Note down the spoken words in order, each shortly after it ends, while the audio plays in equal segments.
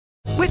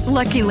With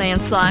Lucky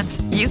Land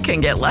Slots, you can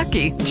get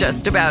lucky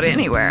just about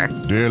anywhere.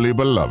 Dearly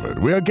beloved,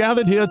 we are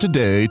gathered here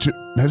today to...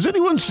 Has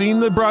anyone seen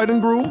the bride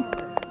and groom?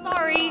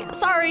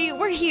 Sorry,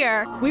 we're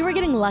here. We were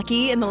getting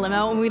lucky in the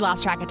limo and we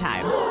lost track of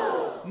time.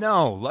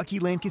 No, Lucky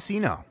Land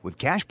Casino, with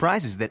cash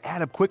prizes that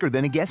add up quicker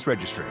than a guest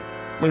registry.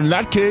 In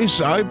that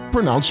case, I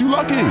pronounce you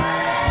lucky.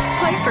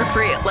 Play for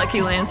free at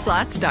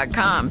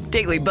LuckyLandSlots.com.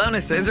 Daily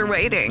bonuses are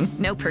waiting.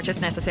 No purchase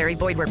necessary.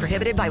 Void where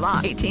prohibited by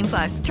law.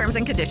 18+. Terms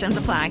and conditions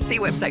apply. See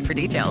website for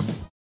details.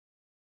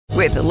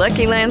 With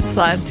Lucky Land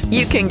Slots,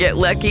 you can get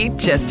lucky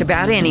just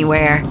about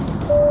anywhere.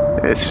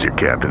 This is your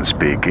captain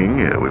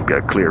speaking. We've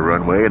got clear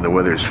runway and the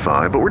weather's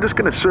fine, but we're just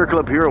going to circle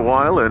up here a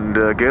while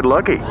and get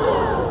lucky.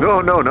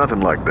 No,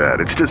 nothing like that.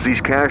 It's just these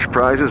cash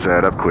prizes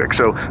add up quick.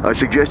 So I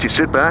suggest you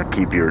sit back,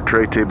 keep your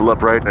tray table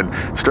upright, and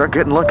start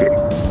getting lucky.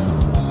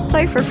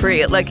 Play for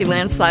free at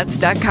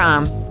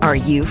LuckyLandSlots.com. Are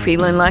you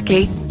feeling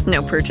lucky?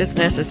 No purchase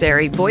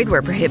necessary. Void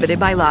where prohibited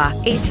by law.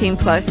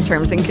 18+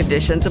 terms and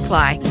conditions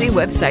apply. See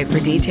website for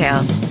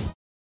details.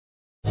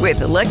 With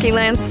Lucky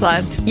Land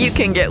Slots, you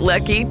can get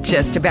lucky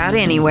just about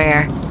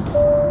anywhere.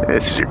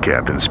 This is your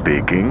captain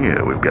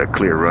speaking. We've got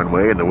clear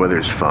runway and the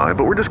weather's fine,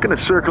 but we're just going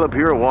to circle up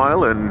here a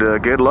while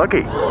and get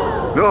lucky.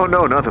 No,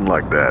 nothing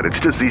like that. It's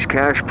just these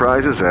cash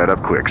prizes add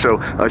up quick. So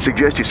I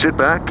suggest you sit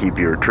back, keep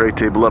your tray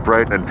table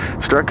upright, and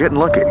start getting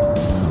lucky.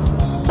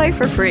 Play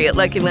for free at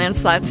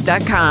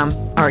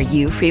LuckyLandSlots.com. Are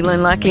you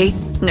feeling lucky?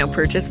 No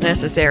purchase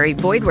necessary.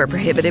 Void where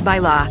prohibited by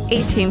law.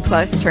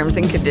 18+ terms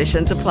and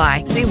conditions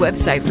apply. See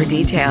website for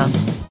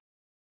details.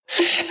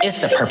 It's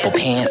the Purple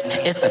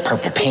Pants, it's the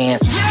Purple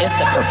Pants, it's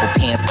the Purple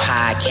Pants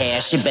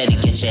podcast. You better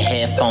get your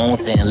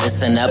headphones and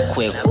listen up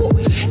quick. Ooh.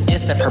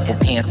 It's the Purple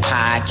Pants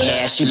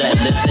podcast. You better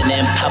listen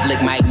in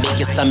public, might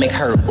make your stomach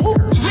hurt. Ooh.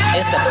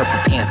 It's the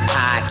Purple Pants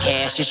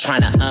podcast. You're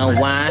trying to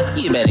unwind,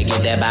 you better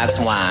get that box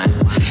wine.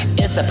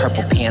 It's the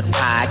Purple Pants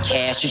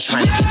podcast. You're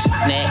trying to get your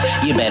snack,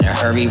 you better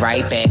hurry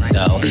right back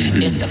though.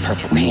 It's the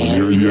Purple Pants,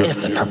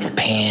 it's the Purple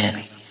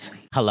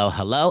Pants.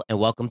 Hello, and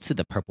welcome to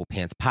the Purple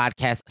Pants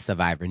Podcast,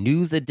 Survivor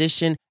News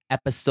Edition,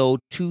 episode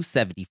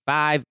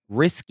 275,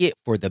 Risk It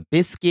for the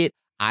Biscuit.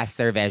 I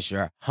serve as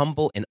your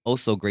humble and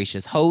also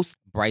gracious host,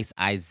 Bryce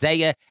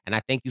Isaiah, and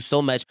I thank you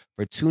so much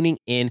for tuning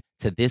in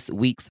to this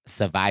week's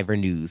Survivor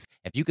News.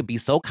 If you could be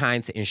so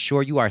kind to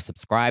ensure you are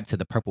subscribed to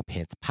the Purple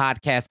Pants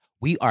Podcast,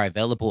 we are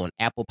available on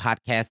Apple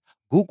Podcasts,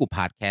 Google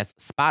Podcasts,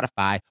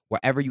 Spotify,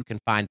 wherever you can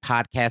find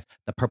podcasts.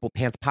 The Purple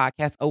Pants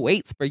Podcast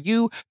awaits for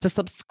you to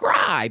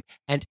subscribe.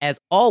 And as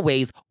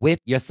always, with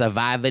your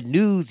Survivor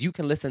News, you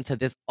can listen to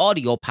this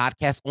audio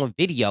podcast on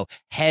video.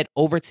 Head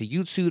over to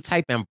YouTube,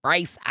 type in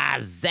Bryce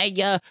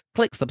Isaiah,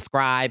 click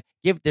subscribe,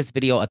 give this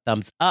video a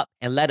thumbs up,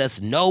 and let us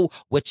know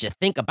what you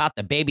think about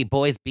the baby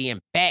boys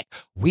being back.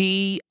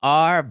 We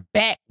are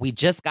back. We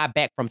just got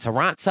back from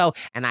Toronto,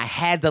 and I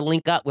had to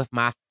link up with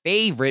my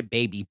favorite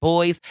baby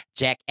boys,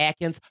 Jack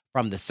Atkins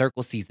from The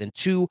Circle Season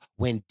 2,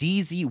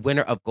 Wendeezy,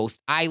 winner of Ghost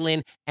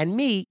Island, and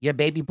me, your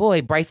baby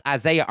boy, Bryce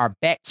Isaiah, are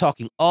back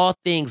talking all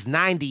things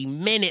 90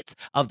 minutes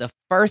of the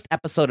first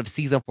episode of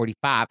Season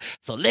 45.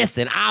 So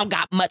listen, I don't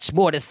got much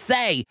more to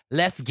say.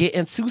 Let's get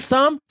into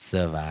some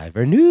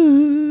Survivor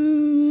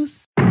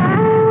News.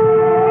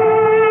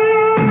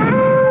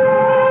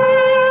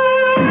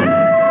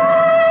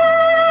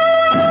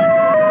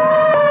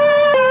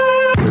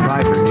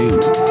 Survivor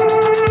News.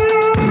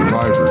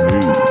 Survivor News. Survivor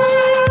News.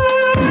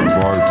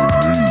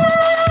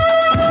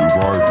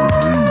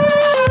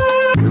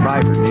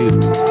 Survivor News. Survivor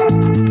News.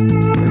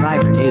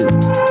 Survivor News.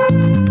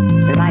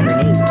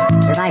 Survivor News.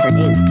 Survivor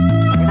News.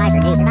 Survivor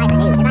News.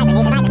 Survivor News.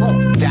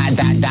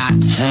 Survivor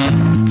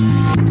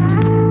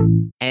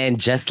News. And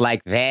just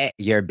like that,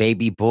 your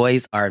baby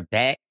boys are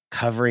back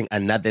covering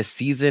another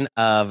season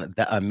of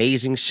the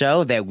amazing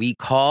show that we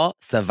call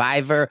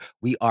Survivor.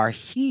 We are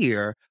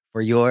here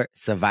for your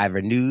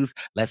Survivor News.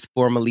 Let's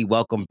formally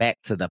welcome back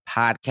to the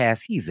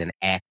podcast. He's an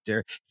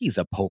actor. He's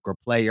a poker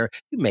player.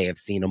 You may have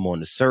seen him on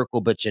The Circle,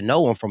 but you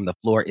know him from The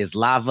Floor is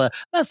Lava.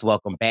 Let's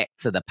welcome back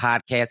to the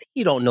podcast.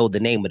 He don't know the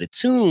name of the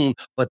tune,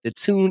 but the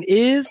tune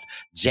is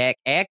Jack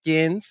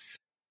Atkins.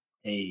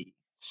 Hey,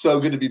 so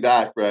good to be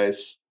back,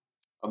 Bryce.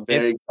 I'm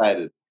very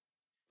excited.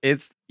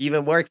 It's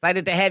even more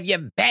excited to have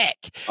you back.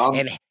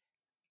 I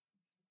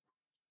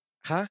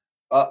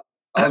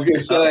was going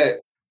to say,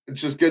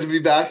 it's just good to be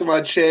back in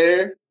my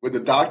chair with a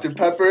Dr.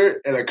 Pepper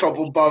and a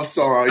couple buffs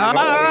on.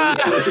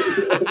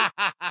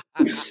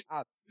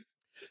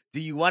 Do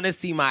you want to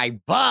see my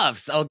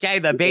buffs? Okay,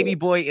 the baby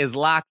boy is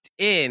locked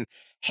in,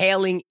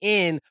 hailing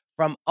in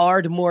from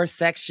Ardmore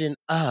section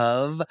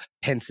of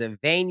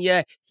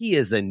Pennsylvania. He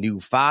is a new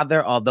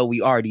father, although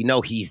we already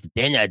know he's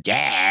been a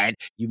dad.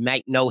 You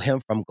might know him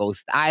from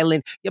Ghost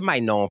Island. You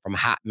might know him from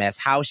Hot Mess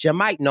House. You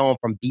might know him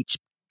from Beach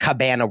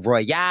Cabana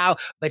Royale,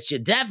 but you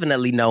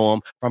definitely know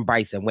him from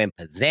Bryce and Wynn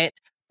Present,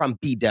 from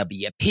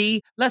BWP.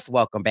 Let's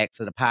welcome back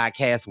to the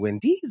podcast,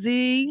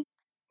 Wendeezy.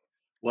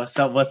 What's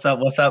up?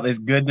 It's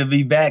good to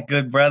be back,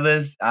 good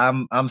brothers.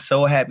 I'm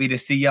so happy to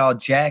see y'all,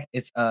 Jack.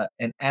 It's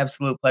an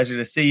absolute pleasure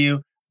to see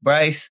you.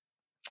 Bryce,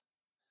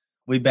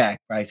 We back,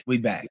 Bryce. We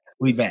back.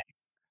 We back.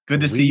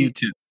 Good to see you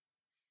too.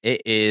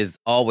 It is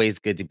always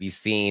good to be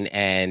seen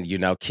and,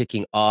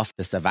 kicking off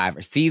the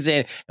Survivor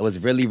season. It was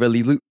really,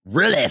 really,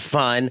 really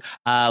fun.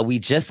 We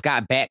just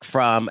got back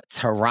from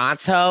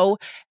Toronto,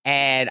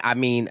 and I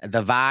mean,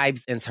 the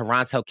vibes in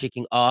Toronto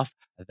kicking off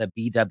the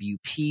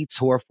BWP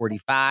Tour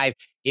 45.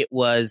 It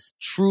was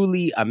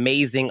truly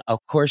amazing. Of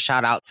course,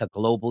 shout out to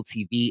Global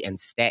TV and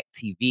Stack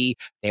TV.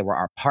 They were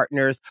our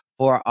partners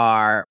for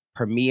our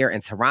premiere in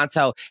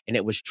Toronto, and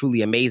it was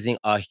truly amazing.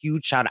 A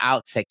huge shout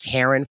out to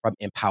Karen from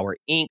Empower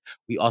Inc.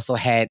 We also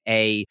had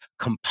a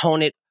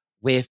component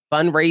with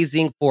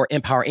fundraising for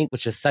Empower Inc.,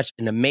 which is such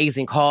an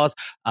amazing cause.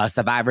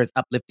 Survivors,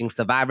 uplifting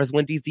survivors.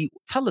 Wendy Z,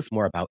 tell us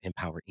more about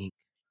Empower Inc.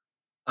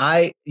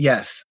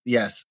 Yes.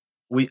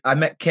 I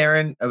met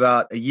Karen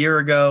about a year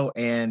ago,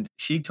 and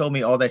she told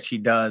me all that she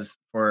does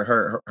for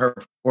her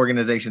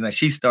organization that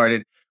she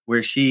started,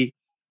 where she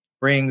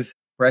brings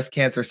breast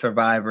cancer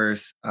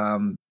survivors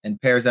and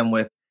pairs them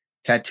with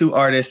tattoo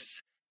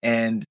artists,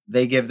 and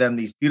they give them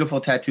these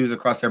beautiful tattoos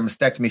across their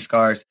mastectomy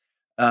scars.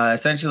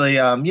 Essentially,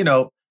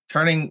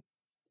 turning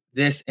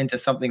this into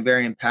something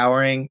very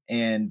empowering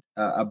and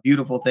a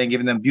beautiful thing,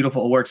 giving them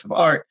beautiful works of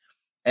art,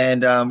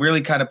 and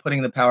really kind of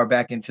putting the power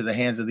back into the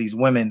hands of these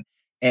women.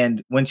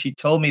 And when she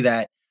told me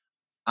that,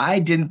 I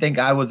didn't think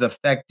I was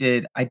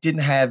affected. I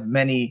didn't have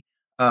many.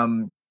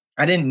 I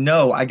didn't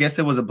know. I guess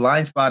it was a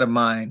blind spot of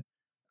mine,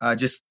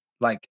 just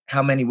like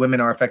how many women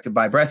are affected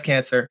by breast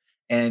cancer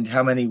and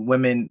how many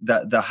women,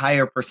 the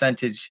higher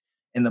percentage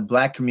in the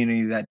Black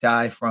community that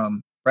die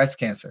from breast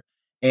cancer.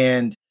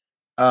 And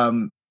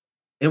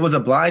it was a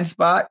blind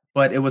spot,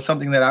 but it was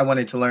something that I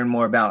wanted to learn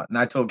more about. And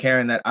I told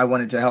Karen that I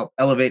wanted to help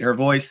elevate her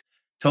voice.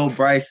 Told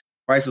Bryce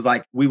was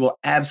like, we will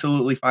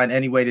absolutely find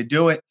any way to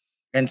do it.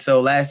 And so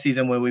last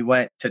season when we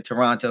went to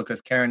Toronto,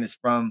 because Karen is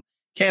from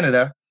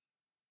Canada,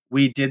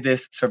 we did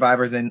this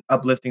Survivors and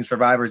Uplifting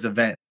Survivors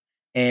event.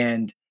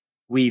 And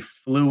we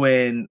flew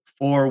in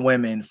 4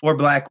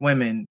 Black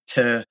women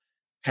to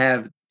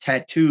have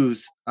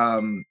tattoos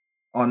on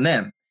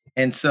them.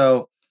 And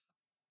so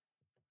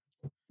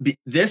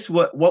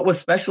what was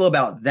special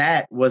about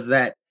that was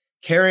that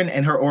Karen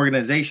and her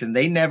organization,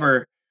 they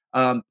never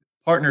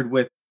partnered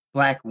with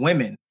Black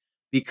women,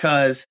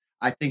 because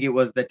I think it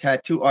was the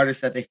tattoo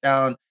artists that they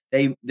found,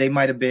 they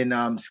might have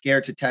been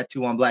scared to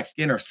tattoo on Black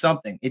skin or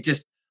something. It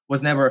just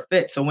was never a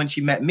fit. So when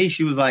she met me,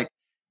 she was like,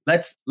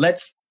 let's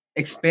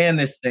expand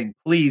this thing,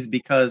 please,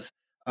 because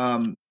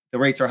the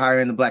rates are higher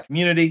in the Black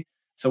community.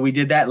 So we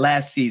did that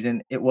last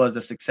season. It was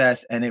a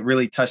success, and it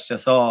really touched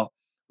us all.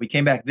 We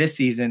came back this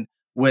season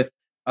with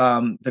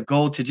the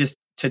goal to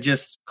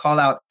just call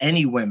out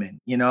any women,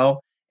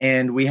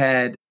 and we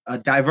had a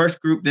diverse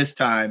group this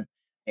time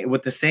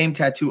with the same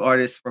tattoo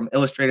artists from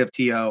Illustrative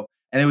TO.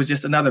 And it was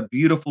just another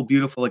beautiful,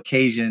 beautiful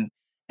occasion.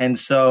 And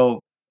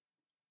so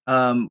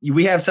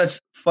we have such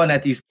fun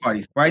at these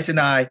parties. Bryce and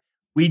I,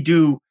 we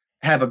do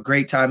have a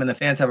great time, and the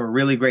fans have a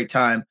really great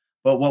time.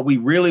 But what we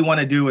really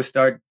want to do is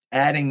start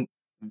adding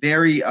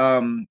great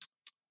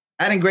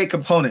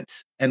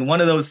components. And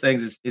one of those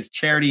things is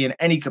charity in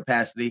any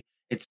capacity.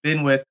 It's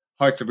been with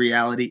Hearts of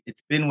Reality.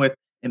 It's been with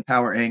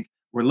Empower Inc.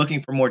 We're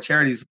looking for more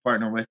charities to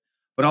partner with,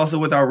 but also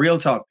with our Real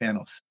Talk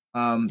panels.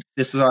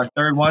 This was our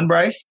 3rd one,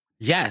 Bryce.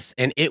 Yes,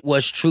 and it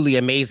was truly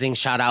amazing.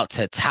 Shout out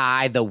to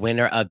Ty, the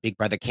winner of Big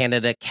Brother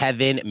Canada,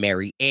 Kevin,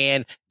 Mary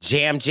Ann,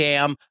 Jam,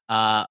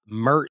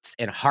 Mertz,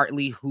 and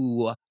Hartley,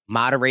 who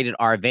moderated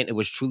our event. It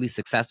was truly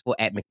successful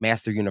at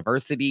McMaster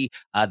University.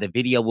 The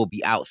video will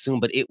be out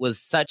soon, but it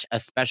was such a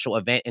special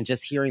event, and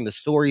just hearing the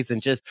stories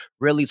and just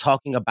really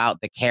talking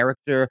about the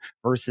character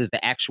versus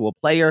the actual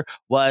player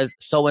was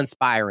so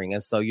inspiring.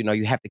 And so,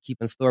 you have to keep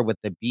in store what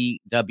the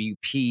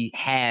BWP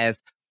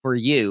has for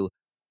you.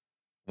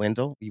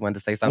 Wendell, you wanted to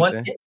say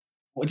something?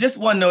 Just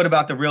one note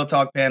about the Real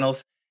Talk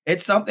panels.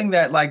 It's something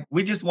that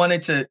we just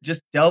wanted to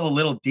just delve a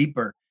little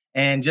deeper,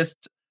 and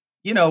just,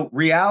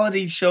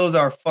 reality shows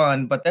are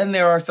fun, but then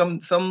there are some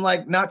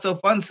not so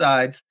fun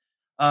sides.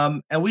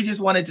 And we just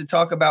wanted to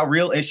talk about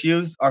real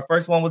issues. Our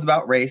first one was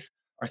about race.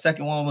 Our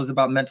second one was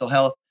about mental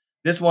health.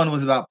 This one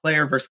was about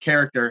player versus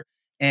character.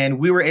 And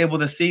we were able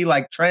to see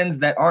trends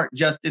that aren't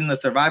just in the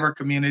Survivor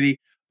community,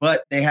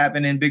 but they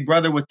happen in Big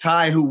Brother with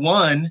Ty, who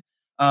won.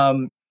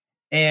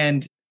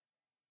 And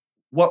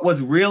what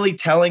was really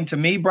telling to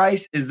me,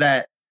 Bryce, is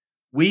that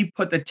we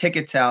put the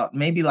tickets out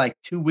maybe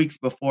 2 weeks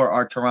before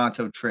our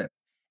Toronto trip.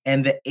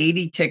 And the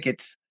 80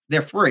 tickets,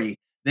 they're free.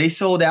 They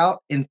sold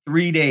out in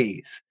 3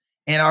 days.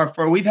 And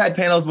we've had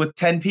panels with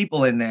 10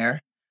 people in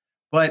there,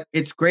 but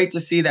it's great to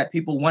see that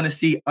people want to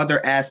see other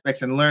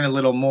aspects and learn a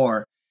little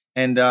more.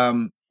 And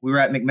we were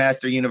at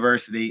McMaster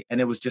University, and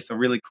it was just a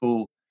really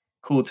cool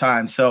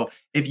time. So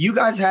if you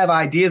guys have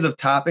ideas of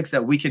topics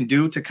that we can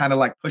do to kind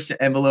of push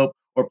the envelope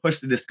or push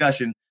the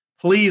discussion,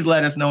 please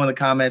let us know in the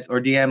comments or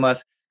DM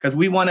us, because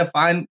we want to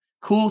find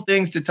cool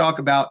things to talk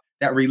about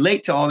that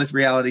relate to all this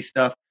reality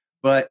stuff,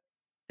 but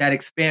that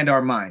expand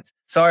our minds.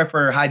 Sorry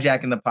for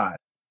hijacking the pod.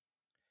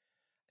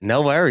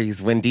 No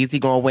worries. Win Deezy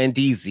gonna win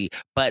Deezy.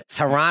 But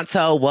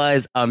Toronto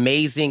was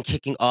amazing,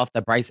 kicking off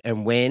the Bryce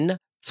and Win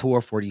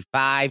Tour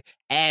 45.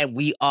 And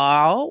we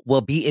all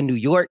will be in New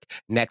York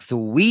next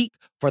week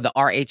for the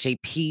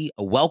RHAP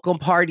welcome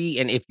party.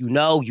 And if you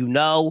know, you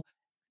know.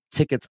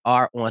 Tickets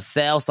are on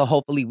sale, so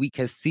hopefully we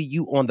can see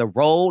you on the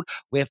road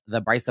with the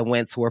Bryce and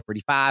Win Tour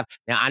 45.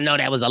 Now, I know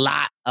that was a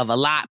lot,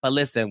 but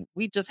listen,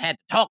 we just had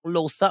to talk a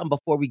little something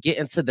before we get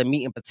into the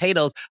meat and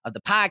potatoes of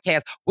the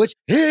podcast, which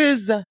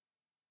is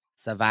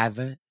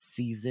Survivor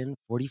Season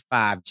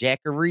 45.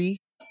 Jackery,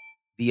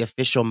 the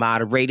official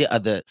moderator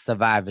of the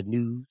Survivor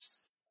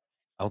News.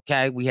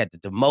 Okay, we had to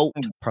demote,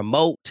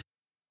 promote,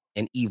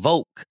 and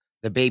evoke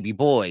the baby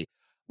boy.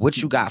 What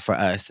you got for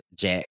us,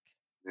 Jack?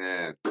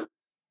 Man.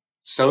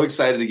 So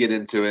excited to get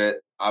into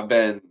it. I've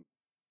been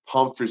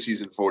pumped for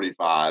season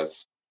 45.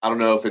 I don't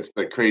know if it's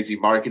the crazy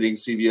marketing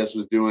CBS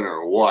was doing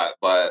or what,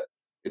 but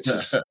it's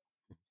just,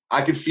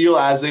 I could feel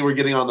as they were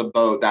getting on the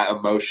boat, that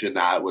emotion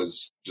that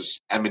was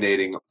just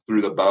emanating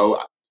through the boat.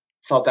 I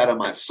felt that in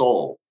my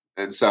soul.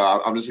 And so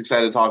I'm just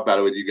excited to talk about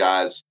it with you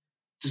guys.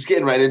 Just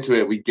getting right into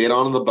it. We get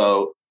on the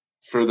boat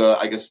for the,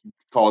 I guess,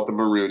 call it the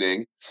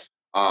marooning.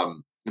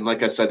 And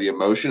like I said, the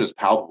emotion is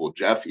palpable.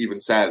 Jeff even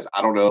says,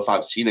 I don't know if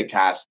I've seen a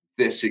cast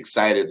this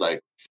excited, like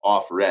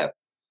off rip.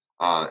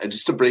 And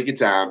just to break it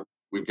down,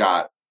 we've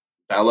got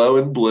Bello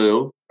and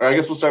blue. Or I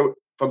guess we'll start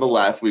from the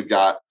left. We've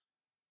got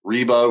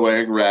Reba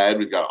wearing red.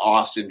 We've got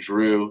Austin,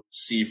 Drew,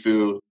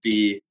 Sifu,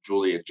 D,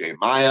 Julie, and Jane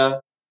Maya.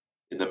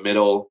 In the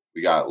middle,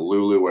 we got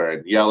Lulu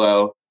wearing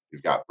yellow.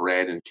 We've got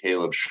Brandon,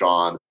 Caleb,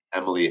 Sean,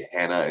 Emily,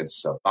 Hannah, and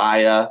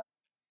Sabaya.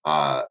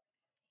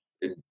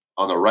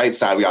 On the right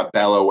side, we got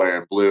Bella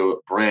wearing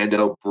blue,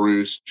 Brando,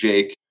 Bruce,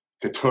 Jake,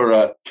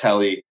 Katura,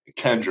 Kelly, and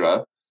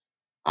Kendra.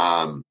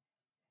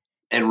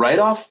 And right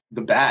off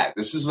the bat,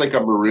 this is like a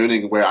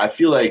marooning where I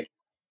feel like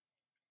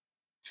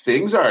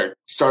things are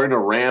starting to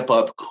ramp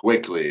up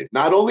quickly.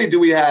 Not only do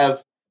we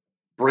have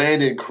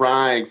Brandon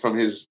crying from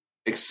his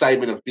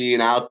excitement of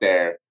being out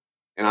there,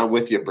 and I'm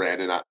with you,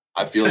 Brandon.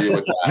 I feel you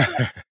with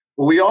that.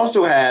 But we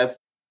also have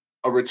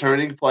a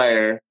returning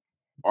player,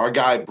 our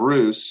guy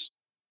Bruce,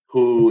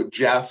 who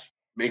Jeff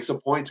makes a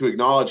point to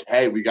acknowledge,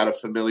 hey, we got a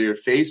familiar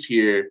face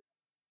here.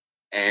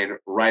 And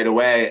right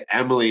away,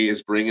 Emily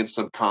is bringing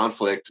some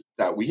conflict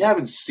that we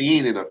haven't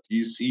seen in a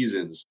few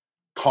seasons,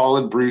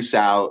 calling Bruce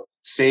out,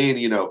 saying,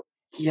 you know,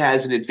 he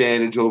has an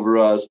advantage over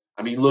us.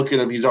 I mean, look at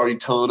him. He's already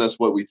telling us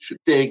what we should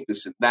think,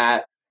 this and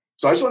that.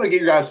 So I just want to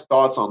get your guys'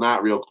 thoughts on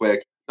that real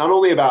quick. Not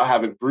only about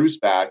having Bruce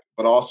back,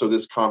 but also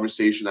this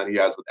conversation that he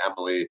has with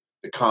Emily,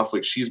 the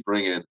conflict she's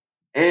bringing,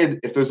 and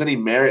if there's any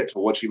merit to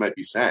what she might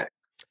be saying.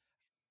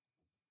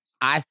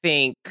 I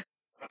think,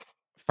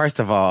 first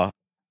of all,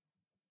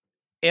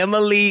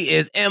 Emily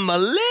is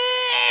Emily.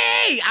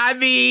 I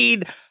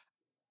mean,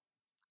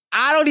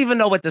 I don't even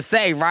know what to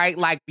say, right?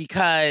 Like,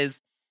 because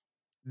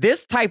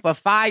this type of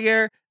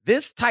fire,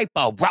 this type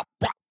of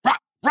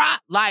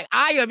like,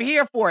 I am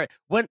here for it.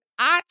 When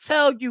I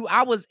tell you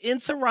I was in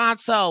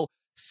Toronto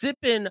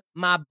sipping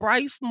my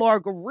Bryce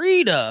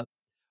margarita,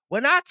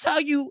 when I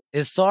tell you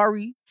is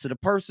sorry to the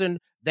person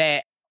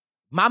that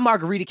my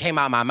margarita came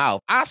out of my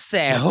mouth, I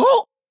said,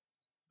 who?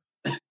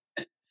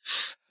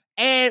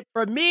 And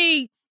for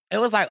me, it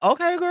was like,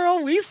 okay,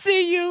 girl, we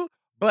see you.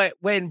 But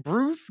when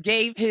Bruce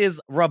gave his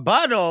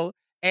rebuttal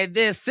and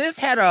then Sis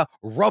had a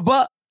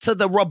rebut to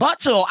the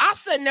rebuttal, I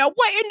said, now,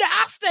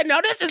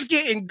 this is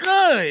getting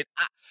good.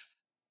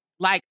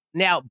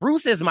 Now,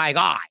 Bruce is my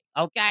guy,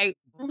 okay?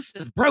 Bruce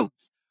is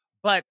Bruce.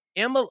 But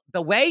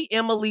the way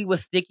Emily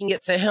was sticking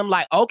it to him,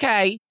 like,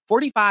 okay,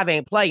 45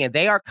 ain't playing.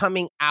 They are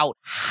coming out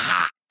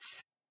hot.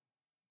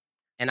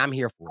 And I'm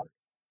here for it.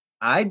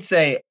 I'd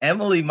say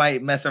Emily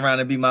might mess around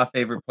and be my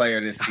favorite player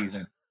this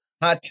season.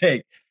 Hot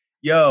take.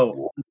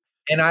 Yo.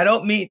 And I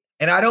don't mean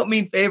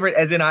favorite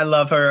as in I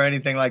love her or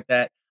anything like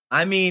that.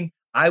 I mean,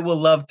 I will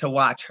love to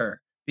watch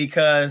her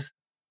because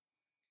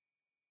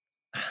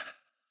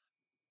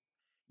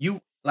she's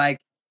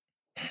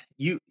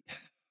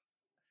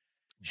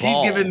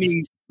giving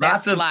me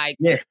lots of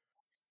yeah.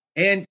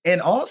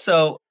 And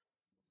also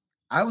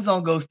I was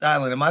on Ghost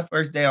Island, and my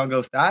first day on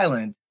Ghost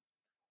Island,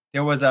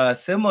 there was a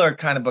similar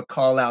kind of a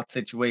call out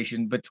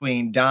situation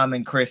between Dom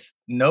and Chris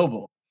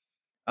Noble.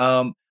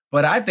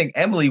 But I think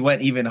Emily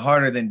went even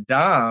harder than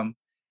Dom.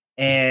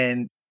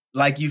 And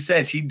like you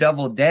said, she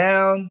doubled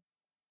down.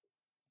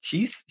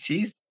 She's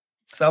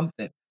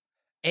something.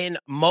 And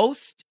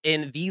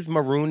in these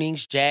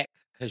maroonings, Jack,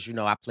 because, you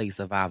know, I played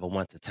Survivor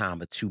once a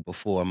time or two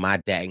before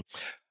my day.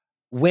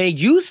 When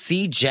you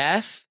see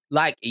Jeff,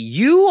 like,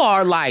 you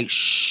are like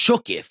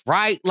shooketh,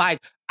 right? Like,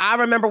 I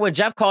remember when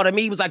Jeff called at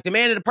me, he was like, the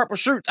man in the purple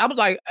shirts. I was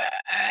like,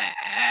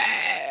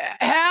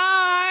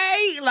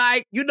 hey,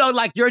 like, you know,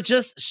 like, you're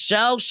just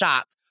shell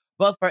shocked.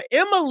 But for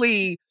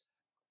Emily,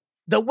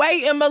 the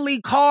way Emily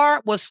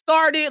car was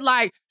started,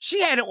 like, she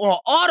had it on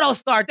auto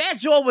start. That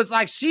joy was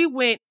like, she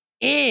went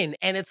in.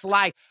 And it's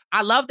like,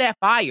 I love that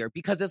fire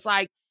because it's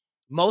like,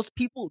 most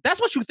people, that's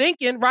what you're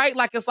thinking, right?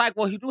 Like, it's like,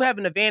 well, he do have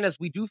an advantage.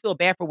 We do feel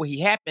bad for what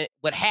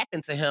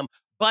happened to him.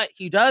 but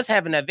he does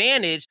have an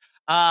advantage.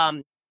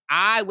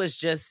 I was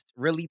just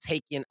really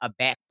taken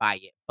aback by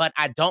it, but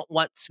I don't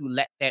want to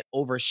let that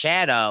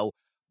overshadow.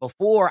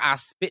 Before I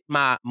spit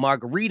my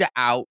margarita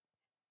out,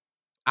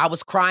 I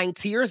was crying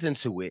tears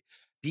into it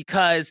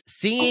because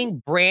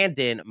seeing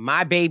Brandon,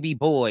 my baby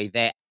boy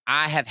that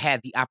I have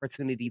had the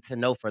opportunity to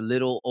know for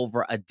little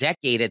over a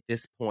decade at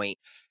this point,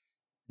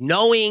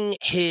 knowing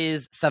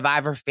his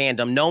Survivor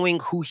fandom,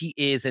 knowing who he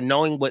is and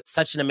knowing what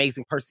such an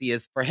amazing person he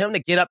is, for him to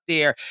get up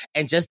there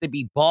and just to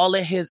be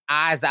bawling his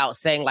eyes out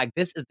saying like,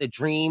 this is the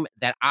dream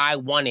that I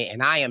wanted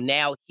and I am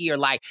now here.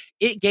 Like,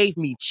 it gave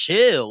me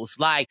chills.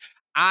 Like,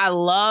 I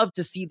love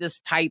to see this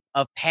type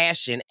of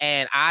passion.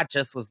 And I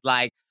just was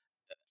like,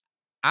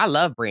 I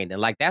love Brandon.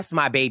 Like, that's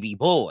my baby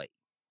boy.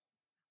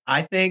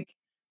 I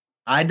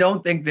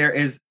don't think there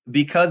is,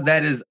 because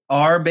that is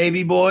our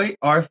baby boy,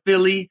 our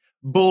Philly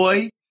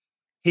boy.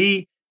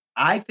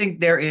 I think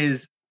there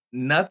is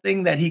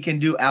nothing that he can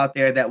do out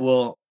there that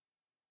will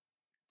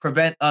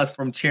prevent us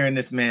from cheering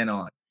this man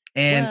on.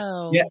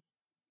 And yeah,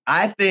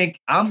 I think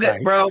I'm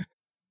good, bro.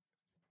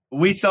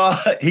 We saw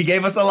he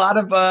gave us a lot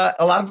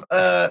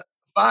of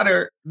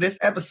fodder this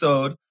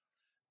episode,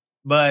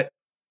 but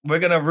we're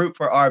gonna root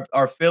for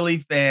our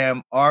Philly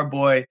fam, our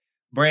boy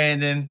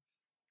Brandon.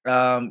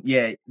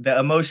 Yeah, the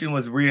emotion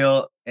was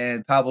real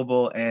and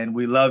palpable, and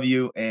we love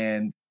you.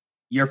 And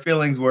your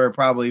feelings were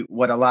probably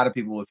what a lot of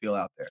people would feel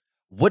out there.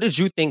 What did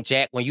you think,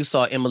 Jack, when you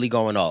saw Emily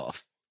going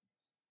off?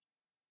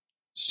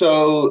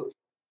 So,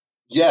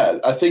 yeah,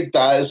 I think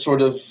that is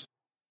sort of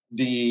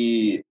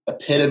the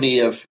epitome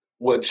of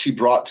what she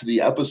brought to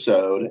the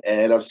episode.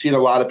 And I've seen a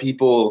lot of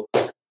people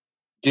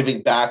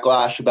giving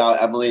backlash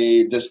about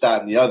Emily, this,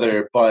 that, and the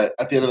other. But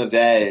at the end of the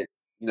day,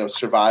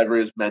 Survivor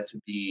is meant to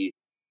be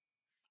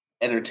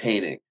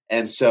entertaining.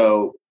 And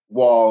so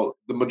while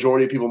the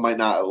majority of people might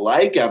not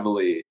like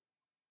Emily,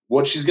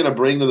 what she's going to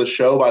bring to the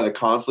show by the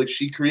conflict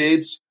she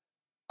creates,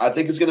 I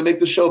think is going to make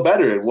the show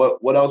better. And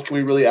what else can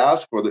we really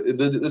ask for?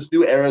 This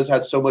new era has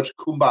had so much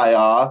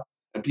kumbaya,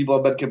 and people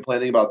have been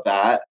complaining about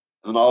that.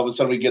 And then all of a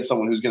sudden we get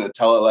someone who's going to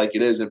tell it like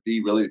it is and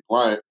be really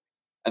blunt.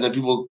 And then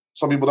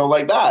some people don't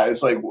like that.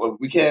 It's like, well,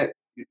 we can't.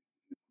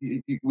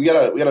 We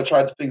gotta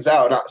try things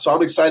out. So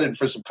I'm excited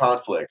for some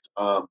conflict.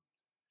 I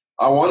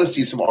want to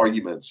see some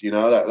arguments.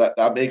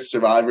 That makes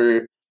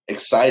Survivor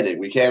exciting.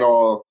 We can't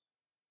all.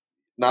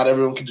 Not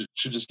everyone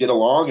should just get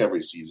along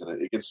every season.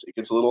 It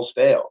gets a little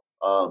stale.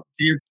 To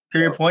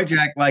your point,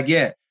 Jack. Like,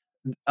 yeah,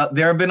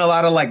 there have been a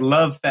lot of like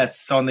love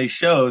fests on these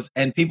shows,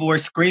 and people were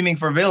screaming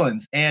for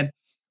villains. And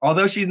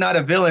although she's not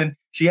a villain,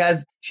 she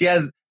has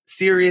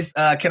serious.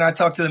 Can I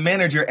talk to the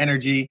manager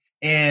energy?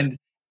 And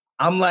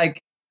I'm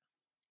like,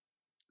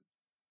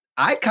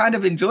 I kind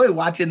of enjoy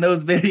watching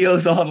those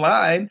videos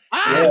online.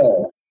 Yeah.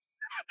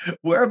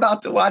 We're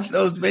about to watch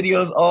those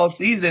videos all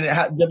season,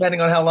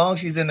 depending on how long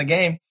she's in the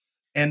game.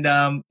 And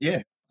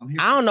yeah.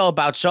 I don't know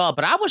about y'all,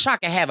 but I wish I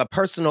could have a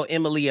personal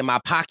Emily in my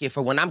pocket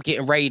for when I'm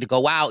getting ready to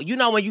go out. You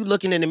know, when you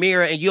looking in the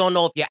mirror and you don't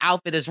know if your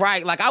outfit is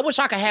right. Like, I wish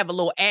I could have a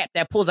little app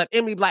that pulls up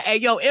Emily, like, hey,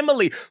 yo,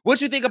 Emily,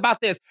 what you think about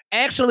this?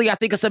 Actually, I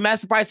think it's a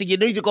master price and you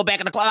need to go back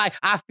in the closet. Like,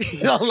 I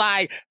feel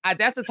like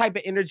that's the type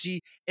of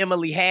energy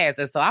Emily has.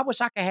 And so I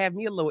wish I could have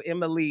me a little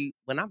Emily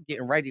when I'm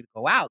getting ready to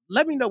go out.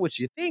 Let me know what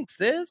you think,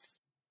 sis.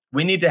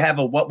 We need to have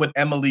a What Would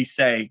Emily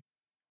Say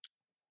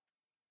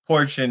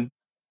portion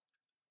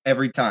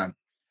every time.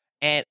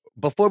 And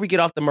before we get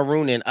off the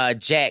marooning,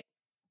 Jack,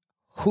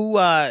 who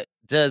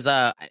does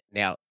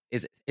now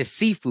is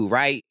Sifu,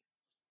 right?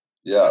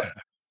 Yeah.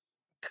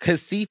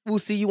 Cause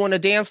Sifu see you on the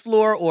dance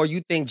floor, or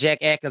you think Jack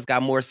Atkins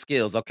got more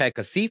skills? Okay,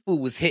 cause Sifu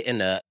was hitting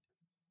the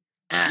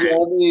yeah,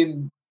 I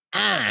mean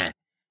and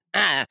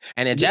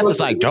then Jack was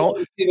like, "Don't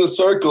see the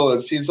circle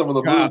and see some of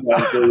the moves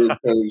out there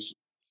because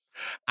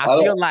I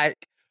feel like."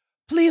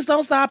 Please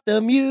don't stop the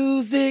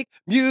music.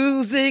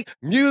 Cause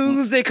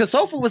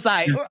Sofa was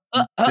like,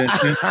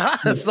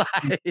 it's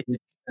like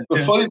the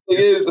funny thing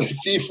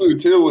is,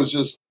 Sifu too was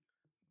just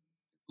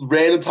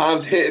random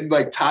times hitting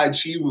like Tai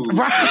Chi moves.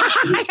 Right.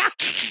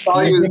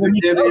 He was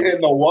hitting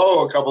the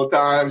wall a couple of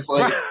times,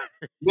 like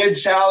mid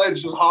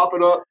challenge, just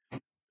hopping up.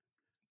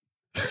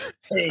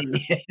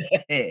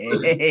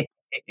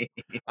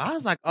 I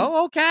was like,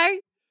 oh, okay.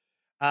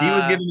 He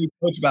was giving me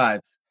coach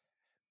vibes.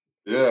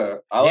 Yeah,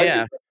 I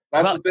like it.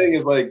 That's the thing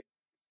is like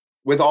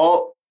with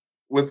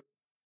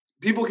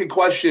people can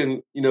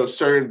question,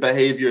 certain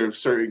behavior of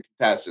certain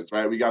contestants,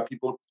 right? We got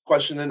people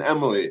questioning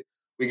Emily.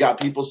 We got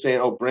people saying,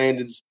 oh,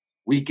 Brandon's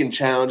weak in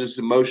challenges,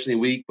 emotionally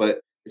weak,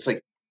 but it's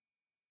like,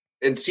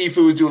 and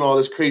Sifu is doing all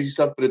this crazy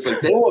stuff, but it's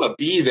like, they want to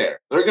be there.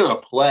 They're going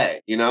to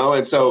play,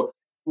 And so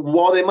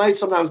while they might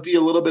sometimes be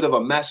a little bit of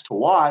a mess to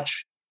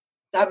watch,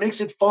 that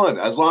makes it fun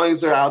as long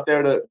as they're out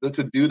there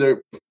to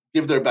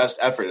give their best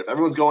effort. If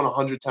everyone's going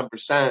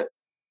 110%,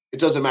 it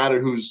doesn't matter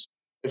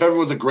if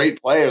everyone's a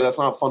great player, that's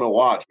not fun to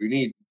watch. We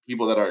need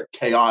people that are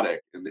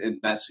chaotic and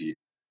messy.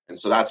 And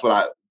so that's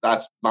my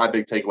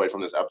big takeaway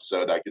from this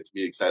episode that gets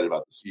me excited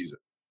about the season.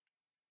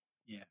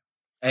 Yeah.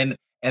 And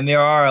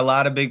there are a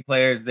lot of big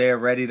players there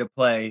ready to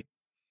play.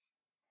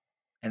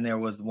 And there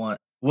was one.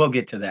 we'll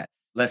get to that.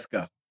 Let's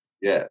go.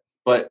 Yeah.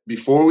 But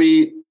before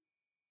we,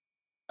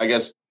 I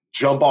guess,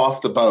 jump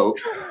off the boat,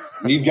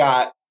 we've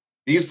got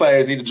these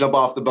players need to jump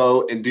off the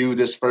boat and do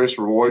this first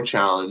reward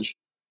challenge.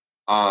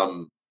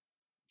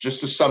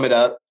 Just to sum it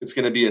up, it's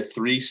going to be a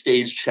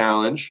 3-stage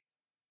challenge.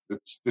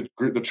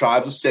 The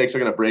tribes of 6 are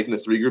going to break into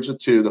 3 groups of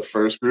 2. The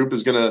first group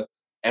is going to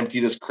empty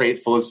this crate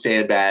full of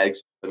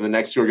sandbags, and the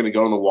next 2 are going to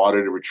go in the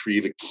water to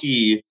retrieve a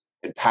key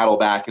and paddle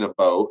back in a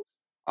boat,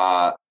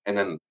 and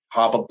then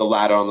hop up the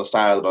ladder on the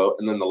side of the boat.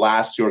 And then the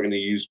last 2 are going to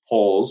use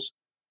poles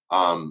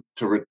to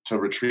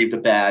retrieve the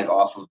bag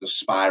off of the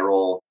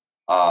spiral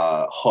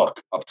hook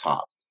up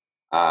top.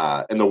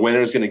 And the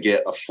winner is going to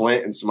get a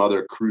flint and some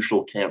other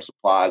crucial camp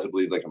supplies, I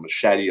believe, like a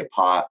machete, a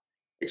pot,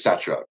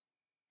 etc.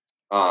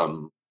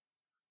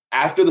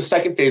 After the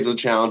second phase of the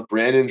challenge,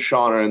 Brandon and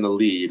Sean are in the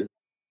lead.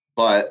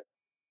 But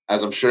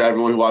as I'm sure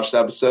everyone who watched the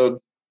episode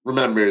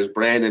remembers,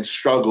 Brandon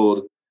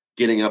struggled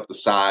getting up the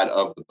side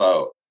of the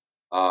boat.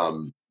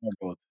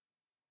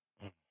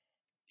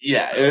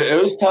 Yeah,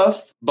 it was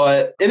tough.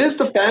 But in his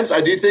defense,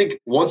 I do think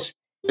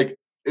I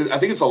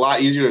think it's a lot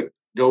easier to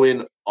go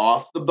in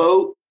off the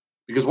boat.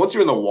 Because once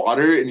you're in the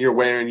water and you're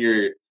wearing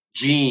your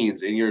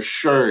jeans and your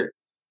shirt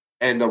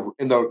and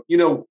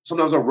the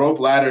sometimes a rope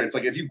ladder, it's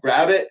like if you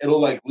grab it,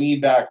 it'll like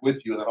lean back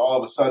with you, and then all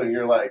of a sudden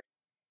you're like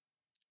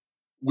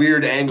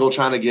weird angle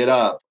trying to get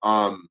up.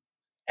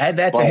 Add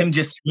that to him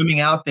just swimming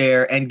out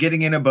there and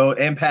getting in a boat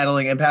and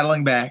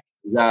paddling back.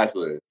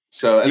 Exactly.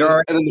 So and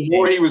then the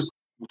more he was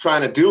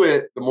trying to do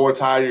it, the more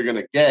tired you're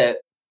gonna get.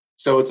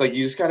 So it's like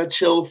you just gotta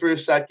chill for a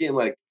second,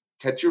 like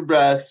catch your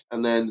breath,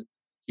 and then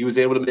he was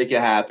able to make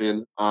it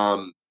happen,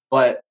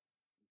 but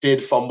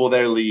did fumble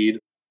their lead,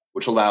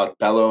 which allowed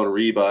Bello and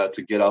Reba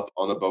to get up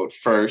on the boat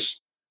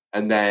first.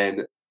 And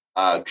then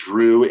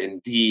Drew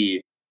and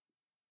Dee,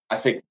 I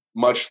think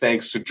much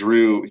thanks to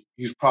Drew,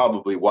 he's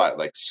probably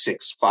like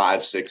 6'5",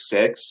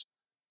 6'6".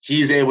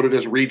 He's able to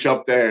just reach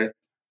up there,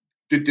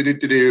 get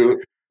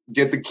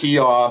the key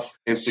off,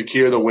 and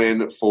secure the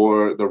win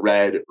for the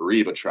Red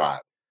Reba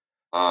tribe.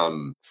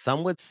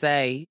 Some would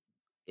say,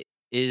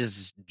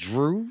 is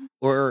Drew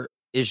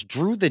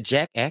the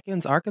Jack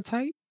Atkins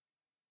archetype?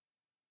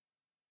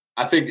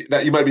 I think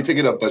that you might be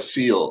thinking of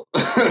Basile.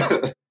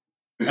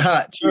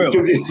 True.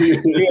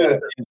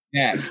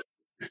 Yeah.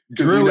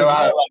 Drew is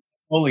like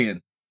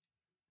Napoleon.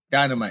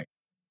 Dynamite.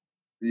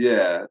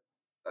 Yeah.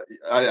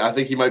 I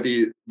think he might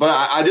be, but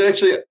I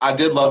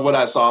did love what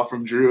I saw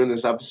from Drew in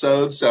this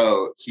episode.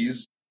 So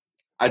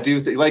I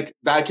do think like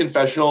that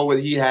confessional what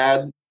he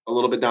had a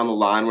little bit down the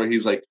line where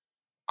he's like,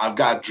 I've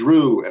got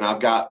Drew and I've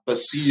got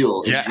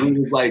Basile. And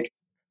Drew is like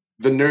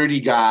the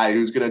nerdy guy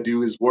who's going to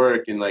do his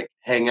work and like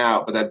hang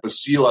out. But then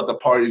Basile at the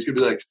party is going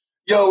to be like,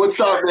 yo, what's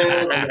up,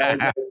 man?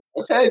 Like,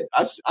 okay,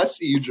 I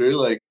see you, Drew.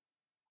 Like,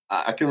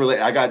 I can relate.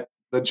 I got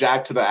the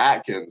Jack to the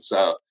Atkins.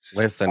 So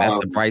listen, that's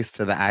the Bryce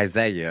to the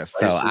Isaiah.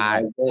 So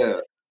I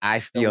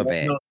feel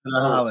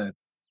that.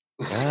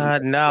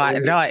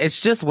 No,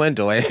 it's just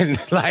Wendell. And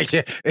like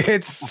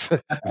it's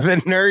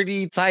the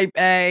nerdy type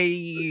A.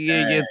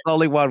 It's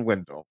only one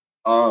Wendell.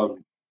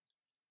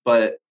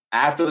 But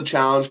after the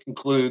challenge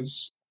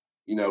concludes,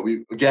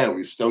 we've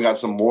still got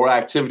some more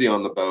activity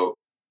on the boat.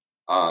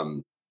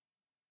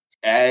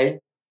 The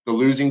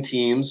losing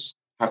teams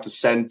have to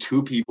send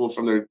 2 people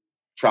from their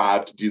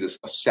tribe to do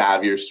a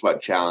Savior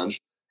Sweat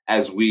Challenge,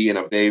 as we and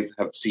they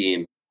have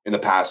seen in the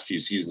past few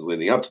seasons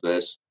leading up to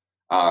this.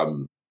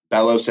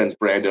 Bello sends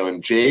Brando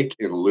and Jake,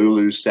 and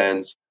Lulu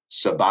sends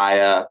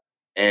Sabaya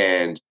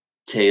and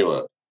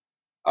Caleb.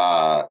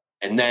 And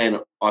then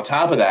on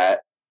top of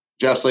that,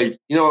 Jeff's like,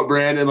 you know what,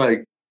 Brandon,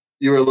 like,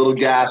 you were a little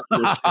gassed. We're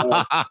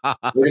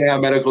going to have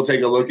medical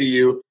take a look at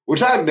you,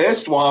 which I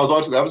missed while I was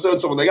watching the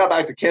episode. So when they got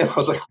back to camp, I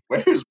was like,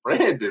 where's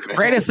Brandon, man?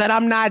 Brandon said,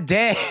 I'm not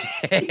dead.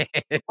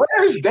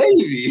 Where's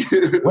Davey?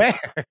 Where?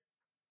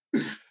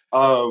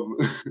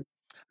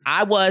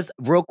 I was,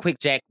 real quick,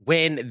 Jack,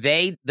 when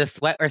the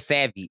Sweat are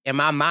savvy, in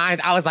my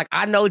mind, I was like,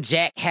 I know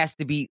Jack has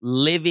to be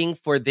living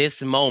for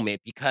this moment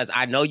because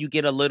I know you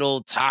get a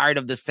little tired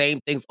of the same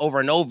things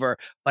over and over.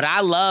 But I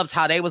loved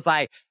how they was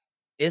like,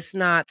 it's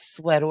not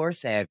sweat or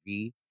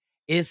savvy.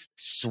 It's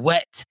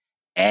sweat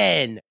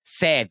and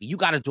savvy. You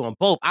got to do them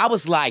both. I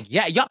was like,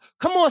 yeah, y'all,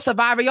 come on,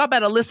 Survivor. Y'all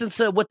better listen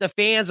to what the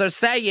fans are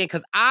saying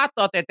because I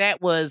thought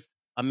that was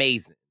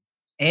amazing.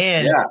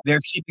 And they're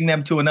shipping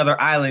them to another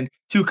island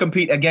to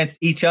compete against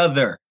each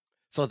other.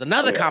 So it's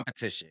another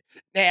competition.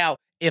 Now,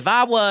 if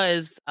I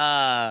was,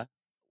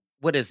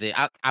 what is it?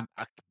 I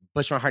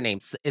butcher her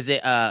name. Is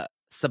it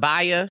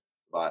Sabaya?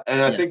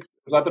 And I think,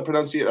 is that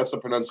that's the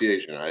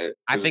pronunciation, right?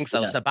 I think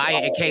so.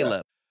 Sabaya and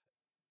Caleb.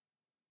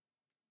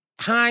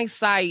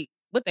 Hindsight,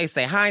 what they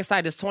say,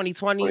 hindsight is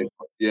 2020.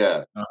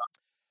 Yeah.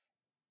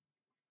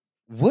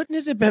 Wouldn't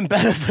it have been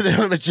better for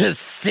them to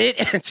just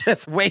sit and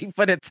just wait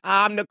for the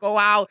time to go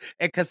out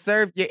and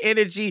conserve your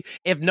energy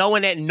if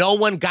knowing that no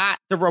one got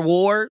the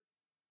reward?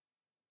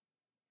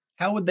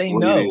 How would they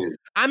know?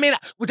 I mean,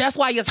 that's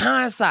why it's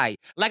hindsight.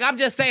 Like, I'm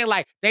just saying,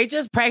 like, they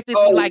just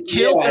practically,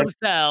 killed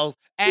themselves.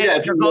 And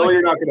if you know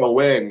you're not going to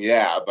win,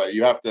 but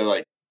you have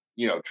to,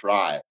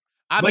 try.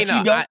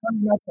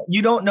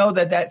 You don't know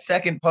that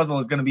second puzzle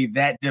is going to be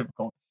that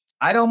difficult.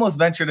 I'd almost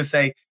venture to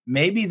say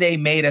maybe they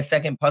made a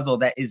second puzzle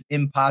that is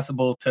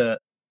impossible to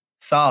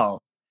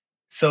solve,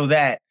 so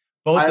that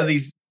both of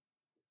these.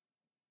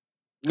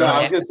 No,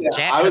 I was going to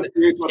say I was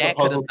curious about the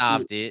puzzle.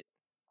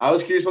 I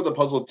was curious about the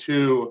puzzle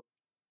too,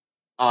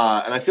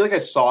 and I feel like I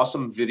saw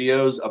some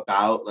videos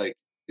about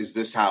is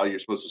this how you're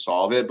supposed to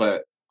solve it?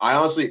 But I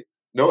honestly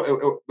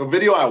the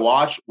video I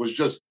watched was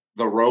just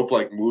the rope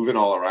moving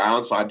all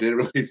around, so I didn't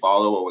really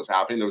follow what was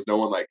happening. There was no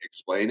one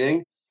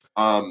explaining.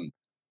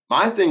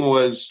 My thing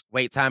was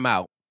wait, time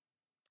out.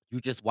 You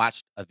just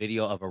watched a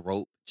video of a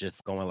rope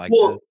just going like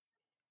this?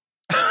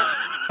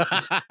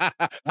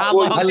 How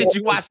long did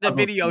you watch the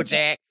video,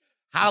 Jack?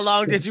 How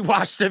long did you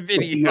watch the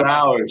video? 2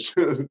 hours.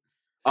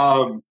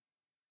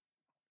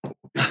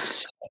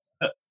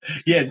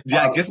 Yeah,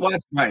 Jack, just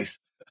watch twice.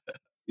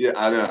 Yeah,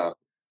 I know.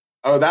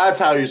 Oh, that's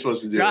how you're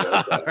supposed to do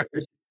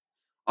it.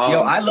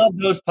 I love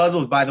those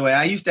puzzles, by the way.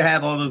 I used to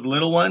have all those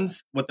little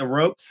ones with the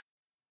ropes.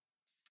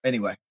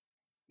 Anyway.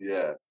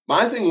 Yeah.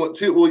 My thing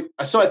too,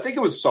 so I think it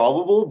was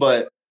solvable,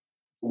 but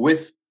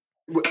with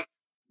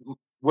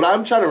what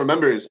I'm trying to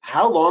remember is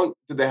how long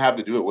did they have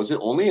to do it? Was it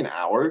only an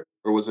hour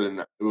or was it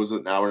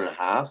an hour and a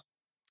half?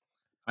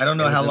 I don't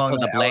know how long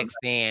the black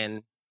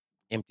sand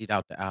emptied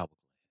out the hour.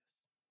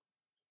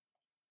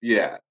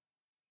 Yeah.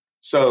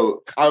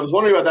 So I was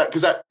wondering about that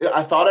because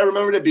I thought I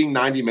remembered it being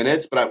 90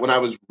 minutes, but when I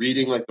was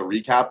reading the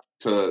recap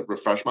to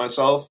refresh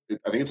myself,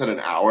 I think it said an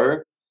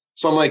hour.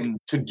 So I'm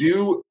to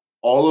do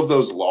all of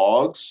those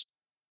logs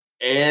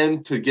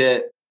and to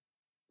get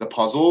the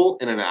puzzle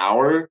in an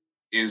hour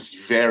is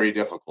very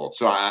difficult.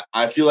 So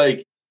I feel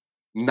like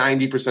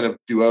 90% of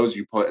duos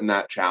you put in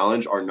that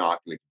challenge are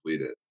not going to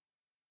complete it.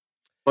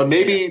 But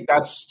maybe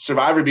that's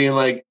Survivor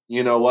being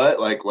you know what?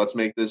 Let's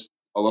make this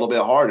a little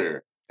bit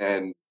harder.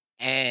 And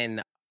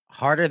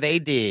harder they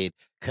did,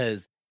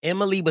 because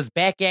Emily was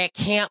back at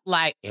camp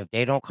if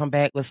they don't come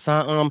back with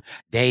something,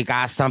 they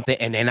got something,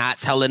 and they're not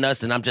telling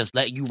us, and I'm just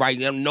letting you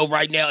know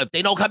right now, if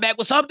they don't come back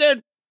with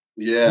something,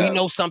 we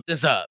know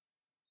something's up.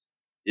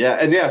 Yeah,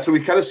 and so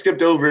we kind of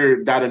skipped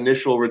over that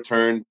initial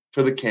return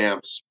to the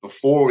camps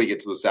before we get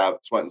to the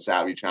Sweat and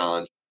Savvy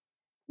Challenge.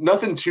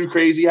 Nothing too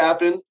crazy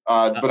happened,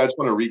 but I just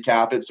want to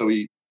recap it so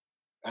we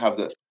have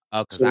the...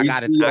 Oh, because I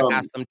got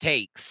some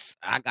takes.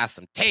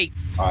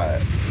 All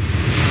right.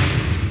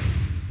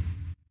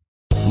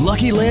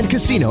 Lucky Land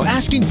Casino,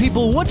 asking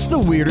people, what's the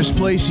weirdest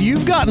place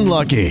you've gotten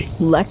lucky?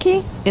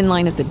 Lucky? In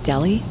line at the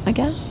deli, I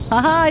guess?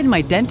 Aha, in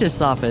my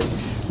dentist's office.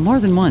 More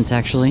than once,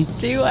 actually.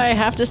 Do I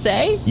have to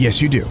say?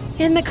 Yes, you do.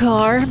 In the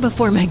car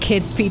before my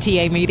kids'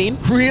 PTA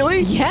meeting.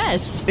 Really?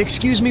 Yes.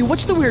 Excuse me,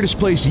 what's the weirdest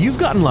place you've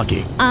gotten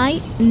lucky?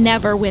 I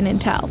never win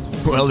and tell.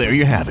 Well, there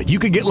you have it. You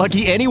can get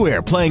lucky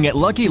anywhere, playing at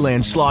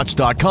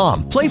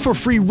LuckyLandSlots.com. Play for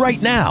free right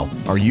now.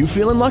 Are you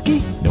feeling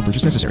lucky? No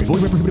purchase necessary.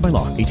 Void where prohibited by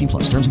law.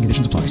 18+. Terms and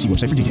conditions apply. See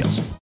website for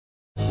details.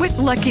 With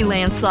Lucky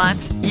Land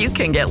Slots, you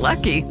can get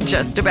lucky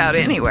just about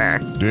anywhere.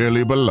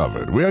 Dearly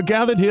beloved, we are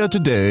gathered here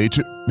today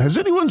to... Has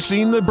anyone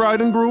seen the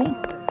bride and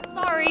groom?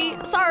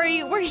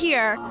 Sorry, we're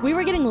here. We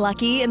were getting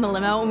lucky in the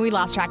limo and we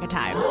lost track of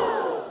time.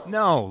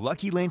 No,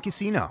 Lucky Land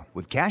Casino,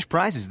 with cash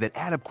prizes that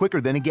add up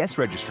quicker than a guest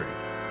registry.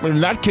 In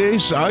that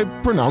case, I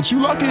pronounce you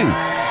lucky.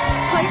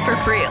 Play for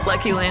free at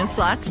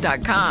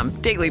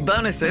LuckyLandSlots.com. Daily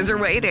bonuses are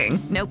waiting.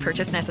 No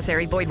purchase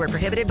necessary. Void where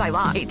prohibited by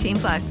law.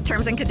 18+.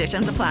 Terms and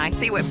conditions apply.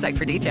 See website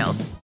for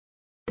details.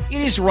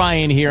 It is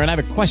Ryan here, and I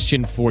have a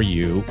question for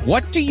you.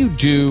 What do you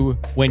do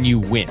when you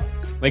win?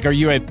 Are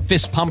you a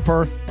fist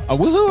pumper, a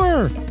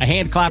woohooer, a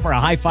hand clapper, a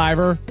high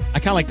fiver? I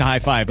kind of like the high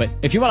five, but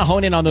if you want to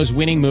hone in on those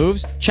winning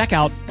moves, check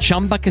out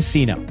Chumba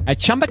Casino. At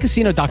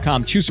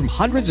ChumbaCasino.com, choose from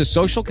hundreds of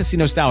social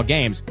casino-style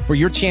games for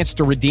your chance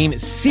to redeem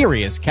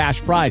serious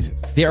cash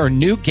prizes. There are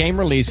new game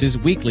releases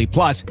weekly,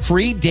 plus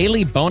free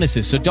daily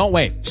bonuses, so don't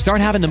wait. Start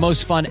having the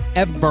most fun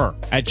ever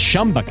at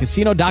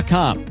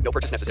ChumbaCasino.com. No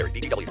purchase necessary.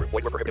 VGW. Void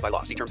where prohibited by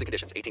law. See terms and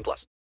conditions.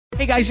 18+.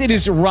 Hey guys, it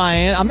is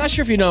Ryan. I'm not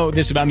sure if you know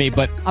this about me,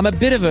 but I'm a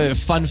bit of a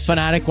fun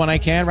fanatic when I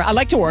can. I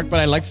like to work, but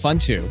I like fun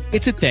too.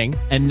 It's a thing.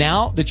 And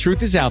now the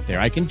truth is out there.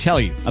 I can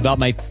tell you about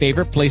my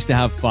favorite place to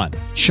have fun.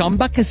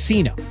 Chumba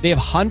Casino. They have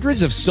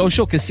hundreds of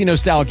social casino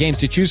style games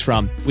to choose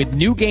from with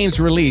new games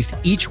released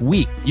each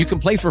week. You can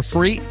play for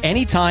free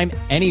anytime,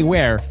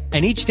 anywhere.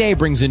 And each day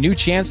brings a new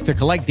chance to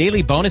collect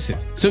daily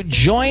bonuses. So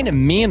join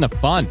me in the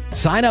fun.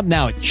 Sign up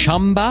now at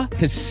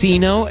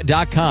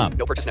ChumbaCasino.com.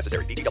 No purchase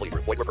necessary. VGW.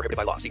 Void where prohibited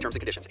by law. See terms and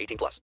conditions.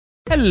 18+.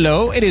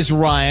 Hello, it is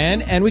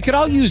Ryan, and we could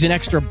all use an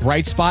extra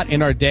bright spot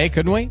in our day,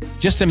 couldn't we?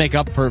 Just to make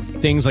up for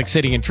things like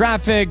sitting in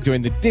traffic,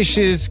 doing the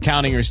dishes,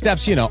 counting your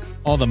steps,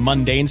 all the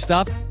mundane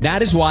stuff.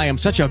 That is why I'm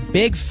such a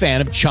big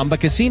fan of Chumba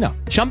Casino.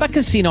 Chumba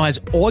Casino has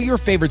all your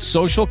favorite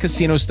social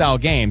casino-style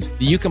games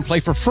that you can play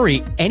for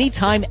free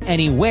anytime,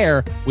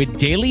 anywhere with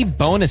daily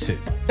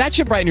bonuses. That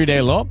should brighten your day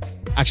a little.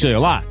 Actually, a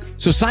lot.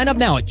 So sign up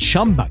now at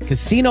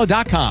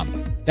ChumbaCasino.com.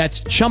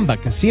 That's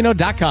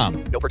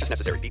ChumbaCasino.com. No purchase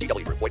necessary.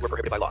 VGW. Void where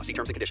prohibited by law. See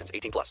terms and conditions.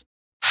 18+.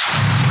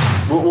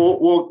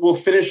 We'll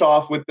finish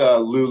off with the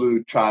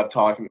Lulu tribe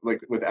talking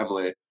like with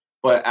Emily,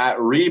 but at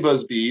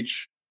Reba's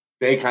beach,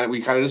 we kind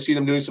of just see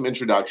them doing some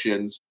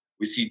introductions.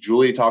 We see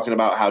Julie talking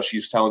about how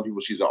she's telling people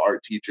she's an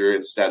art teacher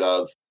instead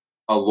of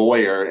a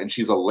lawyer, and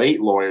she's a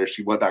late lawyer.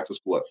 She went back to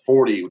school at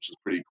 40, which is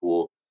pretty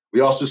cool. We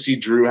also see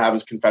Drew have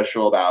his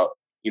confessional about,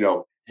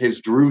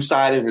 his Drew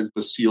side and his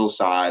Basile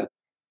side.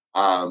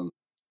 And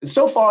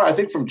so far, I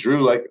think from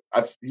Drew,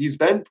 he's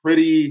been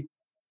pretty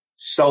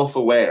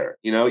self-aware,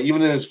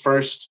 even in his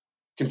first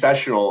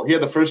confessional. He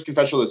had the first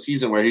confessional of the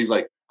season where he's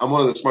like, I'm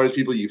one of the smartest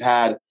people you've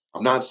had.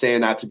 I'm not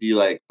saying that to be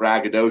like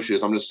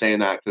braggadocious. I'm just saying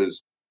that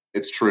because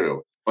it's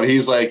true. But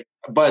he's like,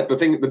 but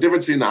the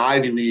difference between the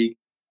Ivy League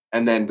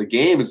and then the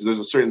game is there's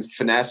a certain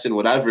finesse and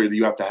whatever that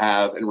you have to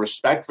have and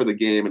respect for the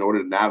game in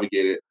order to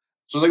navigate it.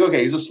 So it's like,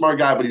 okay, he's a smart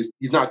guy, but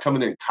he's not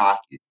coming in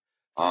cocky.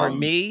 For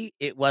me,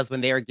 it was when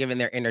they were giving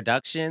their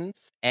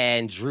introductions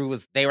and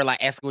they were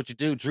like asking what you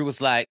do. Drew was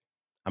like,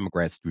 I'm a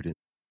grad student.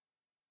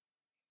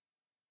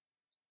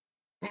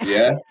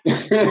 Yeah.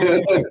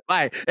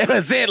 Like, it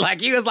was it.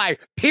 Like, he was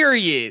like,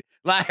 period.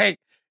 Like,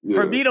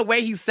 for me, the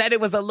way he said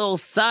it was a little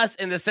sus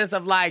in the sense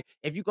of like,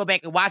 if you go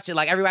back and watch it,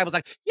 like everybody was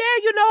like, yeah,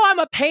 I'm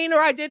a painter.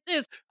 I did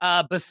this.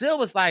 Basile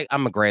was like,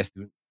 I'm a grad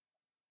student.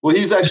 Well,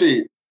 he said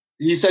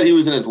he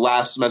was in his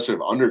last semester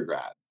of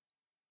undergrad.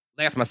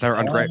 Last semester of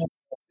undergrad.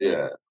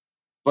 Yeah.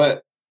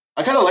 But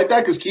I kind of like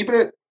that because keeping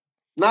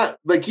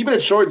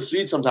it short and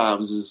sweet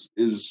sometimes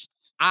is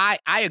I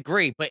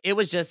agree, but it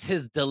was just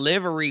his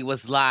delivery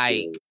was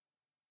like,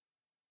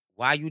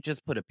 why you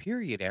just put a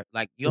period there?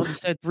 Like, you only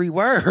said 3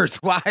 words.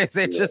 Why is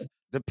it just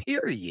the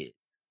period?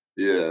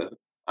 Yeah.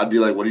 I'd be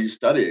like, what are you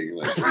studying?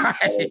 Like,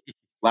 right.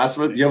 Last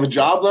month, you have a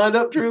job lined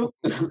up, Drew?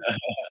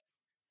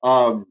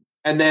 And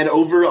then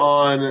over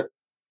on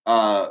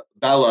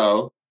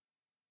Bello,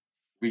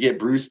 we get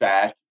Bruce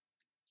back.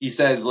 He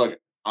says, look,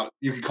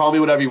 you can call me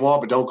whatever you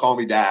want, but don't call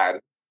me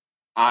dad.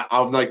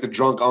 I'm like the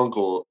drunk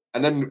uncle.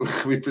 And then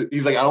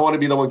he's like, I don't want to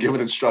be the one giving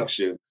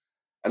instruction.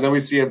 And then we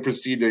see him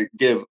proceed to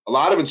give a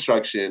lot of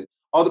instruction.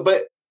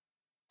 But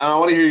I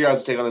want to hear your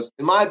guys' take on this.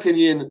 In my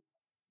opinion,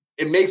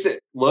 it makes him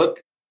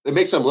look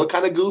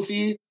kind of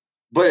goofy.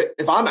 But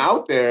if I'm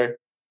out there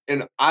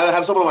and I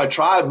have someone in my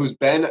tribe who's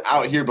been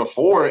out here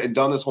before and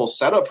done this whole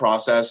setup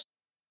process,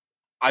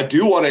 I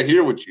do want to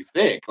hear what you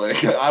think.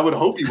 Like, I would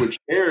hope you would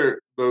share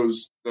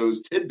those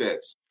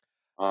tidbits.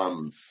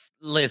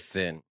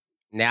 Listen,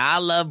 now I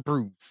love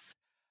Bruce,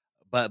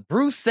 but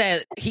Bruce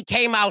said he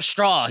came out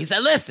strong. He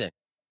said, listen,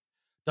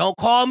 don't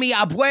call me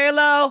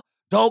abuelo.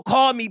 Don't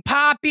call me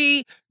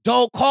papi.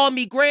 Don't call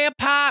me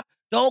grandpa.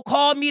 Don't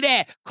call me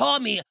that. Call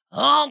me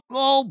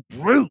Uncle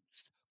Bruce.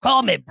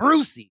 Call me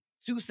Brucey.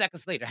 2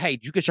 seconds later, hey,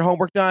 did you get your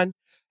homework done?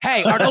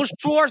 Hey, are those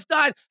chores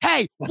done?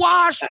 Hey,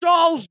 wash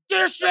those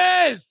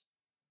dishes.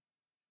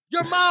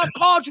 Your mom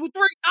called you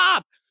 3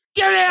 times.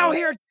 Get out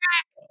here,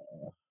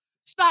 Jack.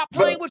 Stop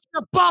playing with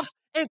your buffs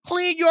and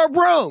clean your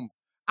room.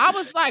 I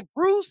was like,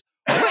 Bruce,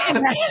 what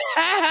in the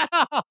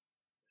hell?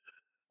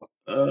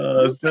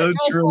 So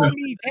true.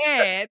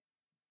 Dad.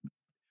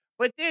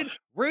 But then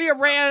Rhea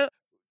ran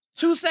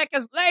 2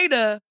 seconds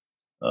later.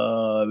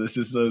 Oh, this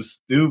is so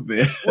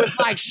stupid. Was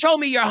like, show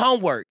me your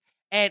homework.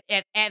 And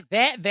at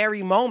that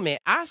very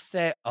moment, I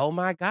said, oh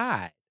my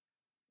God.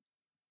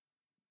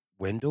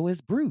 Wendell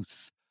is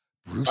Bruce.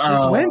 Bruce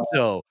is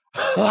Wendell.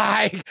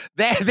 Like,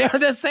 they're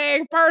the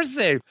same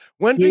person.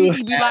 When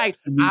DZ be like,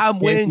 I'm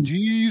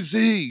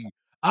Wendeezy.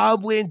 I'm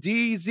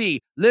Wendeezy.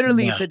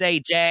 Literally today,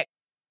 Jack,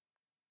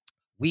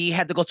 we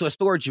had to go to a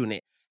storage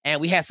unit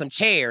and we had some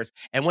chairs.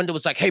 And Wendell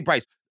was like, hey,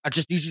 Bryce, I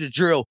just need you to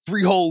drill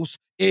 3 holes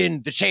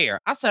in the chair.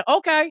 I said,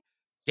 okay.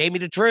 Gave me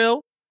the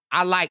drill.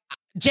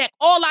 Jack,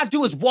 all I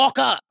do is walk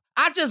up.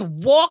 I just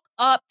walk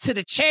up to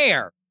the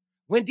chair.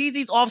 When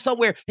DZ's off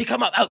somewhere, he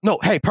come up. Oh, no,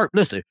 hey, Perp,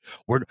 listen.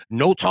 We're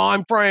no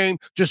time frame.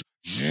 Just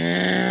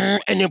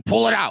and then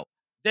pull it out.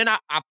 Then I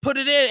put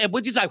it in, and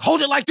Wendy's like,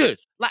 hold it like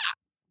this. Like,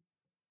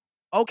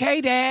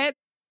 okay, Dad.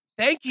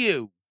 Thank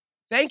you.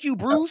 Thank you,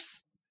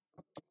 Bruce.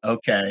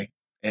 Okay.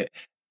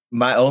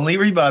 My only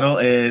rebuttal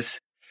is,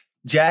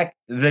 Jack,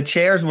 the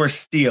chairs were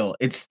steel.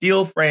 It's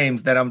steel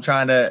frames that I'm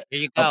trying to. Here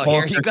you go.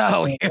 Here you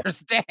go. Here's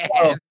Dad.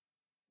 So,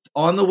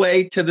 on the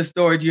way to the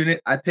storage unit,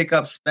 I pick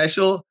up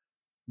special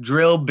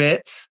drill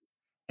bits,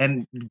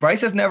 and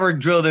Bryce has never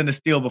drilled into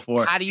steel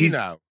before. How do you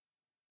know?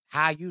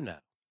 How you know?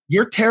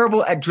 You're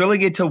terrible at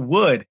drilling into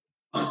wood.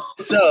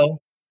 So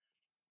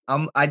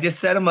I just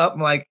set him up. I'm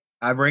like,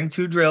 I bring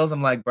 2 drills.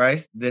 I'm like,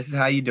 Bryce, this is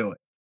how you do it.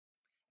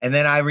 And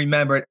then I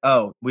remembered,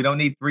 we don't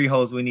need 3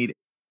 holes. We need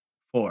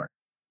 4.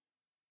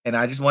 And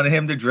I just wanted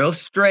him to drill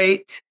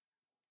straight.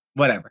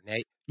 Whatever.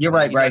 You're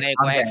right, Bryce.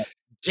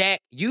 Jack,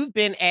 you've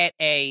been at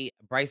a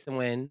Bryce and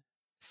Wynn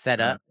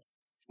setup.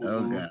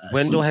 Oh, God.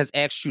 Wendell has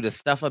asked you to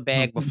stuff a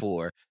bag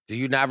before. Do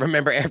you not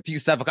remember after you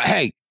stuff a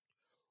hey,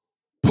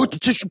 put the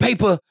tissue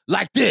paper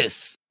like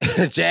this?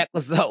 Jack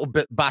was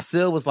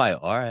Basile was like,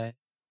 all right.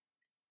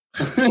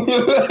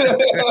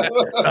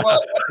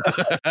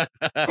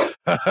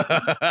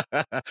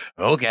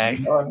 Okay.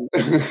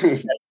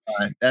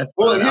 That's That's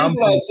Well, fine. here's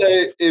what I'd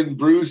say in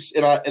Bruce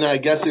and I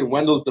guess in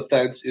Wendell's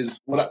defense is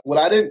what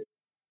I didn't.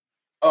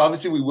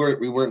 Obviously, we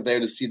weren't there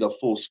to see the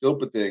full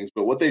scope of things,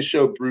 but what they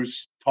showed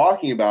Bruce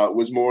talking about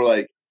was more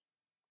like,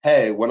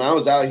 "Hey, when I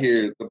was out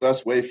here, the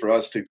best way for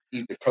us to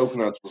eat the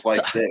coconuts was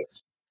like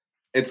this."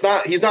 It's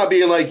not. He's not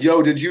being like,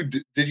 "Yo, did you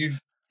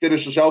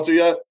finish the shelter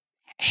yet?"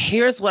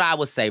 Here's what I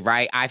would say,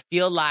 right? I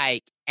feel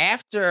like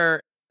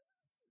after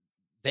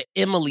the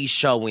Emily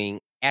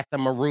showing at the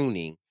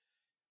marooning,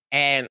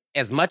 and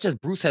as much as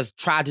Bruce has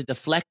tried to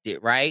deflect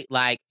it, right?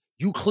 Like,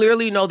 you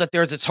clearly know that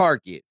there's a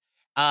target.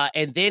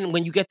 And then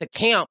when you get to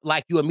camp,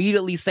 like, you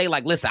immediately say,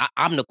 like, listen,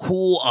 I'm the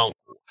cool uncle.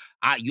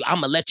 I'm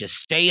going to let you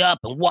stay up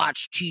and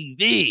watch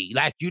TV.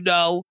 Like, I'm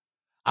going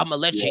to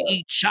let you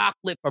eat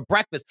chocolate for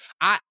breakfast.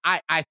 I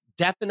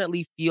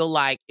definitely feel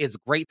like it's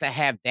great to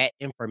have that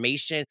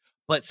information,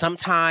 but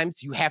sometimes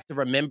you have to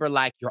remember,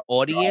 like, your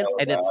audience,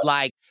 and it's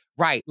like,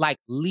 right, like,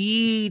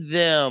 lead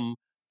them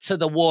to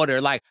the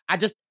water. Like,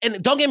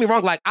 and don't get me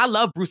wrong, like, I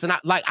love Bruce, and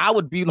I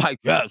would be like,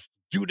 yes,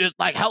 do this,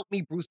 like, help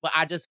me, Bruce. But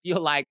I just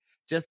feel like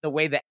just the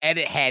way the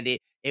edit had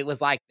it, it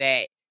was like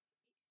that.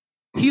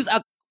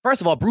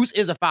 First of all, Bruce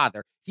is a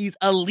father. He's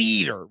a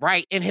leader,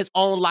 right, in his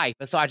own life.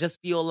 And so I just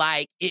feel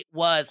like it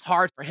was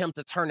hard for him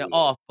to turn it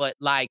off. But,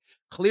 like,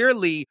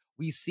 clearly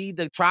we see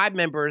the tribe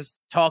members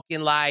talking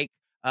like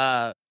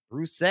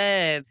Bruce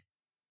said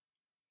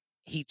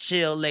he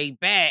chill, laid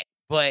back,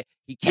 but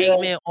he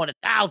came in on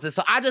 1,000.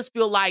 So I just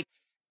feel like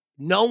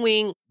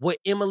knowing what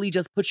Emily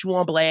just put you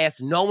on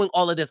blast, knowing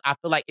all of this, I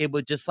feel like it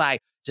would just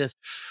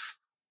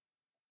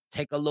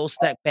take a little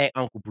step back,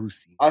 Uncle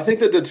Brucey. I think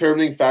the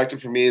determining factor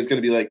for me is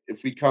going to be like,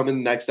 if we come in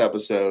the next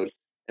episode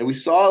and we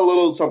saw a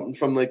little something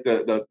from like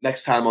the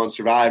next time on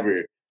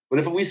Survivor, but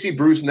if we see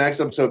Bruce next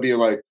episode being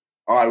like,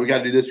 all right, we got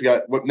to do this.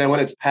 Now when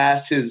it's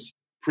past his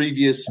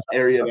previous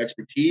area of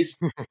expertise,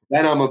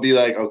 then I'm going to be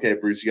like, okay,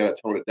 Bruce, you got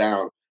to tone it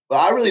down. But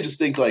I really just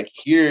think like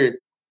here,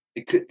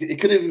 it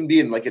could even be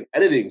in like an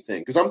editing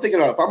thing. Cause I'm thinking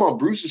about if I'm on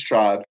Bruce's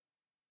tribe,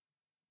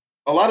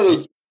 a lot of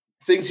those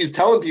things he's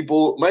telling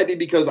people might be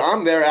because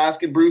I'm there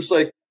asking Bruce,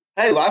 like,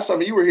 hey, last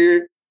time you were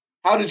here,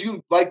 how did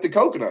you like the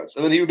coconuts?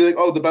 And then he would be like,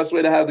 oh, the best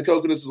way to have the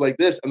coconuts is like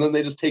this. And then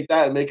they just take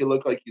that and make it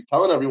look like he's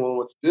telling everyone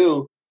what to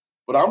do.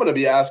 But I'm going to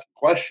be asking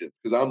questions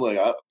because I'm like,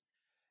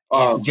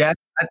 Jack,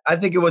 I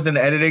think it was an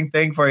editing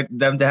thing for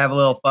them to have a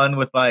little fun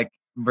with like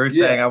Bruce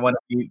saying, I want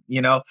to be,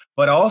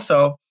 but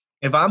also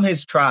if I'm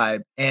his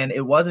tribe and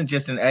it wasn't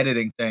just an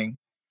editing thing,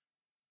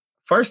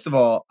 first of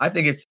all, I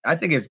think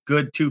it's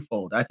good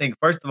twofold. I think,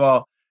 first of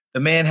all, the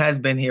man has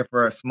been here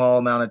for a small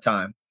amount of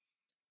time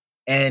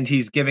and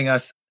he's giving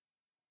us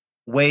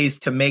ways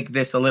to make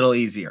this a little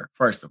easier.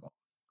 First of all,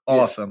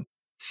 awesome.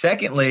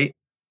 Secondly,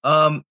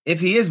 if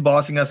he is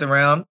bossing us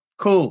around,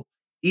 cool,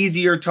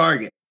 easier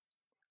target.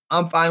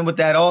 I'm fine with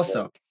that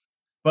also.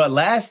 But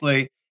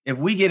lastly, if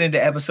we get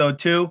into episode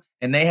 2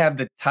 and they have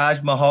the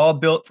Taj Mahal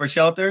built for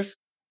shelters,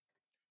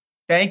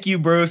 thank you,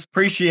 Bruce.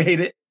 Appreciate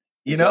it.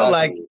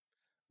 Like,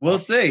 we'll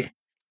see.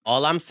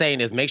 All I'm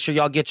saying is make sure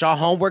y'all get y'all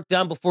homework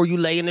done before you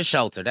lay in the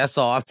shelter. That's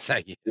all I'm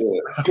saying. Yeah,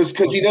 because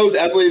he knows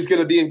Emily's going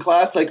to be in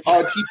class. Like,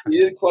 teacher,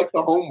 you didn't collect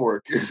the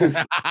homework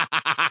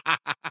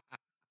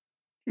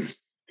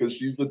because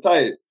she's the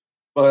type.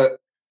 But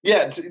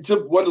yeah,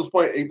 to Wendell's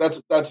point,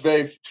 that's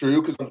very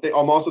true. Because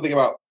I'm also thinking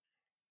about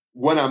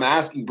when I'm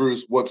asking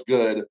Bruce what's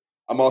good,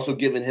 I'm also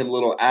giving him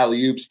little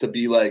alley oops to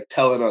be like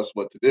telling us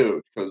what to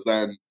do, because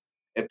then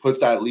it puts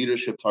that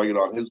leadership target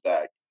on his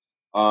back.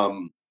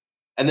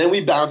 And then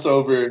we bounce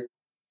over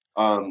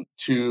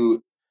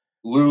to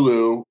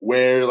Lulu,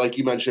 where, like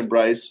you mentioned,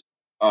 Bryce,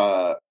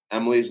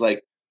 Emily's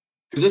like,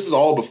 because this is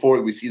all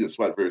before we see the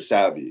sweat versus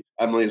Savvy.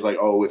 Emily's like,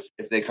 oh,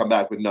 if they come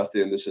back with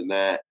nothing, this and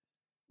that.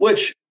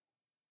 Which,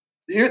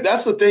 here,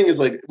 that's the thing, is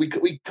like,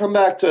 we come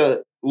back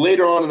to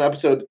later on in the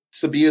episode,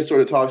 Sabia sort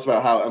of talks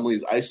about how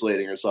Emily's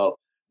isolating herself.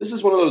 This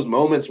is one of those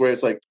moments where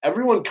it's like,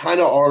 everyone kind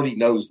of already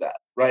knows that,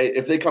 right?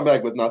 If they come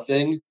back with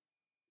nothing,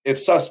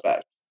 it's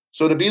suspect.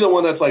 So to be the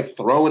one that's like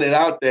throwing it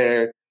out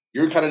there,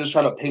 you're kind of just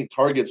trying to paint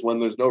targets when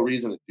there's no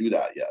reason to do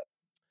that yet.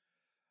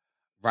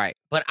 Right.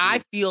 But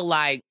I feel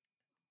like,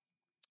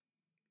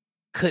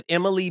 could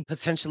Emily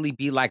potentially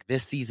be like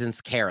this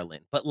season's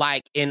Carolyn, but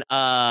like in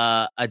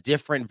a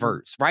different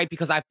verse, right?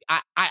 Because I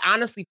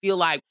honestly feel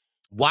like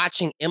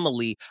watching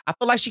Emily, I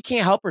feel like she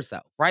can't help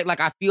herself, right?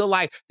 Like, I feel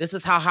like this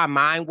is how her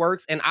mind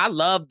works. And I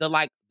love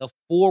the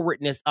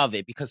forwardness of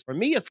it, because for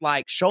me, it's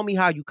like, show me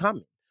how you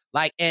coming.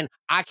 Like, and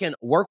I can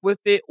work with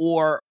it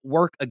or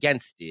work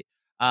against it.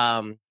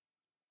 So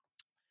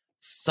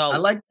I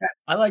like that.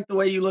 I like the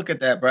way you look at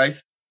that,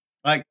 Bryce.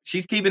 Like,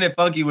 she's keeping it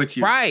funky with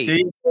you. Right.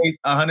 She's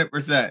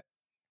 100%.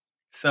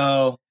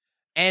 So.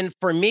 And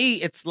for me,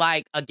 it's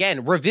like,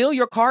 again, reveal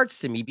your cards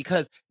to me,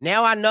 because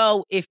now I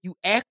know if you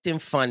acting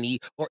funny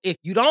or if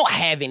you don't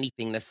have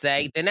anything to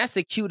say, then that's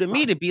a cue to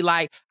me to be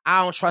like,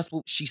 I don't trust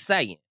what she's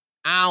saying.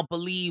 I don't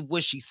believe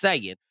what she's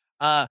saying.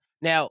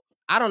 Now,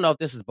 I don't know if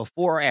this is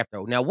before or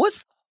after. Now,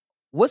 what's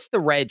the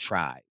red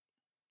tribe?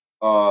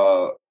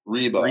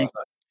 Reba.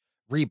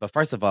 Reba.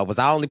 First of all, was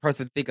I the only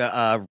person to think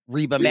of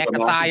Reba Reba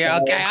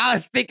McEntire? Okay, I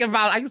was thinking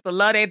about. I used to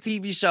love that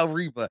TV show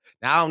Reba.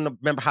 Now I don't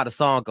remember how the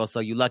song goes. So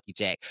you lucky,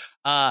 Jack.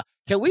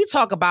 Can we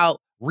talk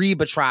about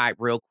Reba Tribe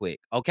real quick?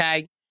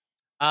 Okay.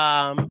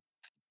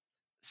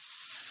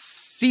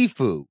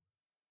 Seafood.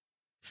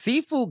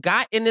 Seafood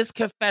got in this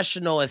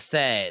confessional and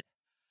said,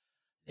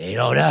 "They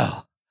don't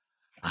know.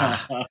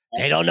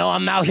 They don't know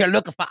I'm out here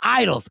looking for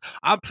idols.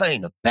 I'm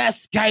playing the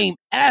best game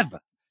ever.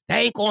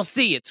 They ain't gonna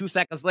see it." 2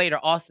 seconds later,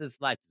 Austin's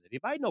like, "Does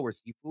anybody know where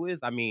Sifu is?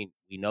 I mean,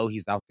 we know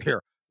he's out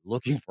there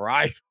looking for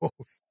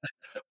idols."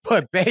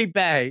 But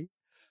baby,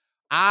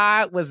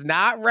 I was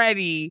not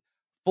ready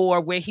for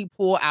when he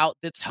pulled out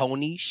the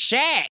Tony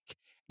Shack.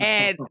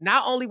 And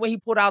not only when he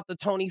pulled out the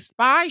Tony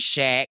Spy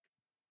Shack,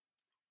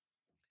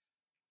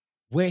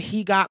 where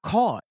he got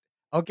caught,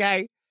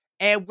 okay?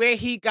 And when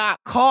he got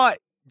caught,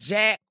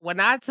 Jack, when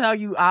I tell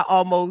you I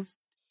almost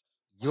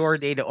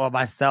urinated on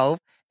myself,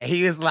 and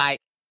he was like,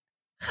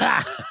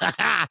 "Ha, ha,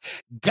 ha,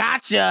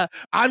 gotcha.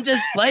 I'm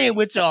just playing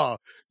with y'all.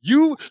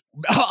 You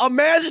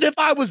imagine if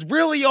I was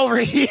really over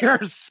here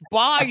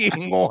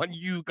spying on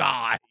you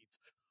guys."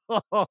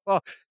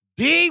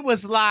 D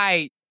was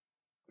like,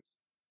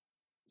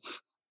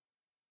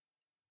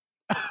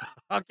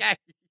 okay.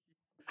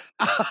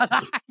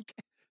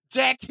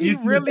 Jack, he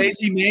really.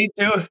 He made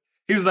too.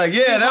 He was like,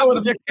 "Yeah, that would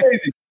have been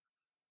crazy."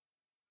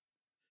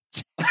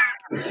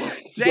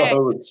 Jack,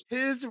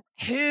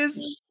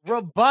 his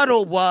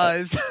rebuttal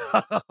was,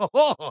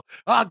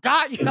 "I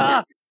got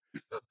ya."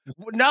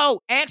 No,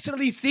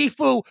 actually,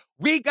 Sifu,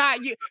 we got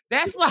you.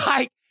 That's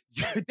like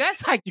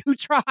you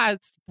try and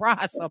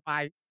surprise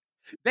somebody.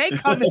 They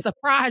come and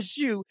surprise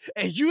you,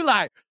 and you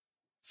like,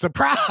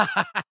 "Surprise."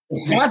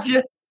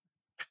 Gotcha.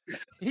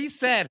 He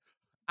said,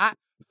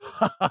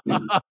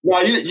 No,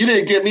 you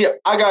didn't get me.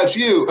 I got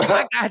you.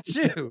 I got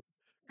you.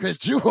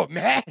 Could you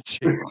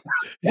imagine?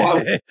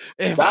 That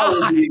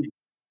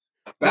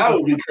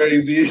would be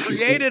crazy.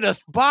 Created a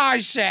spy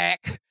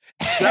shack.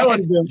 That would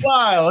have been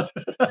wild.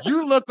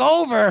 You look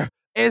over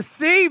and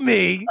see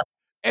me,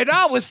 and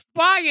I was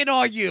spying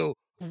on you.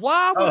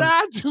 Why would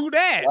I do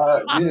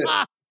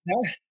that?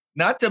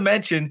 Not to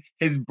mention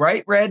his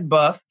bright red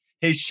buff,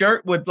 his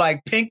shirt with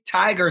like pink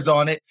tigers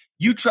on it.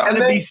 You trying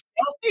to be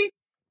stealthy?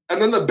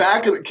 And then the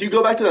back of it, can you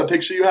go back to that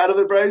picture you had of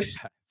it, Bryce?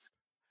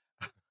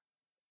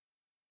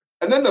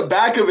 And then the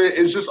back of it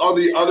is just on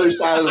the other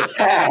side of the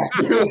path.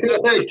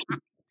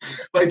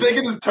 like they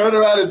can just turn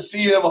around and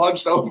see him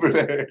hunched over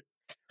there.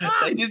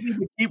 They just need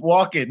to keep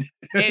walking.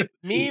 And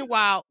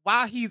meanwhile,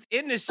 while he's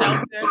in the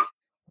shelter,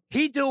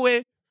 he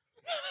doing.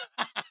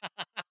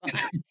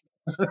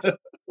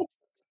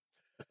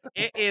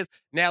 It is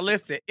now.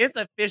 Listen, it's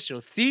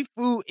official.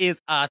 Seafood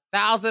is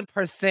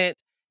 1,000%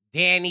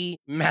 Danny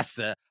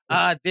Messer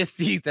this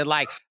season.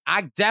 Like,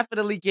 I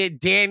definitely get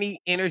Danny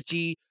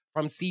energy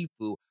from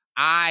Seafood.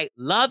 I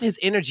love his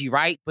energy,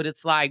 right? But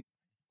it's like,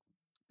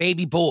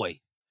 baby boy,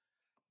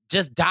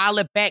 just dial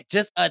it back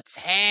just a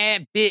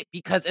tad bit,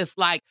 because it's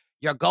like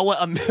you're going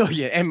a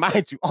million. And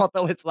mind you,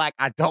 although it's like,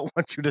 I don't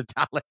want you to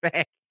dial it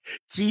back,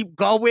 keep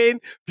going,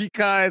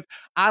 because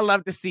I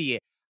love to see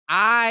it.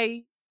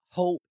 I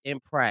hope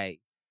and pray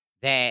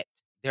that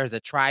there's a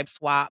tribe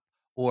swap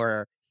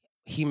or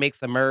he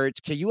makes a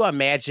merge. Can you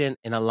imagine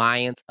an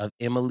alliance of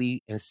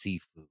Emily and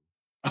Seafood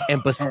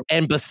and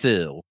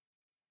Basil?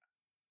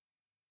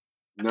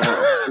 No,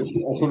 I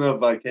don't know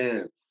if I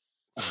can.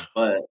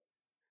 But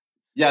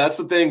yeah, that's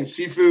the thing.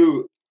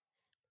 Sifu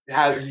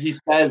he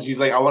says, he's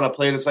like, "I want to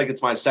play this like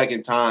it's my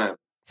second time."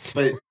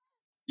 But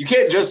you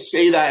can't just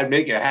say that and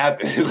make it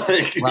happen.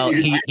 Well,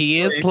 he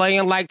is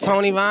playing like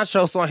Tony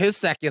Vonchos on his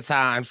second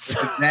time.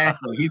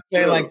 Exactly. He's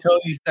playing like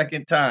Tony's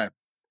second time.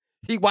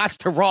 He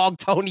watched the wrong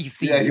Tony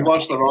season. Yeah, he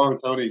watched the wrong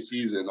Tony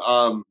season.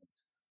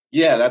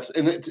 Yeah,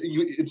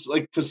 it's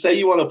like, to say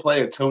you want to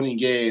play a Tony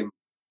game,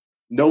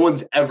 no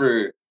one's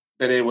ever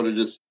been able to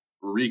just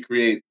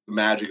recreate the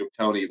magic of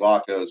Tony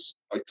Vacos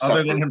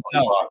other than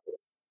himself.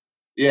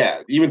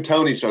 Yeah, even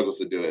Tony struggles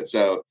to do it.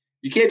 So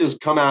you can't just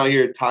come out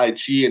here Tai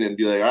Chi and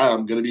be like, "All right,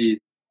 I'm going to be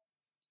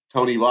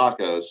Tony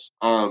Vacos."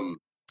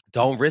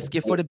 Don't risk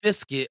it for the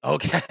biscuit,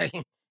 okay?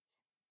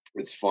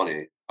 It's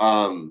funny.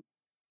 But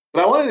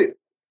I wanted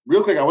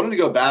to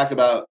go back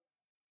about,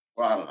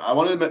 I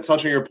wanted to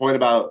touch on your point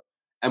about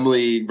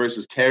Emily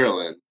versus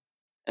Carolyn.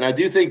 And I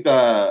do think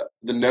the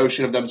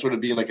notion of them sort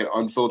of being like an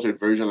unfiltered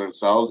version of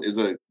themselves is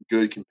a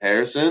good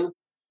comparison.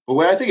 But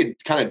where I think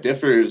it kind of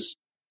differs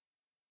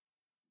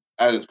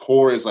at its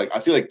core is, like, I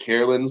feel like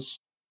Carolyn's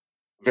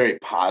a very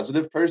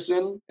positive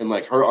person, and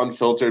like her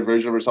unfiltered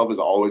version of herself is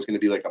always going to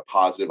be like a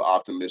positive,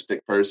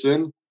 optimistic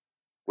person.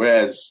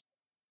 Whereas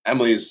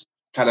Emily's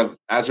kind of,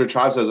 as her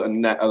tribe says,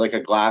 like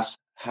a glass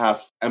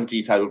half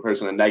empty type of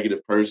person, a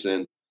negative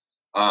person.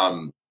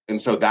 And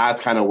so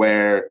that's kind of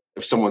where,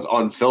 if someone's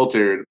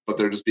unfiltered, but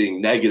they're just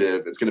being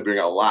negative, it's going to bring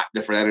a lot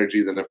different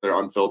energy than if they're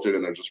unfiltered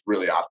and they're just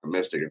really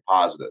optimistic and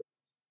positive.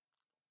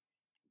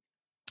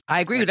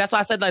 I agree. That's why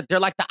I said, like, they're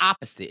like the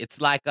opposite.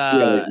 It's like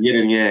like yin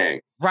and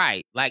yang.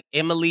 Right. Like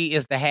Emily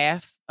is the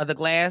half of the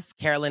glass.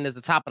 Carolyn is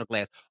the top of the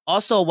glass.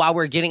 Also, while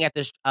we're getting at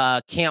this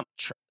camp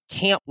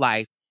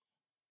life,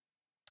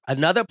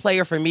 another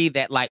player for me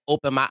that like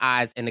opened my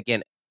eyes. And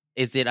again,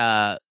 is it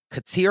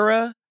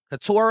Katura?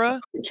 Katura,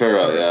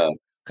 yeah.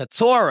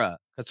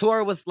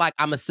 Katura was like,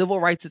 I'm a civil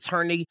rights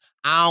attorney.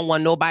 I don't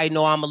want nobody to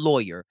know I'm a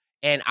lawyer.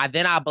 And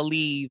I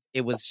believe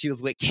she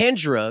was with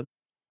Kendra,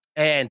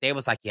 and they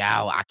was like,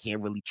 yeah, I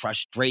can't really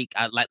trust Drake.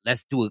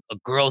 Let's do a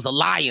girls'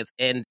 alliance.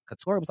 And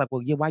Katura was like,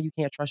 well, yeah, why you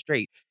can't trust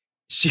Drake?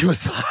 She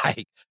was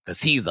like,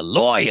 because he's a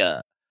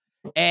lawyer.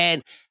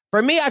 And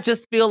for me, I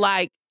just feel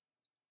like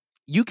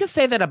you can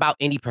say that about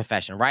any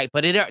profession, right?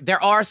 But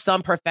there are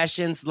some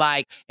professions,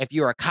 like if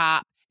you're a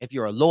cop, if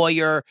you're a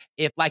lawyer,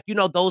 if like,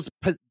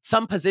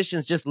 some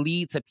positions just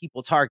lead to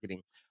people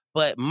targeting.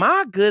 But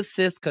my good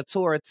sis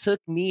Katura took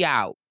me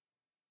out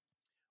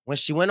when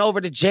she went over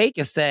to Jake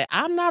and said,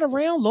 I'm not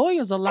around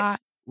lawyers a lot.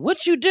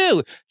 What you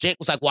do? Jake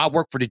was like, well, I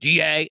work for the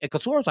DA. And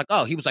Katura was like,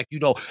 oh, he was like,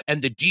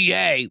 and the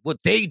DA, what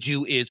they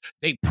do is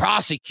they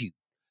prosecute.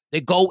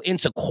 They go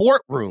into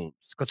courtrooms.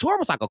 Katura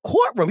was like, a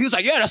courtroom? He was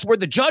like, yeah, that's where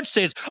the judge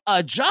says,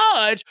 a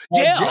judge?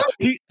 Yeah,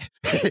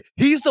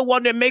 he's the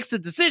one that makes the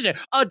decision.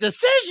 A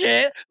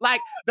decision? Like,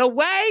 the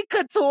way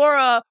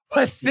Katura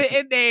was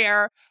sitting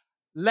there,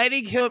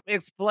 letting him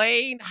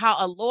explain how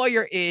a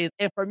lawyer is,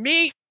 and for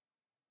me,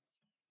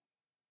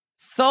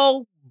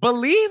 so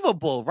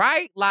believable,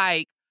 right?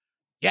 Like,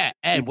 yeah,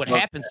 and what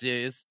happens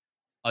is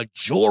a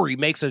jury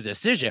makes a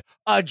decision.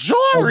 A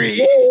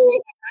jury?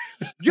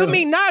 You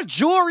mean not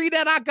jury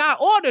that I got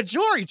on the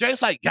jury?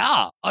 Jake's like,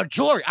 yeah, a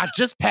jury. I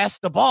just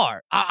passed the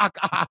bar. I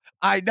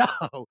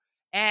know.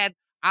 And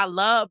I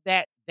love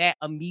that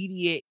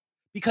immediate,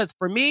 because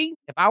for me,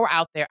 if I were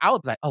out there, I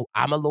would be like, oh,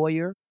 I'm a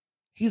lawyer.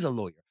 He's a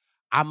lawyer.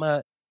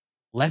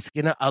 Let's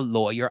get a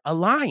lawyer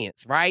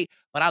alliance, right?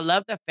 But I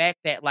love the fact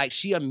that like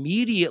she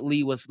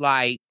immediately was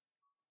like,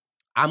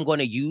 I'm going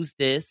to use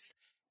this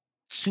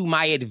to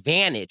my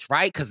advantage,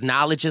 right? Because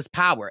knowledge is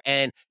power.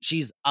 And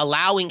she's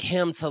allowing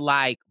him to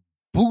like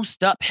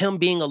boost up him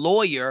being a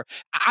lawyer.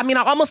 I mean,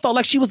 I almost felt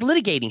like she was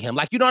litigating him.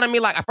 Like, you know what I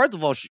mean? Like, first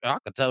of all, I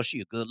could tell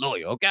she's a good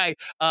lawyer, okay?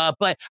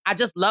 But I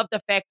just love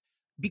the fact,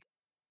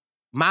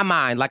 my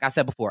mind, like I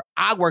said before,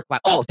 I work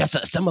like, oh, that's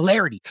a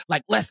similarity.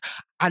 Like,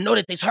 I know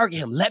that they target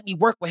him. Let me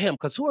work with him.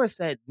 Katura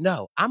said,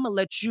 no, I'm going to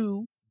let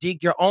you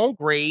dig your own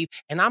grave,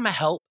 and I'm going to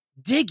help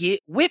dig it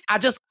with.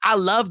 I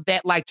love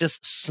that, like,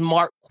 just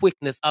smart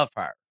quickness of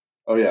her.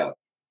 Oh, yeah.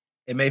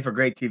 It made for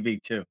great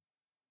TV, too.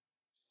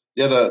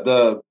 Yeah,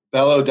 the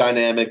Bello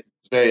dynamic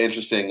is very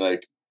interesting.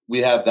 Like, we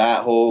have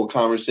that whole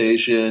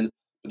conversation,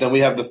 but then we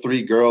have the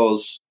three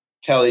girls,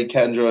 Kelly,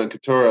 Kendra, and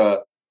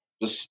Katura,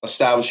 just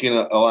establishing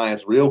an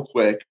alliance real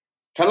quick.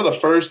 Kind of the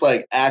first,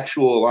 like,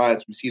 actual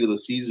alliance we've seen of the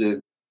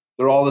season.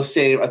 They're all the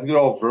same. I think they're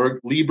all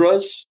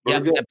Libras.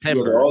 Yep,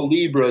 September. They're all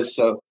Libras,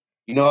 so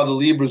you know how the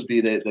Libras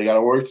be. They got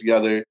to work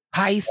together.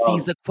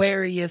 Pisces,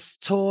 Aquarius,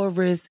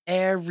 Taurus,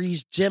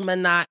 Aries,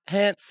 Gemini,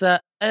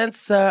 Cancer,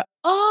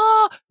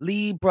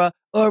 Libra,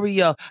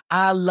 Oreo.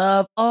 I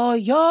love all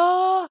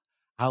y'all.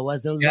 I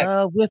was in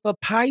love with a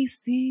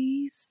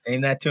Pisces.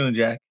 Ain't that tune,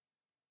 Jack?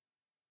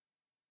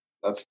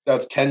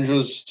 That's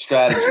Kendra's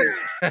strategy.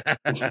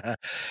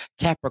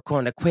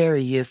 Capricorn,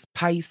 Aquarius,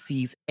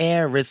 Pisces,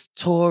 Aries,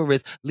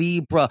 Taurus,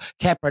 Libra,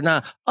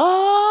 Capricorn.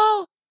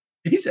 Oh,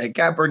 he said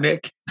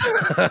Kaepernick.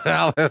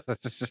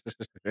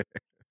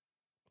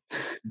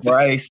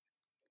 Bryce.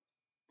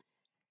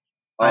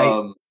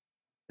 Can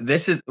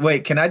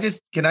I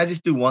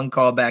just do one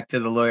call back to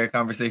the lawyer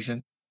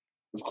conversation?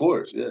 Of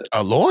course, yeah.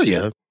 A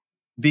lawyer?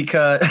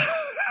 Because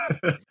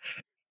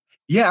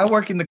yeah, I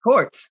work in the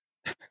courts.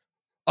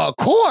 A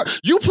court?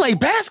 You play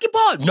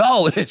basketball?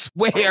 No, it's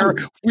where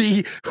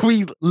we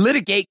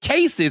litigate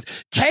cases.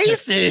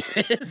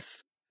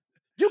 Cases.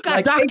 You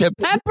got like Dr.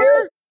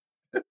 Pepper?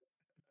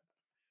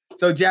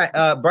 So Jack,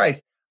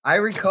 Bryce, I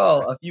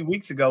recall a few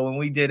weeks ago when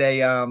we did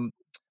a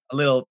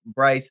little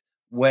Bryce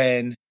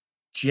when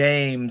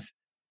James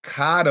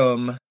caught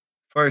him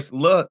first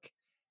look,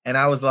 and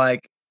I was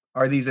like,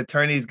 are these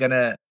attorneys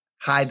gonna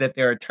hide that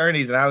they're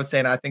attorneys? And I was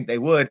saying I think they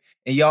would,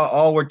 and y'all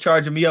all were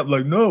charging me up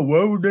like, no,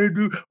 why would they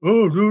do?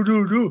 Oh,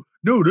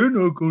 no, they're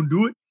not gonna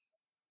do it.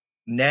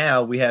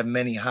 Now we have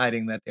many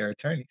hiding that they're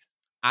attorneys.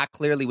 I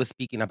clearly was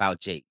speaking about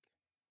Jake.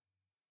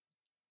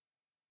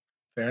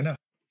 Fair enough.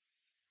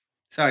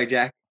 Sorry,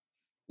 Jack.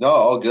 No,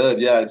 all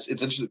good. Yeah, it's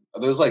interesting.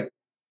 There's like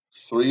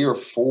 3 or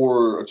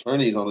 4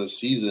 attorneys on this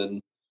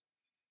season,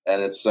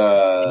 and it's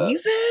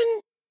season.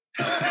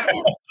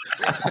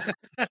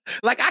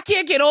 Like, I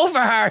can't get over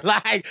her.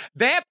 Like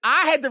that,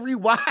 I had to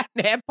rewind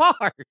that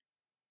part.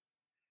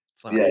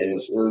 Sorry. Yeah,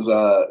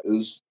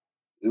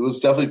 it was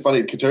definitely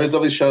funny. Katura's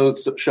definitely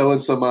showing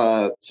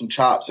some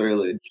chops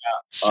early.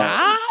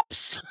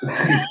 Chops?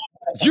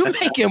 You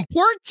making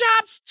pork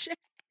chops?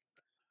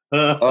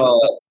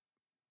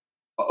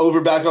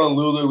 Over back on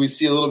Lulu, we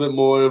see a little bit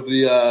more of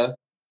the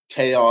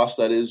chaos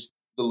that is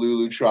the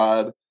Lulu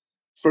tribe.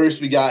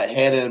 First, we got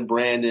Hannah and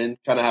Brandon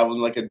kind of having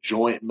like a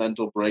joint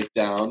mental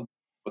breakdown,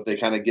 but they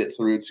kind of get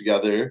through it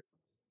together.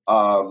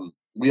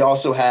 We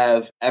also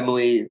have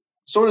Emily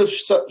sort of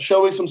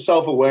showing some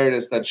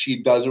self-awareness that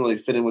she doesn't really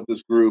fit in with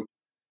this group.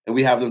 And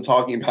we have them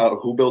talking about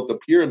who built the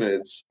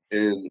pyramids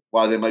and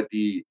why they might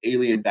be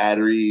alien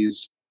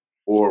batteries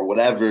or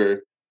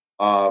whatever.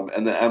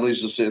 And then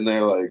Emily's just sitting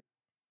there like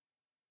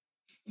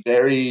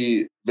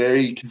very,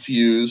 very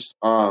confused.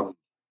 And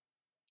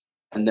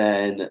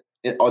then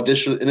in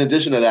addition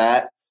to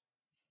that,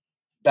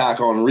 back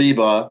on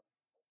Reba,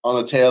 on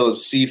the tail of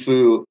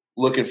Sifu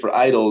looking for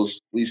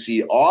idols, we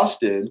see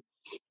Austin,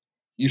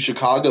 you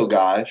Chicago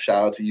guy.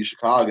 Shout out to you,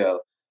 Chicago.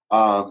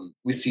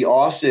 We see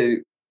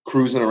Austin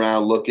cruising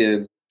around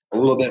looking a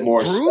little bit more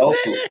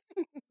stealthy.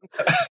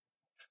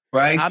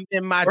 Right? I'm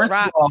in my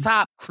drop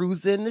top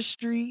cruising the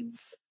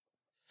streets.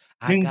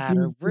 I got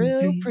a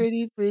real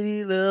pretty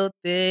little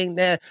thing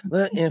that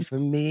looking for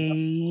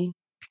me.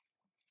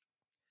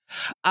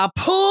 I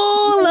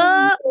pull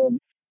up,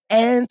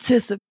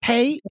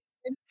 anticipate,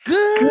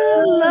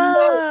 good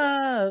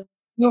love.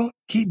 Don't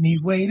keep me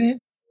waiting.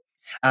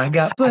 I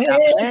got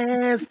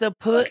plans to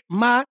put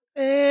my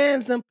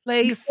hands in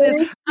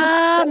places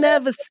I've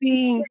never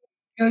seen.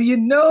 You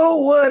know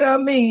what I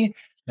mean.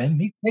 Let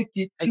me take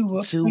you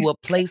to a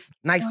place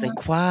nice and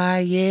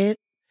quiet.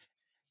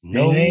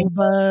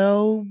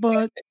 No,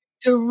 but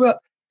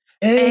interrupt.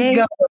 Ain't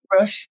got a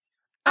rush.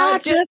 I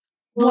just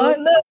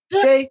wanna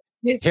take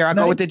it. Here I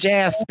go with the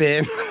jazz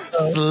spin.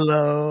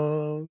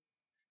 Slow.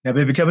 Now,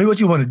 baby, tell me what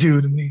you want to do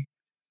to me.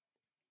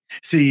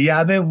 See,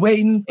 I've been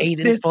waiting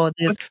for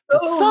this for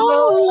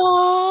so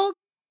long.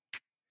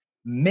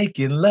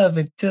 Making love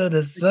until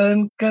the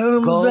sun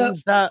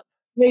comes up.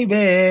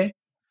 Baby.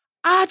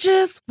 I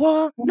just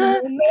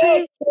wanna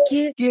take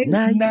it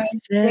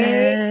nice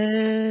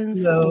and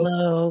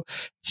slow.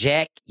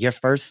 Jack, your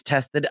first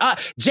tested.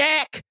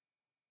 Jack!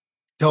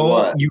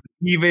 Don't you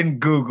even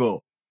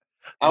Google.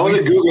 I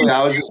wasn't Googling.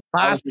 I was just.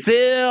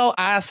 Basil,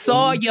 I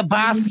saw you,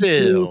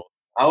 Basil.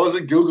 I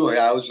wasn't Googling.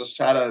 I was just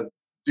trying to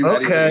do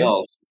anything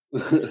else.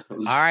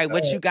 All right,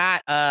 what you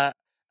got?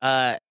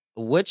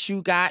 What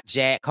you got,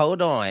 Jack?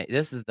 Hold on.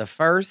 This is the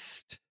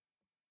first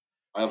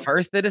of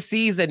the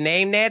season.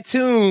 Name that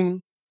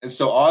tune. And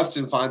so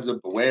Austin finds a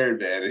beware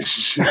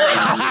advantage. And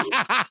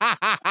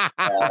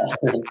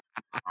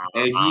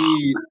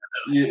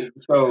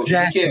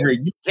Jack,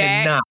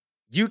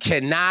 you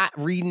cannot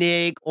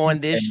renege on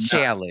this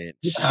challenge.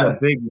 This is a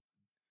big one.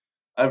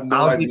 I have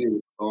no idea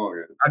what song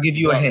it is. I'll give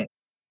you a hint.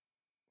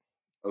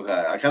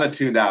 Okay, I kind of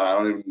tuned out. I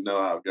don't even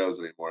know how it goes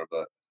anymore,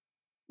 but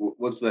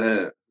what's the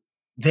hint?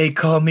 They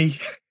call me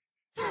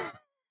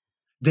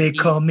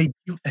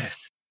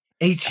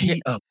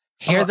USHEO.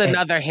 Here's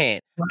another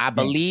hint. I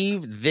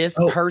believe this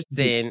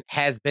person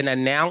has been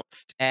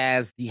announced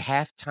as the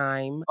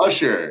halftime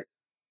Usher.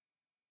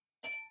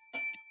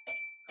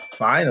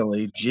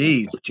 Finally,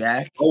 jeez,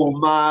 Jack. Oh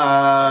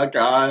my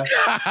God.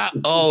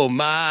 Oh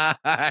my.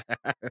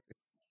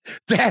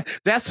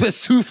 That's what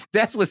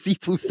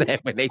Sifu said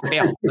when they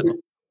felt.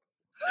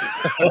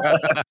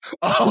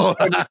 Oh.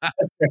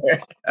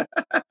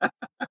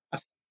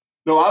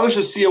 No, I was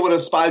just seeing what a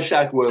Spy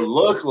Shack would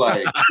look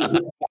like.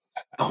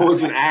 I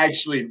wasn't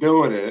actually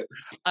doing it.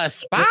 A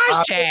Spy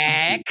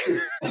Shack.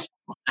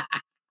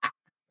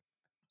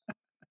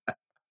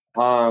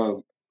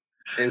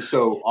 And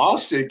so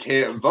Austin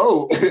can't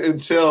vote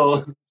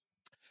until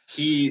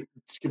he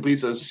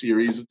completes a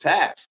series of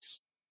tasks.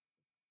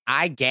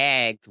 I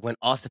gagged when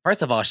Austin.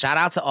 First of all, shout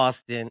out to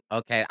Austin.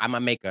 Okay, I'm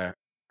gonna make a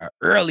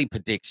early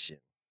prediction.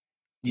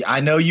 Yeah,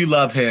 I know you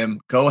love him.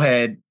 Go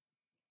ahead.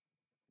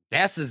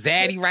 That's a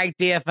zaddy right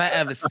there if I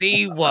ever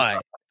see one.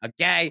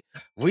 Okay,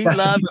 we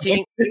love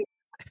King.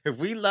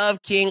 We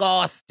love King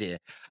Austin.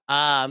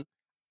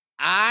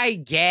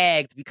 I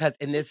gagged because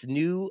in this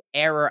new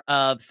era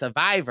of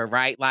Survivor,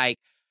 right? Like,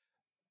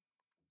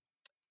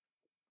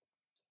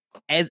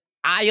 as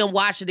I am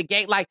watching the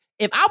game, like,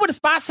 if I were to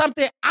spot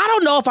something, I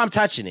don't know if I'm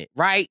touching it,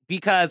 right?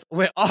 Because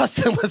when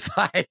Austin was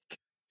like,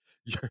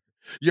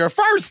 your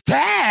first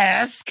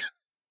task.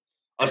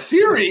 A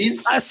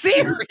series? A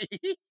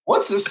series?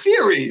 What's a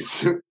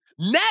series?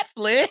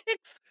 Netflix?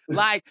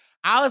 Like,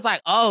 I was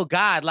like, oh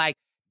God, like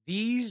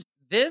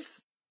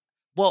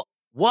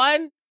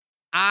one,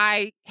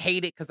 I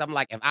hate it because I'm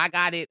like, if I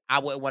got it, I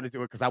wouldn't want to do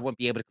it because I wouldn't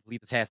be able to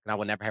complete the task and I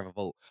would never have a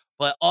vote.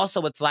 But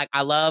also it's like,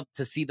 I love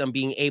to see them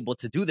being able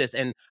to do this.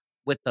 And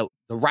with the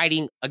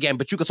writing, again,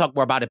 but you could talk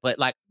more about it, but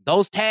like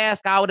those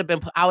tasks, I would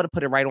have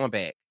put it right on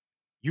back.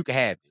 You could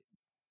have it.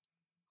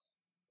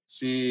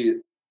 See,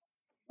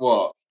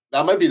 well,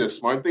 that might be the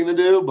smart thing to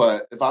do,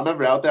 but if I'm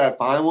ever out there, I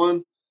find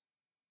one,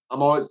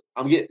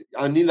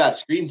 I need that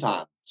screen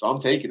time. So I'm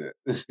taking it.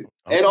 Okay.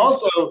 And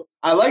also,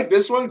 I like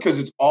this one because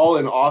it's all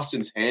in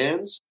Austin's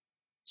hands.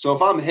 So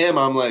if I'm him,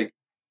 I'm like,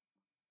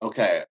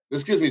 okay,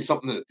 this gives me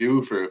something to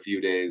do for a few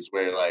days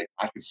where like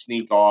I could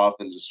sneak off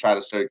and just try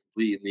to start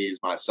completing these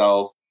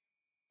myself.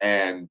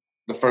 And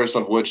the first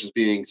of which is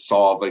being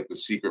solved, like the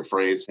secret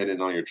phrase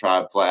hidden on your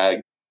tribe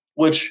flag,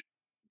 which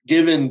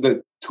given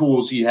the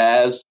tools he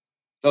has,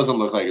 doesn't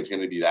look like it's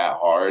going to be that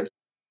hard.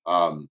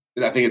 I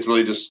think it's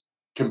really just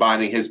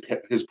combining his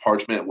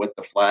parchment with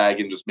the flag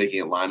and just making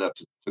it line up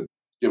to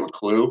give a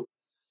clue.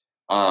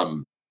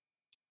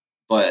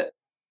 But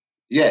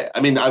yeah,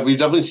 I mean, we've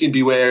definitely seen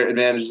beware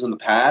advantages in the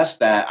past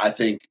that I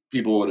think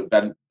people would have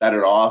been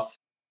better off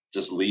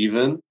just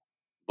leaving.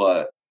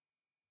 But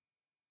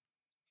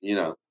you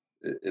know,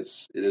 it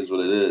is what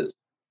it is.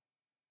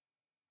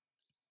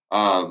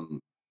 How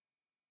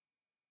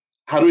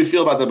do we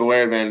feel about the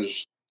beware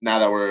advantage now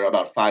that we're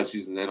about 5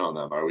 seasons in on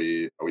them? Are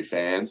we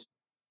fans?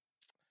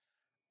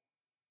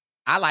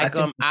 I like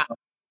them.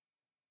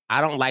 I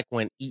don't like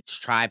when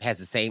each tribe has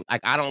the same.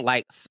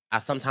 Like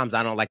sometimes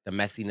I don't like the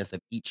messiness of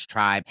each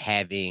tribe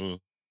having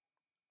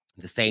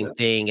the same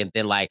thing, and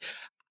then like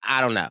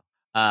I don't know.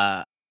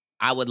 I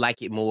would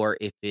like it more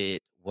if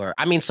it were.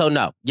 I mean, so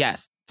no,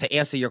 yes. To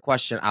answer your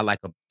question, I like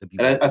the.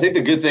 And I think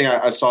the good thing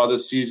I saw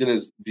this season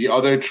is the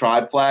other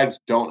tribe flags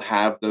don't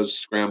have those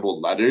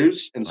scrambled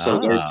letters, and so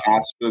their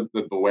paths to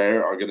the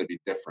beware are going to be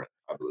different,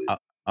 I believe.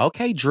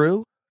 Okay,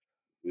 Drew.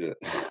 Yeah.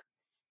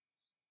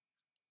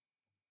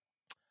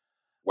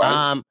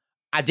 Wow.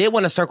 I did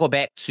want to circle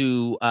back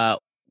to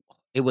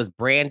it was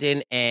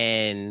Brandon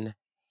and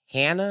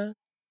Hannah.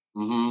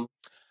 Mm-hmm.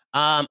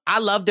 I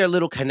love their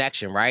little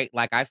connection, right?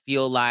 Like I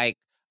feel like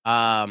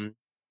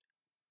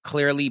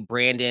clearly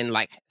Brandon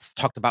like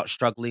talked about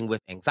struggling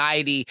with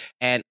anxiety,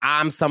 and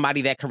I'm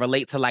somebody that can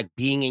relate to like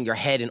being in your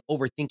head and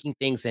overthinking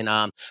things. And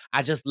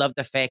I just love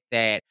the fact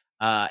that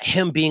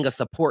him being a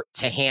support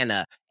to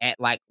Hannah at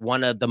like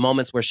one of the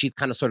moments where she's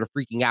kind of sort of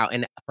freaking out.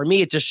 And for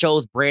me, it just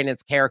shows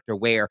Brandon's character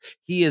where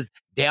he is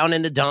down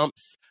in the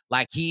dumps,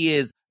 like he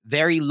is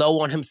very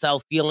low on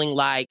himself, feeling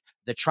like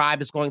the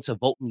tribe is going to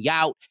vote me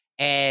out.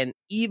 And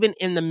even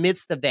in the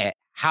midst of that,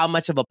 how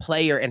much of a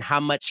player and how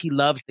much he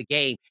loves the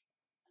game,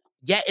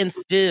 yet and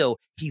still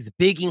he's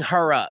bigging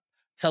her up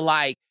to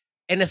like,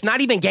 and it's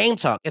not even game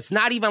talk. It's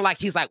not even like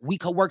he's like, we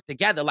could work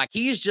together. Like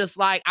he's just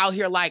like out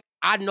here like,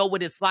 I know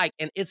what it's like.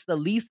 And it's the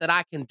least that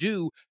I can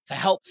do to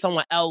help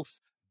someone else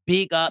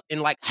big up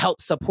and like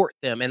help support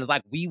them. And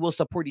like, we will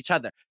support each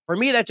other. For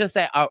me, that just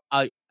said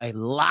a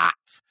lot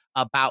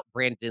about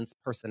Brandon's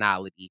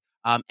personality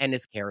and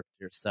his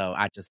character. So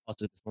I just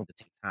also just wanted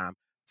to take time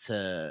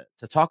to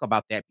talk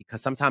about that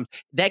because sometimes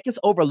that gets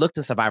overlooked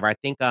in Survivor. I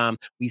think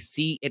we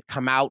see it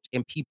come out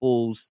in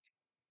people's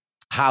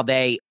how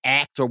they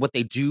act or what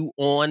they do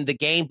on the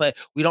game, but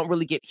we don't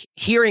really get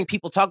hearing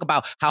people talk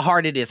about how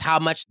hard it is, how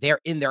much they're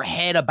in their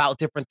head about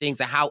different things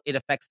and how it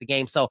affects the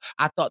game. So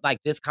I thought like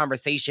this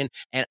conversation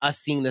and us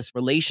seeing this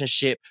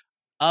relationship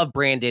of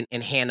Brandon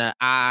and Hannah,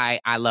 I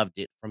loved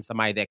it from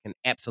somebody that can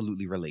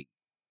absolutely relate.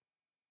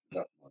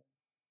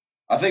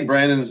 I think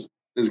Brandon is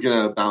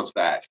going to bounce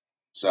back.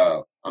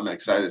 So I'm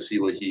excited to see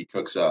what he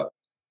cooks up.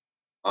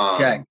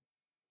 Jack,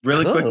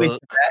 really quickly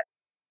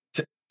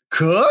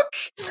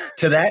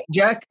to that,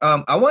 Jack.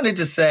 I wanted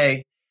to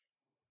say,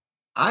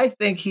 I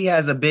think he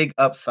has a big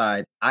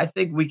upside. I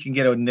think we can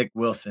get a Nick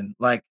Wilson.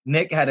 Like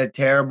Nick had a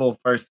terrible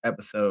first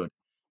episode,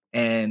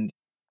 and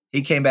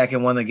he came back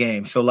and won the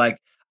game. So like,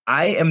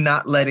 I am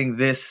not letting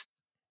this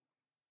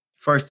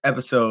first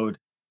episode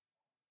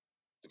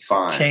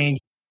define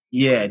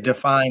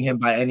him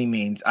by any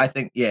means. I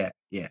think, yeah.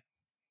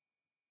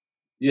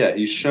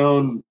 He's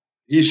shown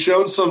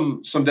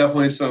some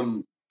definitely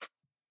some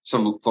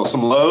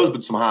lows,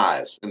 but some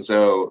highs. And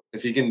so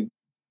if he can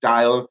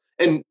dial,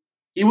 and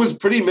he was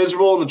pretty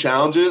miserable in the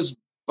challenges,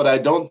 but I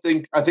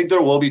think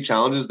there will be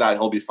challenges that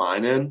he'll be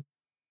fine in.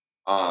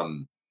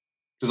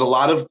 Because a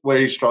lot of where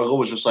he struggled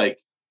was just like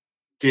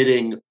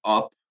getting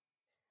up,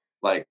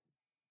 like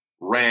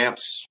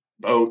ramps,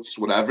 boats,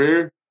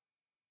 whatever,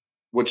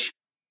 which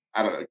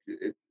I don't know.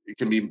 It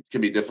can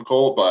be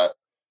difficult, but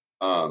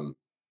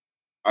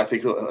I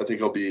think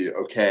he'll be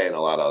okay in a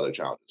lot of other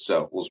challenges.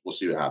 So we'll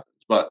see what happens.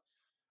 But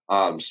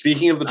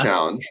speaking of the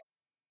challenge,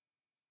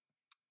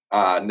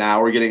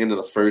 now we're getting into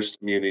the first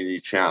immunity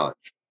challenge,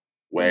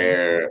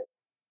 where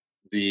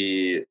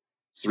the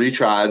 3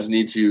 tribes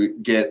need to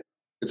get.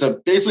 It's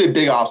basically a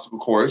big obstacle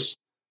course.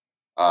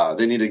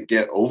 They need to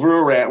get over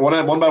a ramp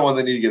one by one.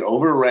 They need to get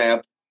over a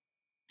ramp,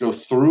 go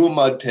through a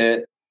mud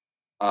pit,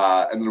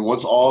 and then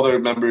once all their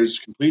members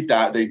complete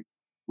that, they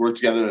work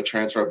together to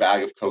transfer a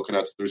bag of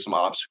coconuts through some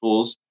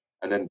obstacles,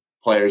 and then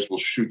players will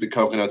shoot the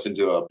coconuts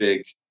into a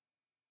big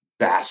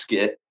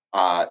basket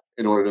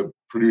in order to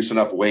produce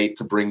enough weight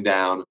to bring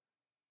down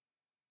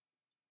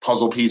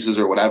puzzle pieces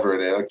or whatever,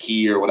 a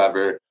key or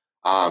whatever.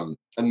 And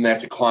they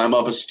have to climb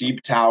up a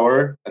steep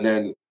tower, and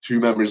then 2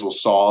 members will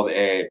solve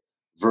a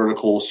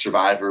vertical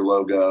Survivor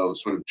logo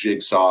sort of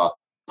jigsaw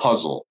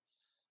puzzle.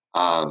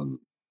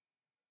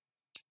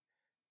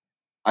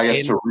 I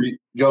guess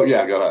go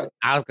ahead.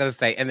 I was gonna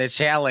say in the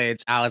challenge,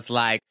 I was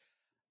like,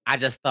 I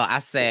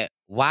said,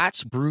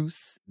 watch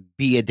Bruce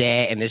be a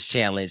dad in this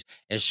challenge.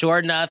 And sure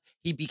enough,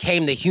 he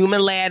became the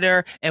human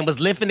ladder and was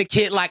lifting the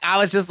kid. Like, I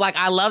was just like,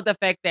 I love the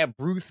fact that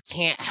Bruce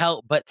can't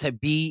help but to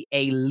be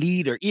a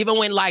leader, even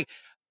when like,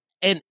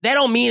 and that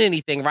don't mean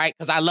anything, right?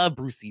 Because I love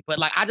Brucey, but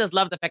like, I just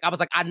love the fact I was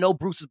like, I know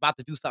Bruce is about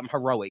to do something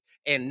heroic.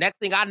 And next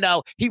thing I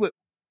know, he would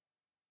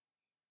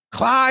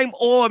climb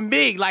on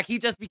me. Like he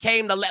just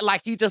became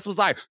like he just was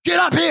like, get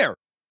up here.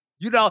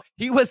 You know,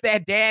 he was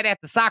that dad at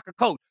the soccer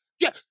coach.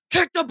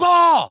 Kick the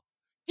ball.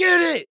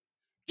 Get it.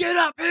 Get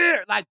up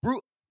here. Like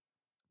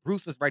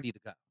Bruce was ready to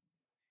go.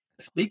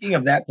 Speaking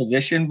of that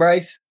position,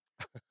 Bryce,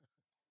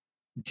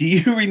 do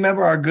you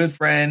remember our good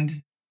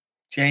friend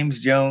James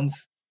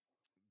Jones?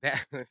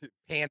 That,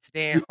 pants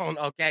down.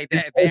 Okay,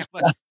 that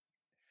was.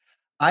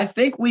 I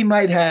think we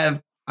might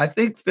have. I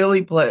think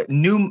Philly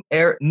new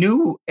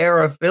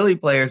era Philly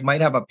players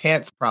might have a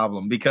pants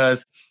problem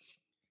because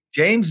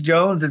James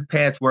Jones's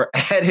pants were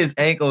at his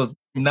ankles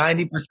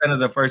 90% of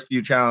the first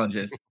few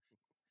challenges.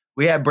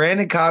 We had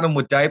Brandon Cottom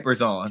with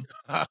diapers on,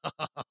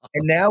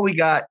 and now we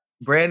got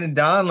Brandon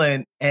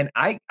Donlin, and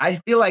I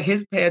feel like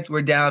his pants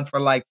were down for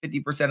like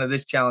 50% of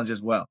this challenge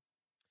as well.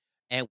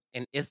 And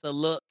it's the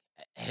look.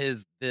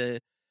 His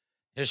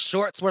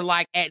shorts were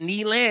like at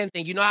knee length,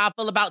 and you know how I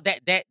feel about that.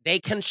 That they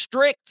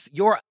constrict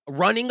your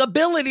running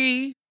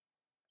ability.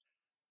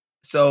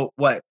 So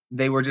what?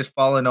 They were just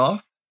falling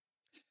off.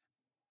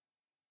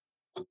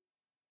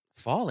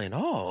 Falling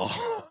off.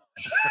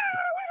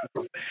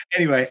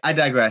 Anyway, I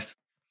digress.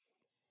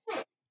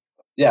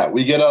 Yeah,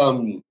 we get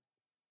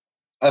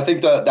I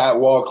think that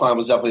wall climb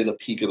was definitely the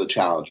peak of the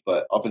challenge,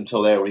 but up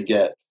until there, we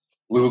get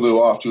Lulu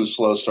off to a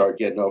slow start,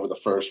 getting over the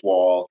first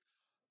wall.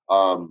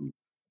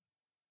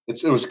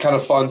 It was kind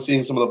of fun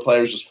seeing some of the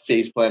players just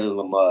face planted in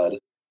the mud,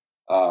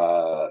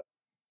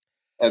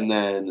 and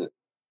then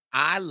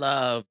I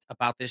loved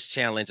about this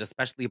challenge,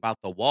 especially about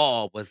the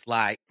wall, was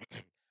like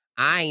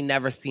I ain't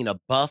never seen a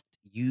buff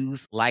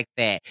used like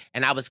that,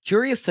 and I was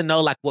curious to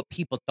know like what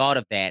people thought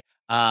of that.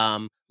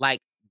 Like.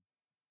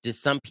 Does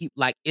some people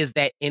like, is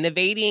that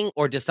innovating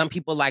or does some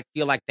people like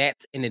feel like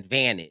that's an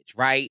advantage,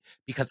 right?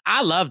 Because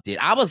I loved it.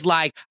 I was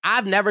like,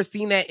 I've never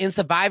seen that in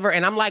Survivor.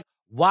 And I'm like,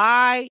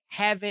 why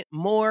haven't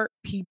more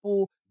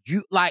people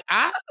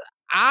I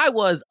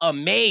was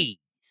amazed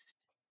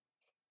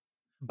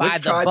by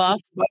the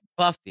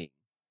buffing.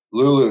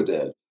 Lulu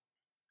did.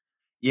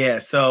 Yeah,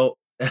 so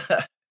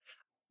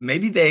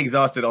maybe they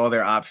exhausted all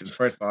their options.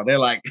 First of all, they're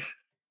like,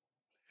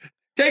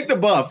 take the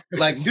buff,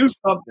 like do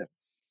something.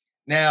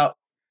 Now,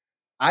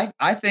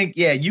 I think,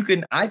 yeah, you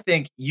can. I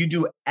think you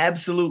do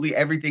absolutely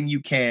everything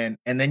you can,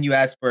 and then you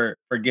ask for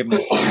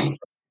forgiveness.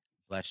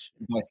 Bless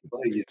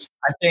you.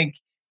 I think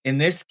in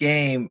this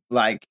game,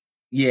 like,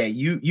 yeah,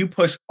 you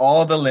push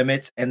all the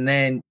limits, and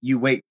then you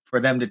wait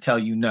for them to tell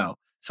you no.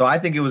 So I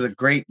think it was a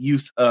great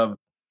use of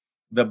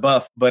the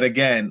buff, but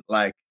again,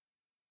 like,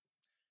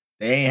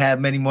 they ain't have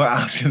many more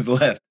options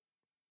left.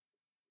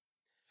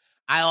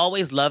 I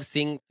always love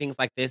seeing things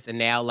like this, and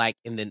now, like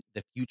in the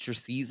future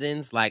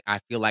seasons, like I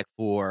feel like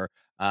for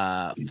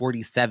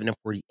 47 and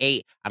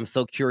 48, I'm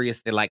so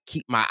curious to like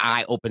keep my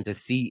eye open to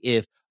see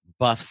if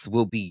buffs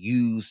will be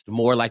used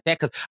more like that,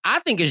 because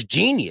I think it's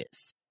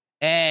genius.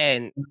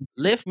 And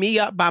lift me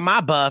up by my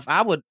buff,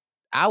 I would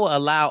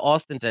allow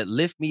Austin to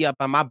lift me up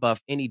by my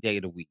buff any day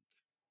of the week.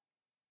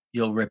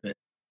 You'll rip it.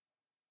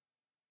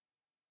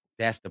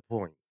 That's the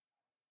point.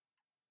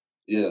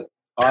 Yeah.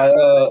 I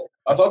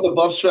thought the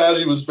buff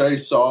strategy was very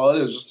solid.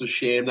 It was just a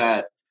shame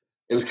that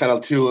it was kind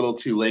of too little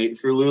too late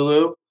for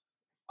Lulu.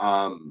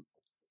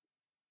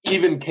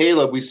 Even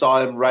Caleb, we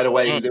saw him right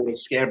away. He was able to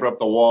scamper up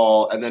the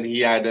wall, and then he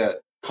had to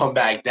come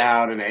back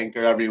down and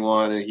anchor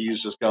everyone, and he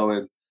was just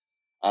going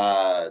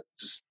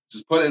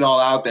just putting it all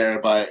out there,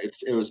 but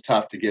it was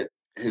tough to get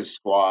his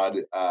squad.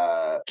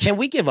 Can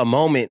we give a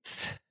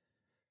moment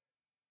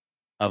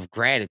of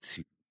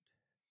gratitude,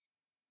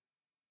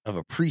 of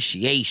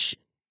appreciation,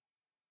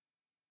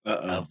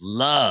 of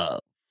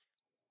love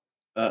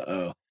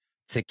to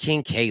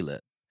King Caleb?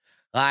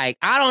 Like,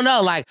 I don't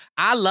know, like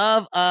I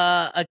love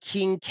a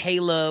King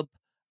Caleb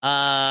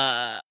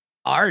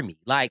army.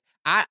 Like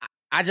I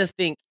just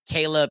think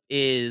Caleb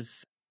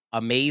is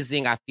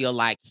amazing. I feel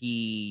like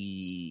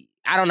I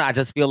don't know, I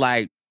just feel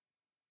like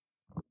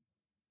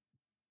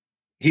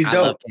he's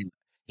dope.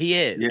 He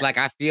is. Yeah. Like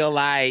I feel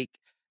like,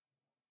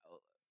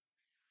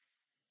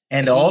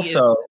 and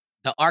also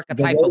the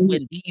archetype of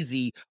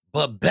Wendeezy,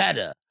 but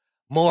better,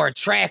 more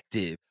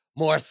attractive,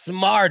 more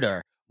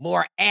smarter,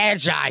 more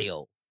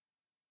agile.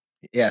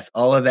 Yes,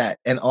 all of that.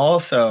 And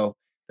also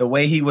the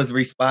way he was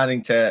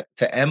responding to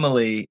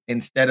Emily,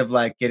 instead of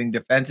like getting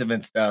defensive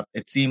and stuff,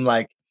 it seemed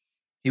like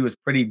he was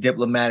pretty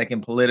diplomatic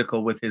and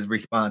political with his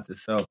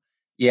responses. So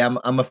yeah,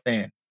 I'm a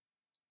fan.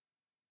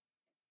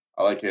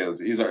 I like him.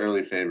 He's an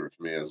early favorite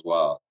for me as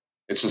well.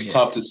 It's just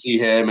tough to see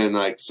him and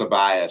like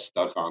Sabaya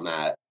stuck on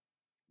that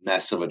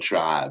mess of a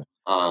tribe.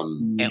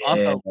 And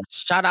also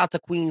shout out to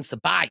Queen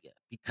Sabaya,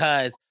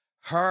 because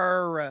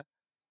her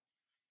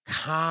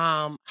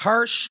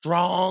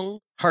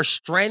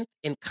strength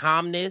and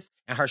calmness,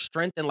 and her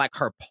strength and like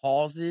her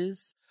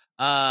pauses,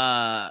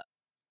 I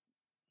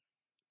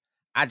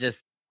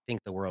just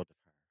think the world of her.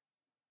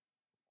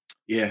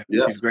 Yeah,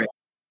 she's great.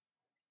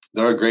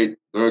 They're a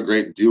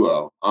great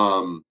duo.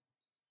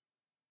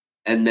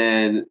 And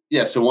then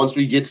so once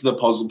we get to the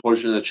puzzle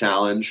portion of the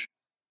challenge,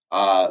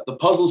 the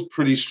puzzle's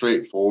pretty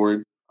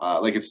straightforward.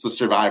 like it's the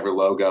Survivor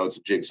logo. It's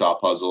a jigsaw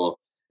puzzle.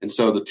 And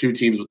so the two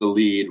teams with the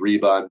lead,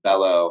 Reba and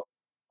Bello,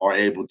 are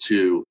able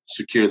to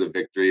secure the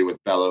victory with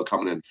Bello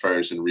coming in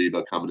first and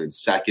Reba coming in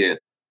second,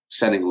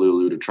 sending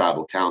Lulu to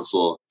Tribal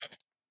Council.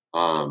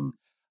 So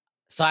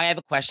I have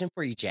a question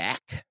for you,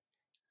 Jack.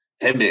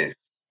 Hey, man.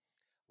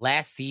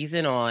 Last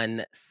season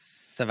on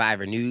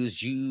Survivor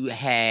News, you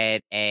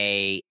had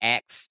a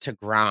axe to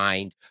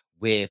grind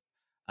with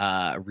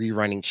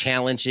rerunning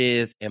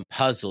challenges and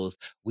puzzles.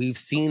 We've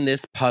seen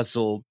this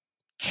puzzle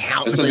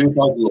countless. It's a new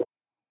puzzle.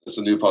 It's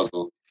a new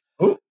puzzle.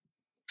 Ooh.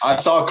 I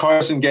saw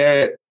Carson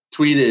Garrett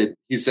tweeted.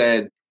 He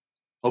said,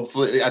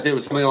 hopefully, I think it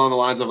was something along the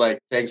lines of like,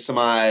 thanks to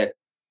my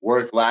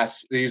work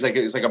last. He's like,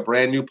 it's like a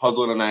brand new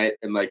puzzle tonight,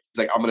 and like,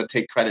 he's like, I'm gonna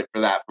take credit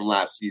for that from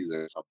last season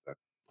or something.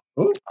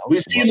 Ooh.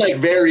 We've seen like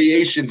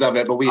variations of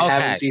it, but we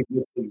haven't seen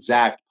the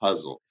exact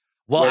puzzle.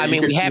 Well, I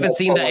mean, we haven't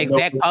seen the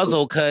exact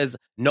puzzle because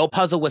no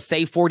puzzle would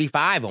say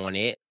 45 on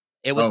it.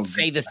 It would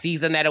say the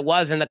season that it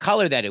was and the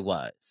color that it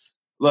was.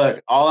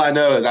 Look, all I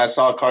know is I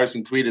saw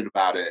Carson tweeted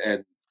about it,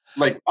 and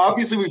like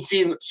obviously we've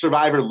seen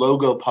Survivor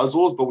logo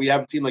puzzles, but we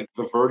haven't seen like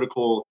the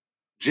vertical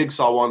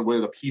jigsaw one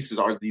where the pieces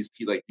are these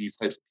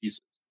types of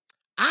pieces.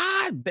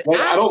 I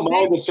don't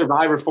mind the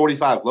Survivor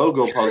 45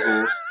 logo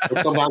puzzle, but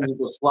sometimes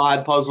it's a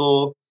slide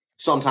puzzle.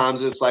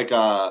 Sometimes it's like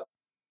a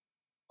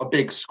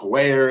big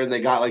square, and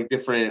they got like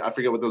different. I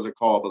forget what those are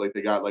called, but like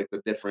they got like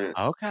the different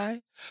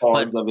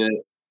forms of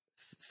it.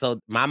 So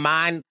my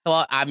mind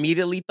I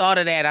immediately thought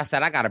of that. I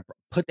said I gotta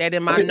put that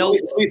in my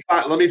notes.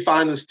 Let me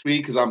find this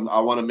tweet because I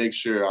want to make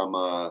sure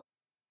I'm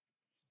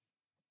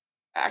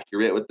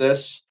accurate with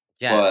this.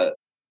 Yes.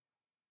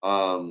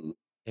 But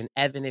and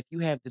Evan, if you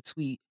have the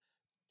tweet,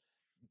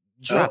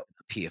 drop it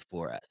up here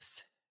for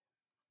us.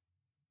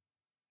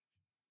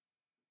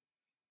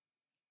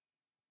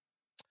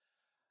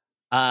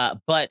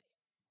 But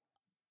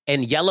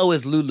and yellow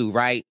is Lulu,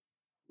 right?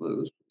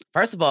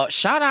 First of all,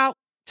 shout out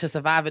to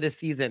Survivor this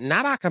season.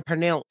 Not I can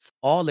pronounce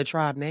all the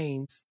tribe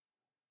names.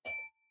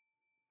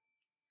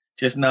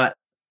 Just not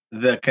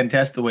the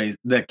contestaways.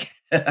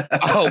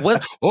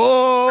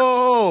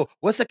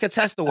 What's a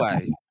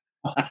contestaway?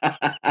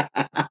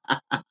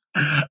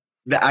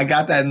 I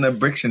got that in the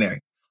Brictionary.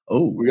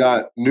 Oh, we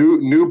got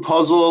new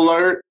puzzle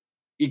alert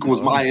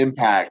equals my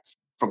impact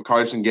from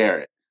Carson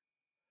Garrett.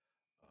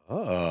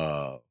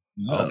 Oh.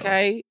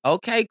 Okay,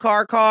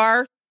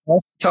 Car.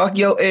 Talk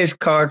your ish,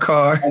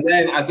 Car. And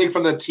then I think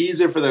from the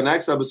teaser for the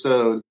next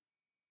episode,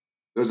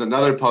 there's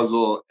another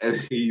puzzle, and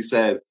he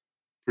said,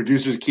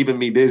 "Producers keeping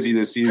me busy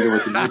this season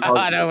with the new puzzle."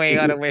 Hold on,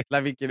 wait.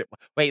 Let me get it.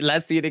 Wait,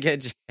 let's see it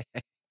again,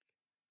 Jack.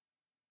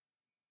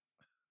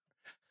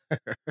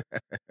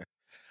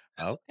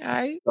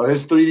 Okay. So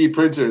his 3D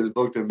printer is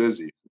booked and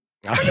busy.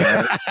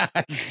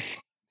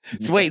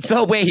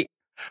 So wait.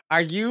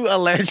 Are you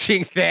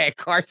alleging that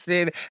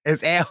Carson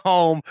is at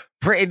home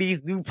printing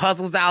these new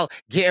puzzles out,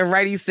 getting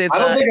ready since?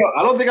 I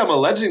don't think I'm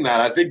alleging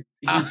that. I think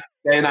he's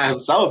saying that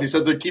himself. He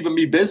said they're keeping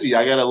me busy.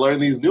 I got to learn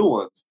these new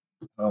ones.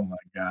 Oh my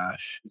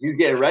gosh! He's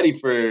getting ready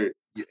for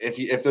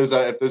if there's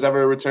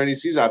ever a returning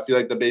season. I feel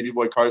like the baby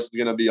boy Carson's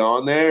gonna be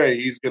on there, and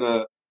he's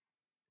gonna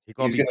be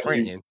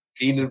printing,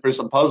 fiending for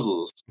some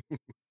puzzles.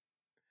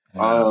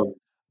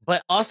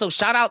 But also,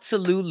 shout out to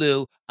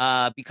Lulu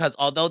because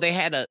although they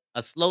had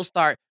a slow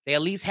start, they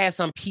at least had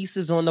some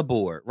pieces on the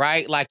board,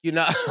 right? Like, you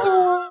know.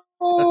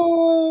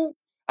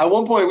 At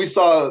one point, we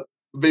saw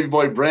baby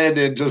boy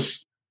Brandon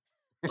just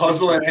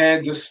puzzle in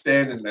hand, just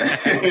standing there.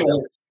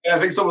 And I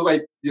think someone was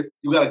like, you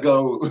got to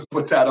go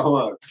put that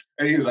on.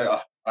 And he was like,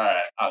 all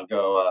right, I'll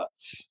go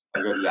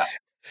do that.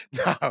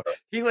 No,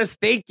 he was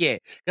thinking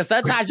because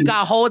sometimes you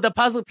got to hold the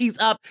puzzle piece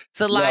up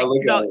to like,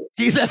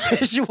 he's a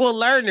visual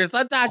learner.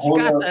 Sometimes you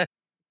got to.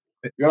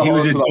 He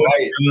was just doing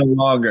it a little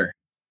longer.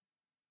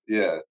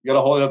 Yeah, you got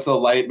to hold it up to the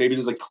light. Maybe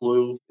there's a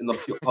clue in the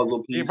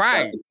puzzle piece.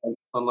 Right.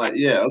 Sunlight.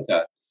 Yeah.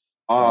 Okay.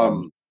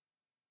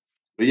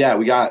 But yeah,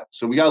 we got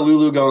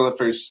Lulu going the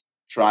first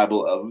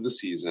tribal of the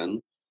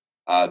season.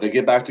 They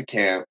get back to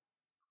camp,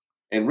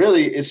 and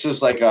really, it's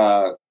just like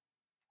a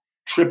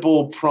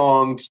triple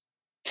pronged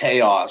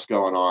chaos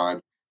going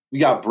on. We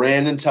got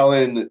Brandon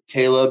telling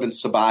Caleb and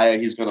Sabaya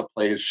he's going to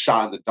play his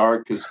shot in the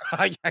dark because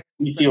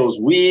he feels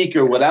weak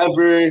or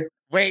whatever.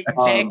 Wait,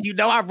 Jake,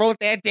 I wrote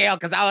that down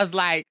because I was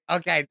like,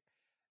 okay.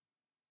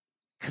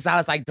 Because I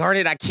was like, darn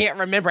it, I can't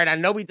remember. And I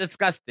know we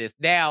discussed this.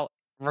 Now,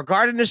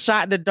 regarding the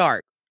shot in the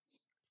dark,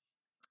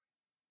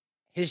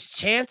 his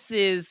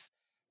chances,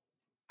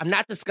 I'm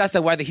not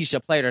discussing whether he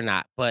should play it or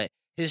not, but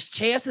his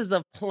chances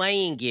of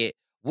playing it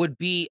would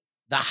be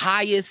the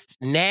highest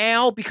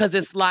now because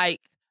it's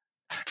like.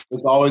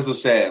 It's always the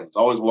same. It's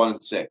always 1 in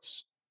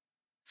 6.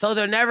 So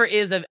there never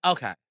is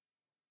okay.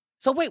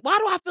 So wait, why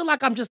do I feel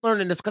like I'm just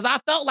learning this? Because I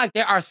felt like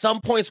there are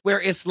some points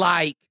where it's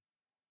like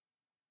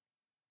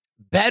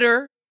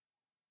better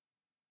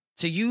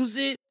to use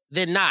it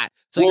than not.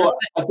 So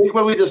I think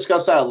when we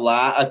discussed that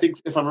I think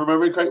if I'm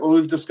remembering correctly, when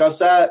we've discussed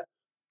that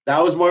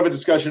was more of a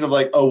discussion of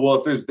like, oh, well,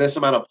 if there's this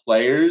amount of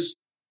players,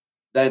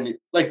 then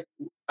like,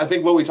 I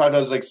think what we talked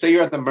about is like, say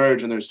you're at the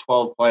merge and there's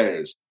 12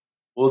 players.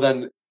 Well,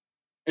 then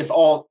if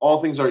all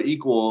things are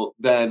equal,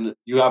 then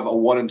you have a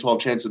 1 in 12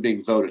 chance of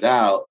being voted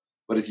out.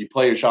 But if you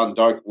play your shot in the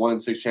dark, 1 in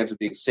 6 chance of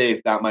being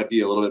safe, that might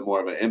be a little bit more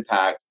of an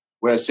impact.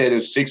 Whereas say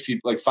there's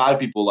 5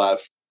 people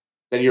left,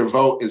 then your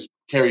vote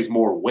carries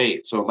more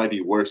weight. So it might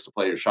be worse to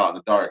play your shot in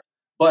the dark.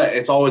 But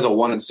it's always a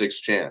 1 in 6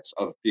 chance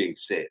of being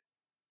safe.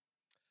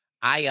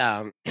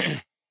 I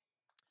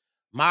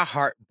my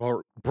heart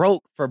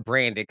broke for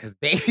Brandon because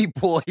baby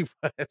boy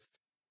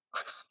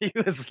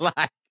was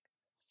like,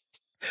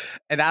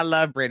 and I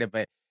love Brandon,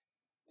 but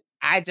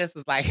I just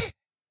was like,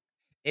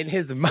 in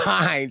his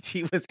mind,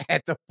 he was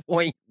at the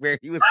point where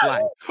he was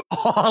like,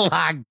 all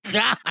I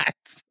got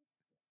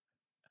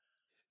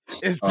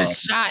is the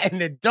shot in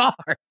the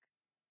dark.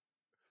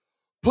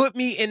 Put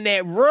me in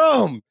that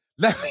room.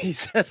 Let me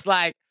just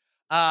like,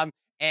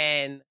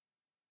 and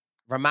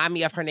remind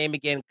me of her name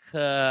again.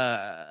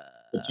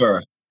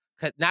 Katura.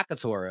 Not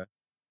Katura.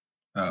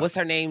 Oh. What's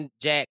her name,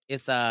 Jack?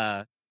 It's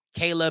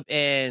Caleb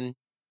and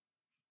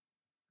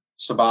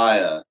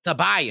Sabaya.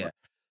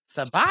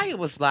 Sabaya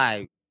was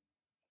like,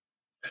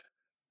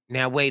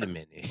 now wait a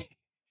minute.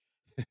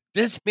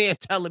 This man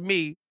telling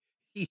me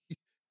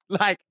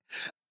like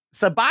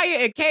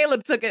Sabaya and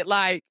Caleb took it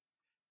like,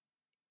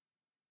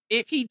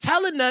 if he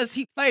telling us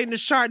he playing the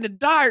shot in the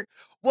dark,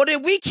 well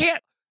then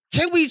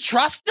can we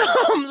trust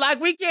him? Like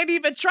we can't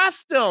even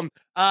trust him.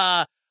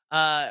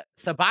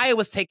 Sabaya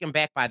was taken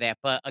back by that,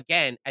 but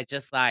again, I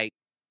just like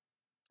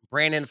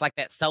Brandon's like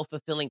that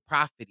self-fulfilling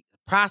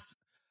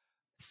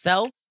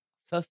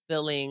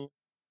self-fulfilling.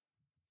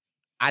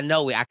 I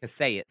know it. I can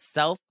say it.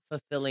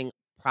 Self-fulfilling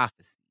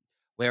prophecy,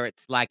 where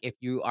it's like if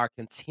you are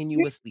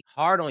continuously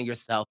hard on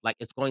yourself, like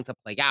it's going to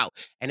play out,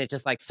 and it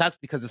just like sucks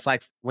because it's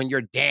like when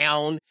you're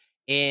down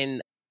on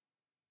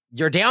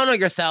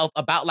yourself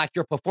about like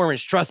your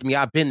performance. Trust me,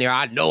 I've been there.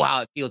 I know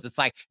how it feels. It's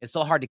like, it's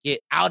so hard to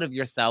get out of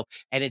yourself.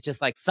 And it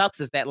just like sucks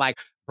is that like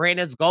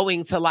Brandon's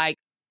going to like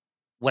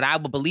what I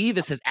would believe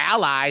is his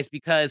allies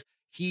because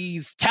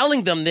he's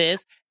telling them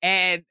this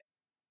and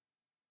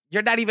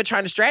you're not even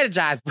trying to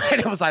strategize.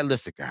 Brandon was like,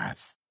 listen,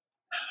 guys,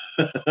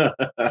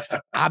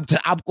 I'm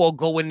going to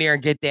go in there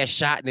and get that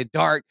shot in the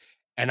dark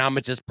and I'm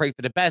going to just pray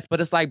for the best.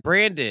 But it's like,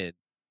 Brandon,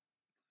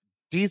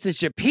 these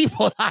is your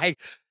people. Like,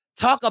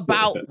 talk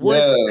about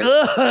what's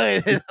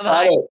good.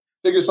 Like,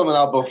 figure something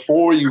out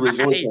before you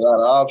resort to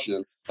that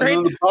option.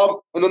 And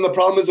then the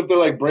problem is if they're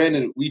like,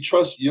 Brandon, we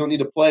trust you, don't need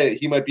to play it.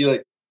 He might be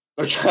like,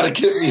 they're trying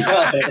to get me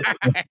out.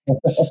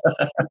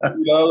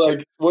 You know,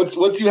 like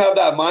once you have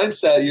that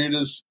mindset, you're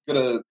just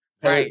gonna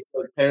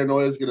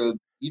paranoia is gonna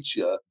eat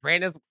you.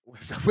 Brandon's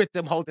with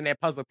them holding that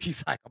puzzle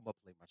piece, like I'm gonna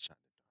play my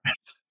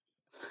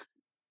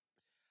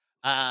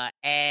shot.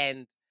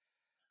 And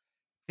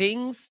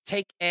things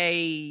take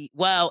and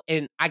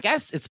I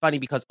guess it's funny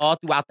because all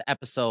throughout the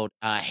episode,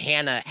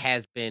 Hannah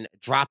has been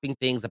dropping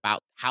things about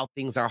how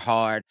things are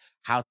hard,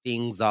 how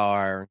things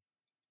are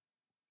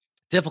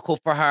difficult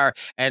for her.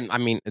 And I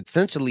mean,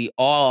 essentially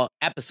all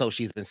episodes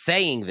she's been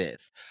saying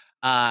this.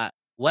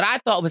 What I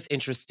thought was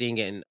interesting,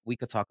 and we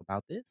could talk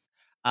about this,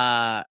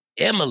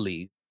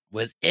 Emily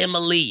was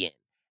Emilying.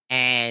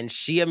 And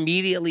she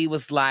immediately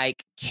was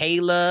like,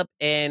 Caleb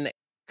and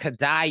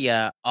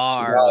Kadaya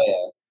are...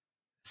 Sabaya.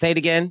 Say it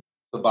again.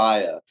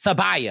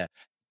 Sabaya.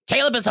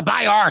 Caleb and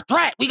Sabaya are a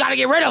threat. We got to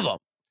get rid of them.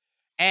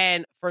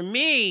 And for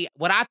me,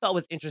 what I thought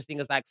was interesting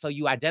is like, so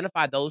you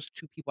identify those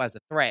two people as a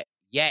threat,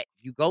 yet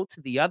you go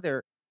to the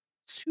other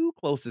two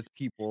closest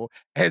people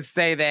and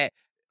say that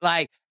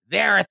like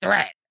they're a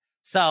threat.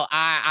 So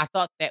I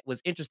thought that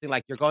was interesting.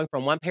 Like you're going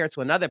from one pair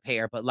to another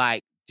pair, but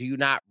like, do you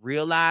not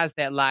realize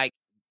that like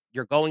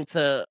you're going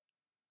to,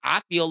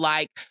 I feel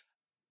like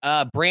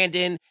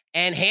Brandon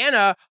and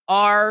Hannah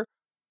are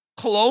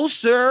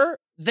closer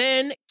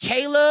than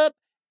Caleb.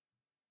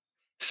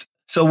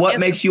 So what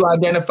makes you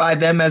identify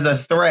them as a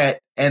threat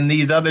and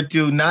these other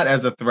two not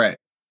as a threat?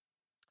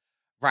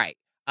 Right.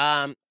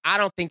 I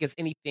don't think it's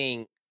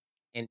anything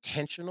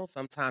intentional.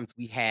 Sometimes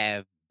we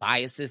have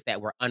biases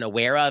that we're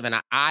unaware of. And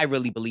I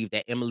really believe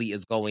that Emily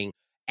is going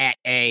at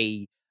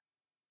a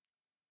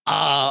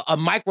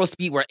micro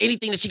speed where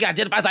anything that she can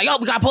identify is like, oh,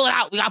 we got to pull it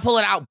out. We got to pull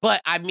it out. But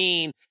I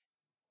mean,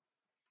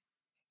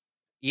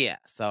 yeah.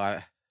 So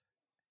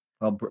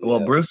Well,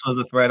 Bruce was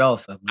a threat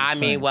also. I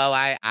mean, well,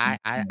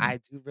 I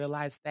do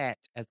realize that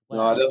as well.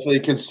 No, I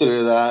definitely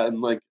consider that.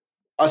 And like,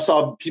 I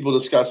saw people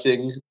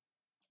discussing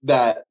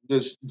that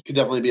this could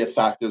definitely be a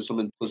factor of some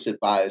implicit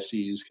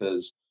biases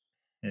because,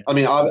 I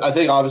mean, I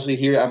think obviously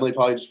here Emily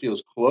probably just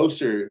feels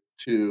closer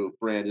to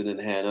Brandon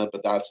and Hannah,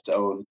 but that's its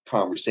own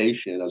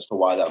conversation as to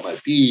why that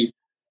might be.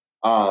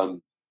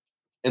 And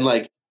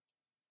like,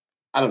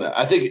 I don't know.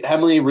 I think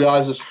Emily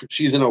realizes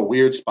she's in a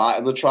weird spot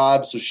in the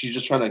tribe, so she's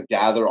just trying to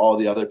gather all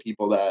the other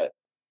people that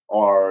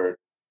are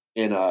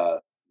in a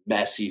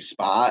messy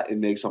spot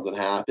and make something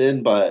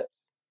happen. But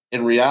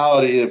in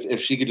reality, if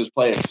she could just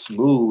play it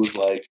smooth,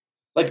 like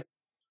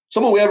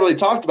someone we haven't really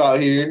talked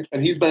about here,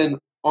 and he's been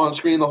on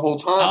screen the whole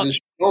time, is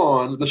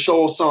Sean, the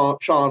show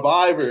Sean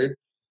Viver,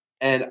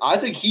 and I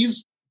think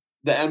he's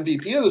the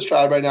MVP of this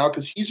tribe right now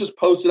because he's just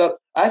posted up.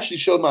 I actually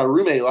showed my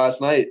roommate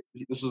last night.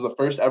 This is the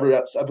first ever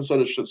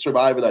episode of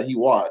Survivor that he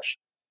watched,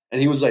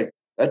 and he was like,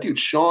 "That dude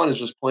Sean is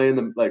just playing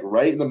them like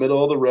right in the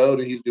middle of the road,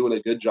 and he's doing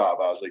a good job."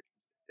 I was like,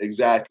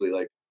 "Exactly."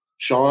 Like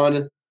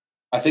Sean,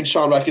 I think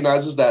Sean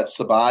recognizes that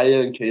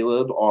Sabaya and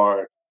Caleb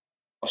are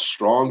a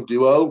strong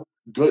duo.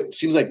 Good,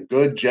 seems like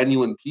good,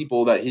 genuine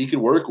people that he could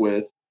work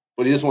with,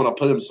 but he doesn't want to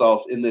put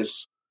himself in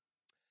these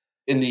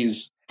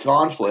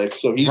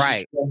conflicts. So he's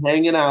just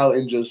hanging out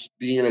and just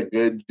being a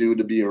good dude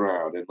to be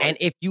around. And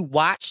if you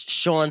watch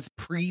Sean's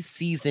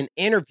preseason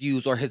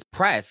interviews or his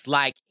press,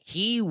 like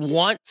he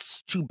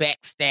wants to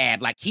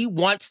backstab, like he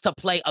wants to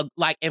play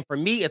and for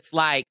me, it's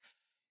like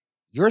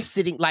you're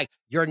sitting, like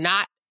you're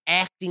not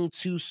acting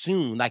too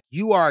soon. Like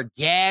you are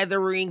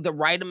gathering the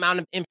right amount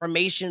of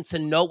information to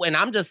know. And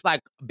I'm just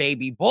like,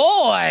 baby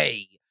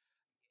boy,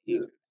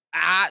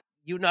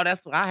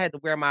 that's why I had to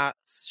wear my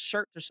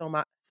shirt to show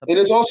my. And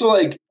it's also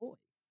like,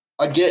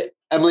 I get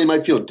Emily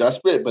might feel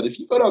desperate, but if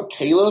you vote out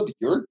Caleb,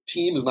 your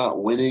team is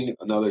not winning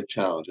another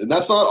challenge. And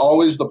that's not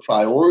always the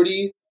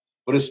priority,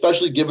 but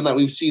especially given that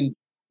we've seen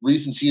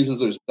recent seasons,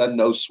 there's been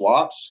no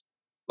swaps.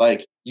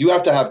 Like, you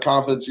have to have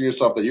confidence in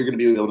yourself that you're going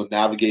to be able to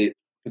navigate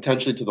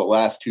potentially to the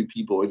last two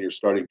people in your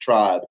starting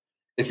tribe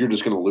if you're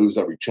just going to lose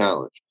every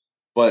challenge.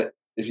 But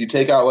if you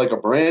take out like a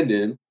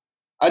Brandon,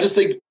 I just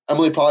think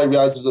Emily probably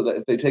realizes that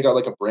if they take out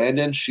like a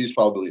Brandon, she's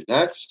probably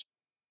next.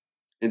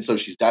 And so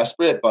she's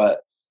desperate,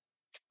 but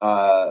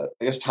I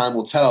guess time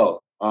will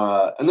tell.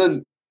 And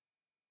then,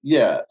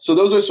 yeah, so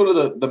those are sort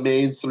of the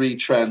main three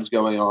trends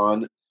going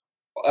on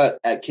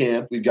at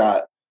camp. We've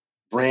got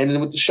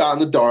Brandon with the shot in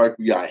the dark.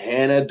 We got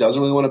Hannah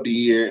doesn't really want to be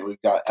here. And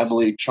we've got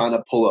Emily trying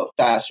to pull a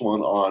fast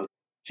one on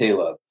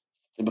Caleb.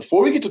 And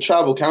before we get to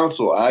tribal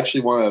council, I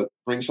actually want to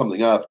bring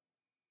something up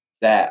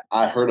that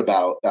I heard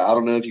about. That I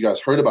don't know if you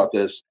guys heard about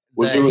this.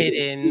 There was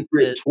a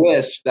secret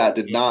twist that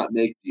did not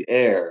make the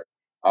air.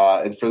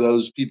 And for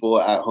those people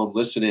at home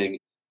listening,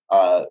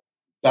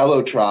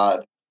 Bello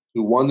Tribe,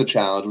 who won the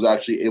challenge, was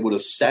actually able to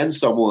send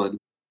someone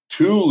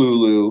to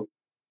Lulu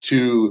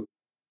to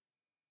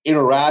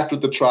interact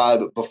with the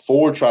tribe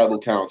before tribal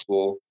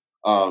council,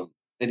 and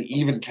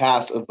even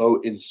cast a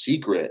vote in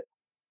secret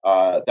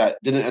that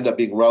didn't end up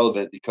being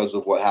relevant because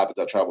of what happens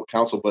at tribal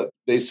council. But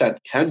they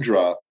sent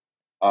Kendra,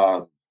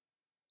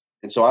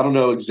 and so I don't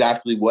know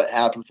exactly what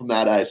happened from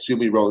that. I assume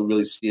we won't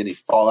really see any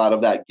fallout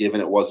of that,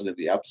 given it wasn't in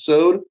the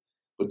episode.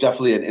 But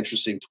definitely an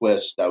interesting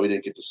twist that we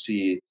didn't get to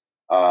see.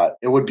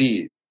 It would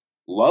be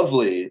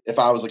lovely if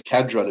I was a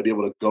Kendra to be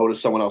able to go to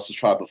someone else's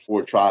tribe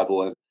before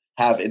tribal and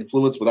have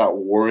influence without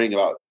worrying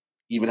about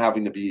even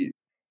having to be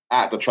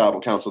at the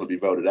tribal council to be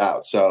voted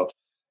out. So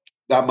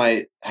that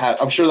might have,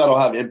 I'm sure that'll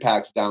have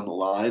impacts down the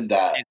line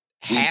that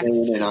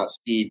we may not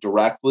see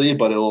directly,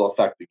 but it'll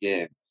affect the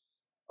game.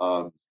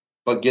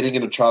 But getting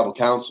into tribal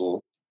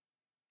council,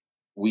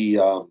 we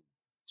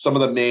some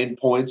of the main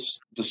points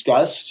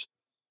discussed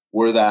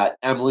were that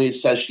Emily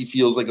says she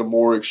feels like a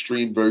more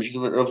extreme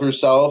version of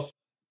herself,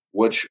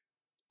 which,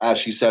 as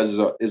she says,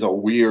 is a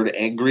weird,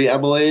 angry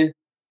Emily.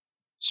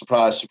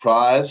 Surprise,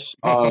 surprise.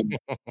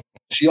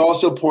 She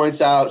also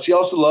points out, she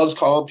also loves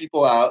calling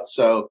people out.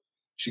 So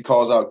she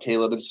calls out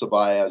Caleb and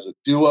Sabaya as a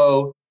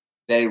duo.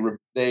 They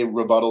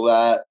rebuttal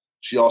that.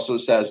 She also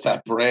says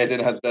that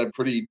Brandon has been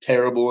pretty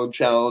terrible in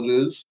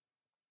challenges,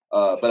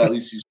 but at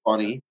least he's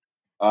funny.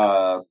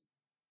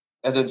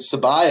 And then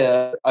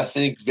Sabaya, I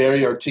think,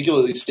 very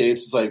articulately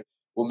states, it's like,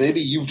 well,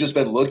 maybe you've just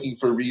been looking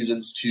for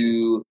reasons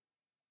to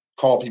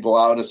call people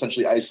out and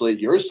essentially isolate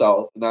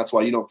yourself. And that's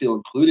why you don't feel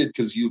included,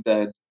 because you've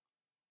been,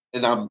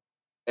 and I'm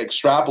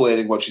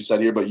extrapolating what she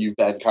said here, but you've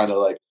been kind of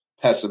like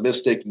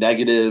pessimistic,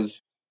 negative,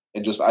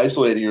 and just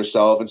isolating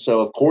yourself. And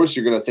so, of course,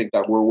 you're going to think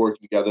that we're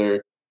working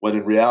together, when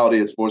in reality,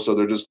 it's more so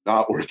they're just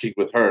not working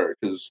with her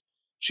because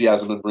she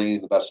hasn't been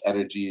bringing the best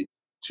energy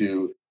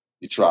to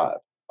the tribe.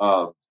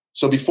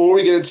 So before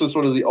we get into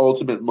sort of the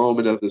ultimate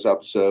moment of this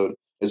episode,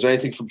 is there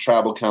anything from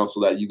tribal council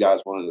that you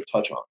guys wanted to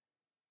touch on?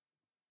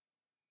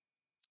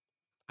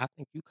 I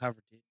think you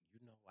covered it.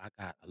 You know, I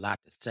got a lot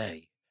to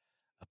say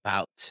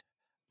about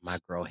my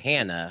girl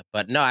Hannah,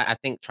 but no, I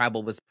think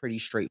tribal was pretty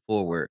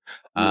straightforward.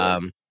 Yeah.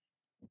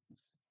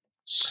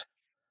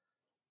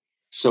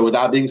 So with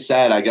that being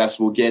said, I guess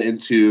we'll get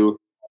into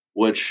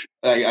which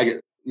I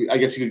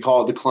guess you could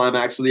call it the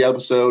climax of the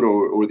episode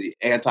or the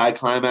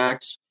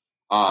anti-climax.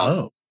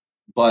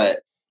 But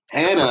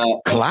Hannah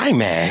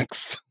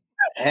climax.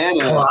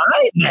 Hannah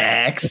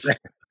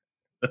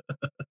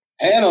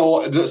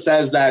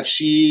says that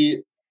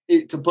to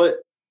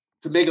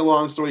make a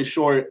long story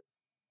short,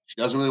 she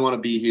doesn't really want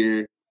to be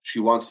here. She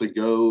wants to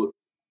go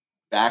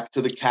back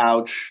to the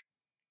couch,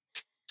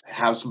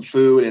 have some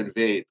food, and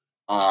vape.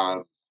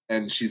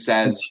 And she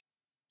says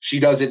she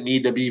doesn't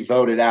need to be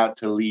voted out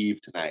to leave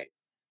tonight.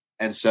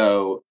 And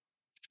so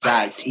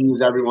that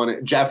cues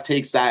everyone. Jeff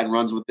takes that and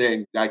runs with it,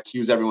 and that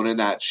cues everyone in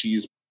that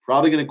she's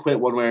probably going to quit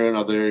one way or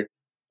another.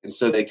 And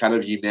so they kind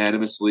of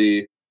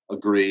unanimously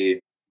agree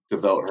to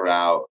vote her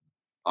out.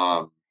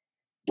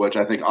 which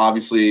I think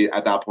obviously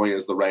at that point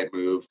is the right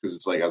move because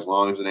it's like as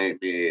long as it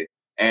ain't me.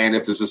 And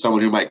if this is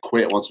someone who might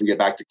quit once we get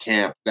back to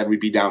camp, then we'd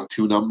be down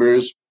 2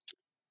 numbers.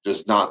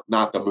 Just not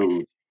the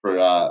move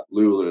for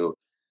Lulu.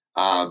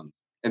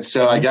 And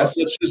so I guess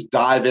let's just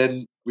dive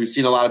in. We've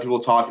seen a lot of people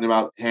talking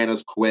about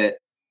Hannah's quit.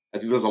 I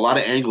think there's a lot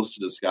of angles to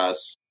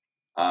discuss,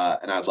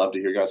 and I'd love to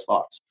hear your guys'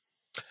 thoughts.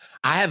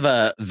 I have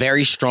a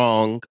very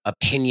strong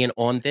opinion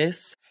on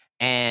this,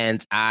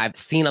 and I've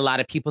seen a lot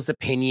of people's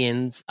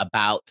opinions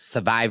about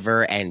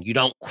Survivor and you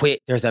don't quit.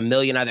 There's a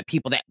million other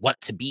people that want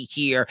to be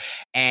here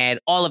and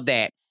all of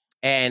that.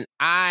 And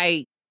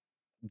I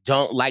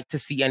don't like to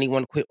see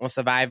anyone quit on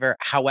Survivor.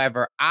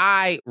 However,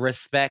 I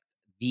respect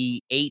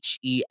the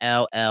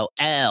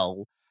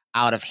HELLL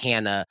out of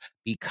Hannah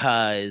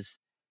because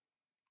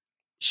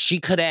she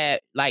could have,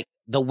 like,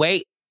 the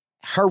way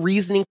her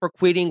reasoning for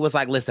quitting was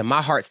like, listen,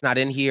 my heart's not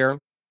in here.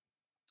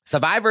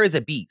 Survivor is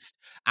a beast.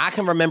 I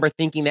can remember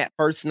thinking that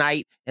first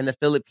night in the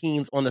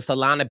Philippines on the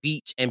Solana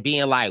beach and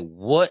being like,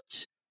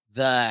 what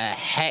the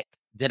heck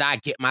did I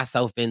get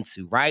myself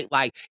into, right?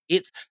 Like,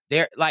 it's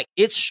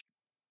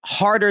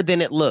harder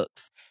than it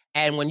looks.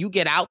 And when you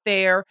get out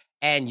there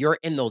and you're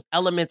in those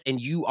elements and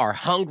you are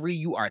hungry,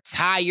 you are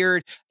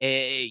tired,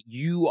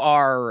 you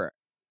are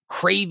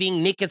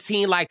craving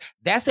nicotine, like,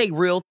 that's a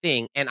real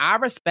thing. And I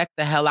respect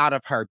the hell out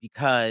of her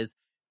because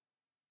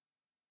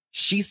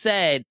she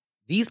said,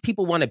 these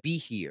people want to be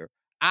here.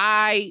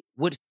 I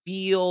would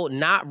feel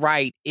not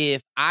right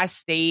if I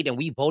stayed and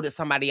we voted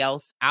somebody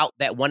else out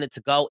that wanted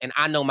to go, and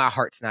I know my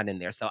heart's not in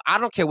there. So I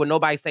don't care what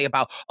nobody say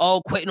about,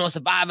 quitting on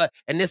Survivor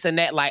and this and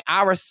that. Like,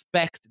 I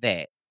respect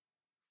that.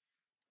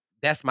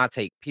 That's my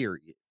take,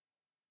 period.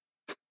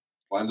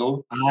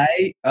 Wendell?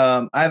 I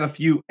have a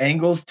few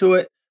angles to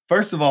it.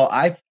 First of all,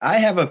 I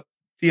have a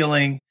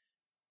feeling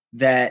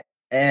that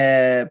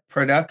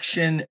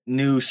production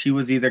knew she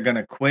was either going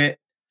to quit.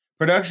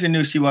 Production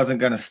knew she wasn't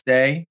going to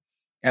stay.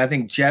 And I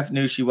think Jeff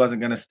knew she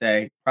wasn't going to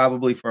stay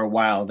probably for a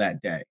while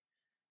that day.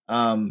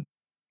 And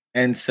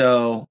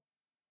so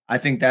I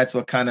think that's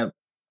what kind of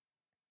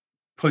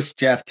pushed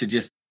Jeff to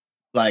just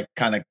like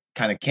kind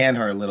of can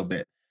her a little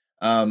bit.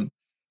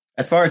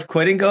 As far as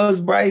quitting goes,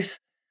 Bryce,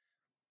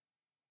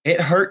 it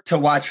hurt to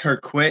watch her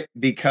quit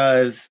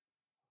because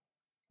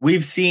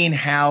we've seen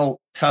how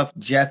tough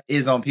Jeff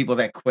is on people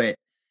that quit.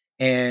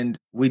 And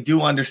we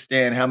do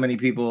understand how many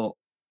people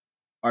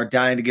are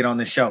dying to get on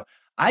this show.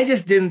 I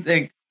didn't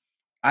think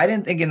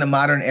in the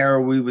modern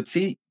era we would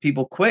see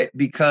people quit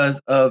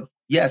because of,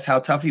 yes, how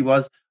tough he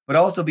was, but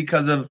also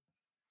because of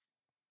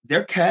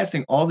they're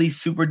casting all these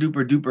super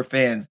duper duper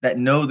fans that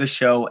know the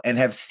show and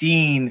have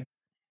seen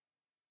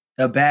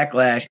the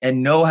backlash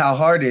and know how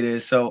hard it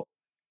is. So,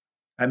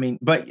 I mean,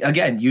 but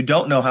again, you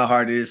don't know how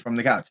hard it is from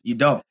the couch. You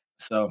don't.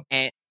 So,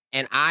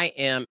 and I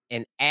am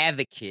an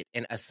advocate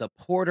and a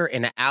supporter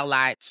and an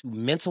ally to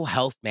mental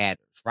health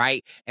matters,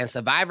 right? And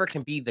Survivor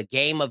can be the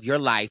game of your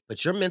life,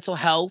 but your mental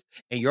health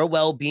and your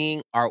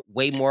well-being are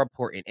way more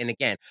important. And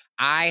again,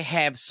 I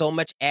have so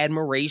much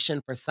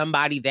admiration for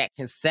somebody that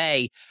can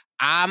say,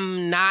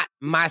 I'm not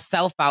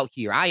myself out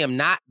here. I am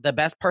not the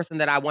best person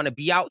that I want to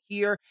be out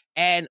here,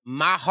 and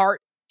my heart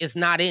is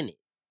not in it.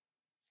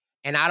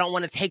 And I don't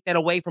want to take that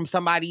away from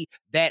somebody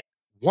that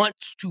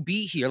wants to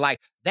be here. Like,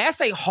 that's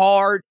a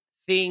hard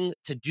thing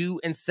to do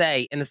and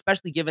say, and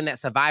especially given that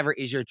Survivor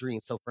is your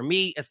dream. So for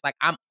me, it's like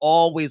I'm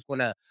always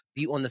going to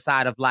be on the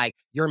side of like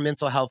your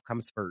mental health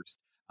comes first.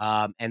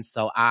 And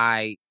so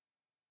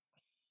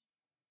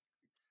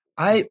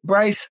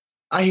Bryce,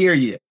 I hear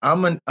you.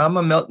 I'm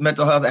a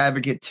mental health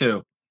advocate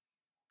too.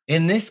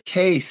 In this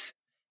case,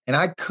 and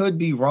I could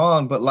be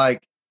wrong, but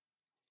like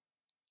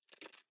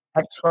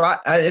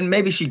and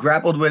maybe she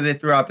grappled with it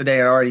throughout the day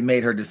and already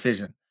made her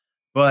decision.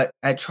 But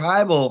at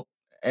Tribal,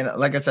 and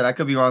like I said, I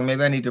could be wrong.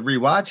 Maybe I need to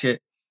rewatch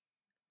it.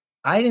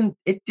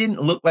 It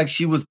didn't look like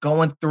she was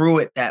going through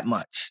it that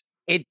much.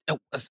 It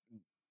was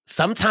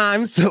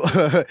sometimes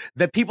the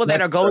people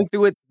that are going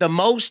through it the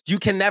most, you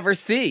can never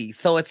see.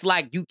 So it's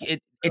like it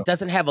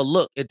doesn't have a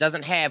look. It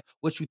doesn't have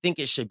what you think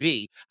it should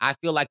be. I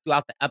feel like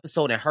throughout the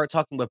episode and her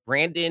talking with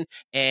Brandon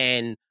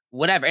and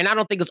whatever, and I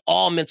don't think it's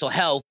all mental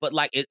health, but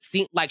like it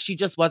seemed like she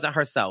just wasn't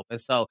herself.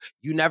 And so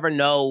you never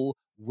know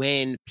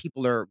when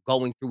people are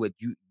going through it.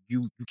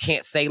 You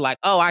can't say like,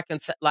 oh, I can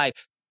like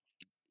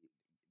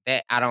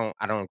that. I don't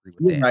agree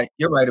with that. Right.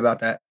 You're right about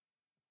that.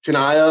 Can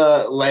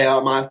I lay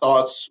out my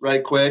thoughts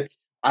right quick?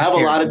 I have a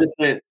lot of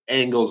different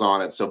angles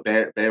on it, so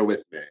bear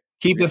with me.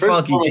 Keep it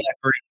funky,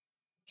 Jeffrey.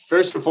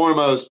 First and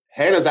foremost,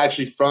 Hannah's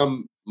actually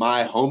from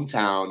my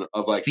hometown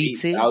of like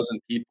 8,000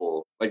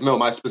 people. Like, no,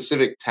 my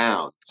specific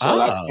town. So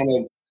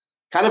that's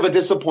kind of a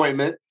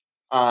disappointment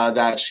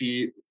that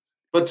she.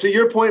 But to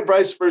your point,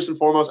 Bryce, first and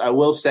foremost, I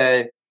will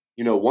say,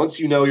 once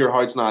you know your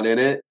heart's not in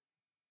it,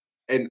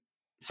 and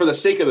for the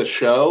sake of the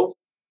show,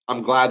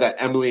 I'm glad that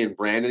Emily and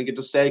Brandon get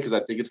to stay because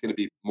I think it's going to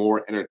be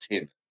more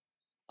entertainment.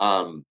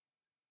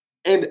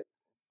 And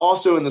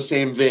also in the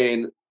same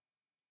vein,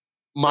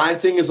 my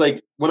thing is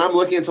like when I'm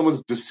looking at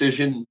someone's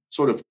decision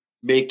sort of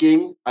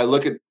making, I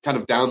look at kind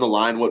of down the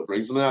line what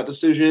brings them to that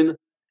decision.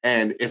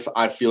 and if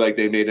I feel like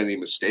they made any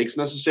mistakes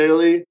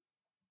necessarily.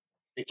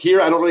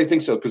 Here, I don't really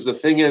think so, because the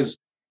thing is,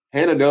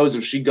 Hannah knows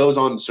if she goes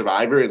on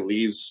Survivor and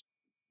leaves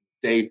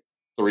day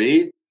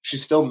 3,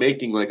 she's still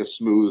making like a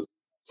smooth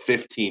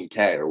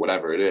 15K or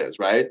whatever it is,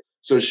 right?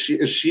 So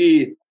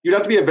you'd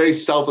have to be a very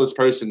selfless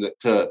person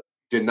to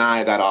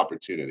deny that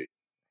opportunity.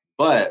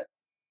 But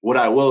what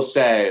I will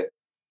say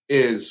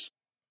is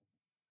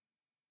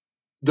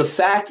the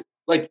fact,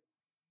 like,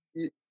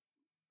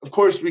 of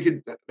course,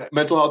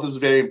 mental health is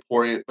very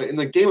important, but in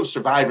the game of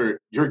Survivor,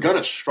 you're going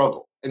to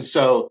struggle. And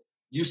so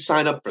you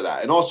sign up for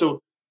that. And also,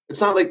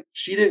 it's not like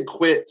she didn't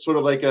quit sort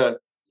of like a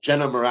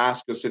Jenna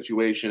Maraska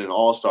situation in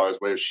All Stars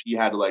where she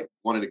had to like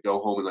wanted to go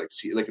home and like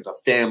see, like, it's a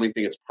family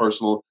thing, it's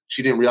personal.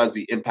 She didn't realize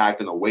the impact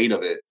and the weight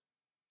of it.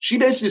 She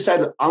basically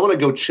said, I want to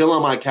go chill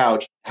on my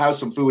couch, have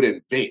some food,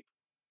 and vape.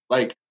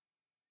 Like,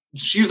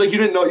 she was like, you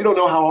don't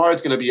know how hard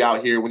it's going to be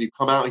out here when you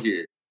come out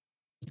here.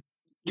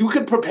 You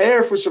could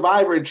prepare for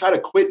Survivor and try to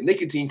quit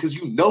nicotine because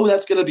you know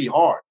that's going to be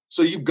hard.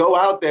 So you go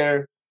out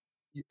there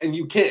and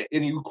you can't,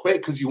 and you quit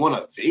because you want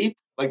to vape.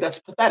 Like, that's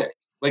pathetic.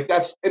 Like,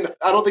 and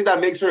I don't think that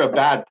makes her a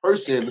bad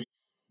person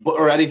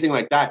or anything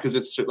like that, because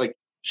it's like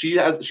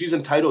she's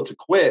entitled to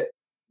quit.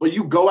 But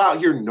you go out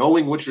here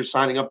knowing what you're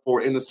signing up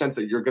for, in the sense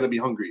that you're going to be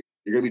hungry,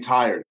 you're going to be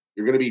tired,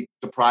 you're going to be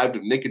deprived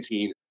of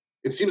nicotine.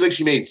 It seems like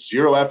she made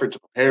zero effort to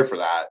prepare for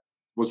that.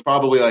 Was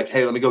probably like,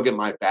 hey, let me go get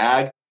my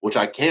bag, which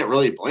I can't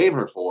really blame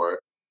her for.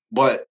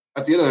 But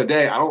at the end of the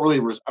day, I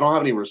don't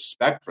have any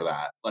respect for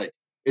that. Like,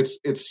 it's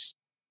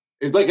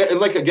like, and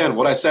like, again,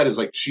 what I said is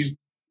like, she's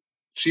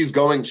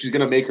going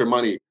to make her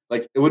money.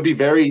 Like, it would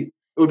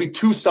be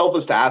too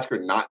selfless to ask her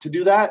not to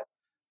do that,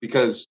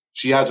 because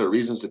she has her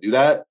reasons to do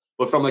that.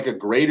 But from like a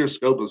greater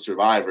scope of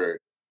Survivor,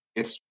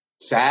 it's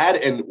sad.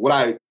 And what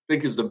I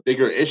think is the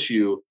bigger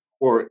issue,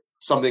 or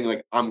something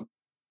like I'm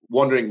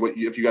wondering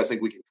if you guys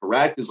think we can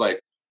correct, is like,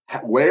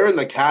 where in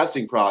the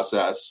casting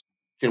process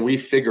can we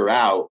figure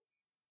out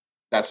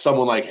that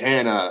someone like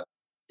Hannah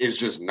is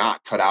just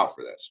not cut out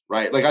for this,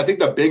 right? Like, I think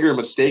the bigger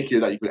mistake here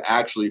that you could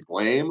actually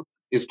blame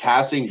is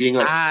casting being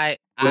like, I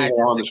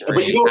on the show.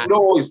 But you don't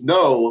always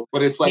know,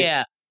 but it's like,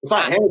 it's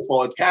not Hannah's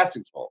fault, it's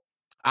casting's fault.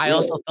 I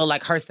also feel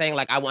like her saying,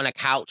 like, I want a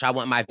couch, I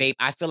want my vape.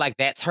 I feel like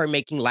that's her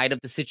making light of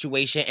the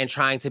situation and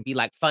trying to be,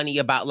 like, funny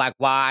about, like,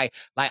 why.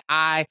 Like,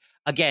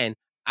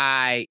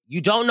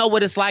 you don't know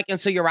what it's like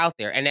until you're out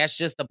there. And that's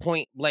just the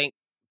point blank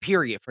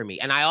period for me.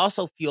 And I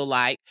also feel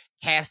like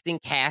casting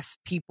casts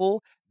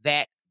people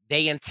that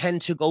they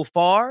intend to go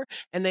far,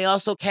 and they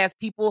also cast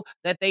people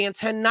that they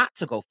intend not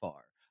to go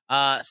far.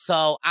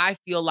 So I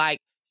feel like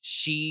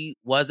she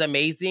was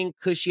amazing.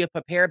 Could she have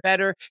prepared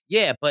better?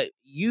 Yeah, but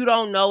you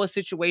don't know a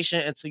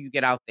situation until you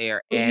get out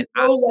there. And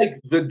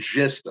like the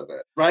gist of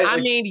it, right? I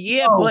like, mean,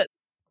 yeah, but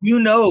you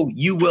know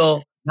you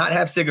will not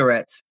have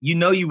cigarettes. You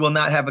know you will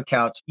not have a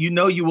couch. You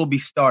know you will be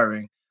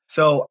starving.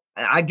 So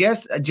I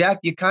guess, Jack,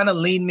 you kind of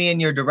lean me in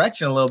your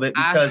direction a little bit,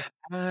 because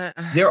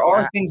there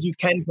are things you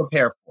can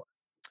prepare for.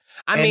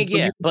 I mean,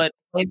 yeah, but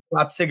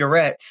about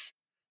cigarettes,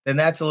 then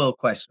that's a little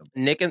questionable.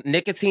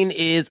 Nicotine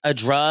is a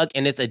drug,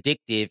 and it's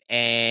addictive,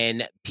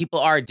 and people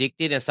are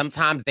addicted, and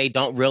sometimes they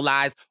don't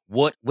realize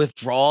what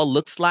withdrawal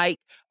looks like.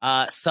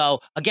 So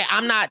again,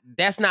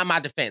 that's not my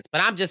defense,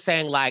 but I'm just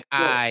saying, like,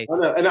 I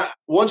know. And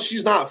once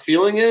she's not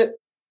feeling it,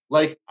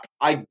 like,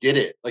 I get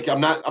it. Like,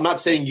 I'm not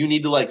saying you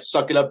need to like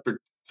suck it up for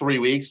 3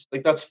 weeks.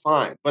 Like, that's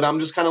fine. But I'm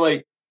just kind of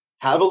like,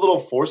 have a little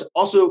force.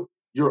 Also,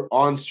 you're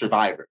on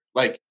Survivor.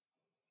 Like,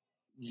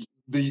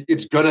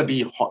 it's gonna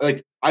be hard.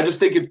 Like, I just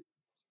think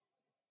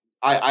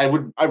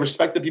I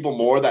respect the people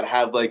more that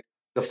have like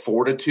the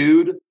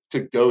fortitude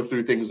to go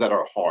through things that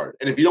are hard.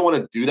 And if you don't want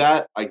to do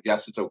that, I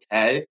guess it's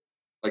okay.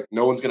 Like,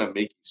 no one's gonna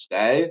make you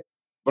stay.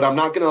 But I'm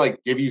not gonna like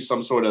give you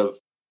some sort of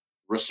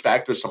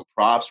respect or some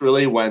props,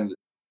 really, when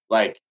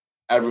like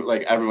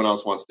everyone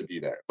else wants to be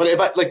there. But if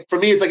I like, for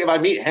me, it's like, if I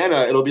meet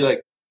Hannah, it'll be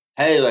like,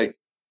 hey, like,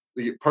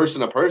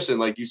 person to person,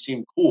 like, you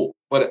seem cool.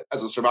 But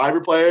as a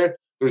Survivor player,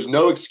 there's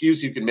no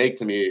excuse you can make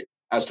to me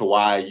as to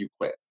why you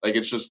quit. Like,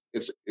 it's just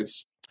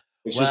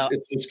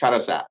kind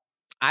of sad.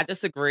 I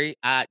disagree.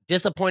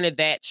 Disappointed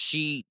that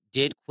she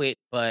did quit,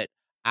 but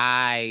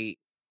I'm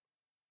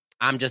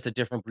just a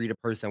different breed of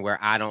person, where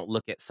I don't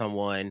look at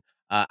someone.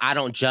 I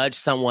don't judge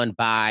someone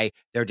by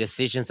their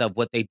decisions of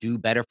what they do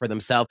better for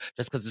themselves,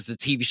 just because it's a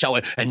TV show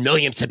and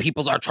millions of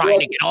people are trying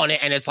to get on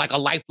it, and it's like a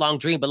lifelong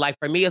dream. But like,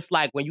 for me, it's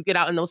like, when you get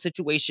out in those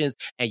situations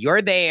and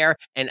you're there,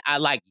 and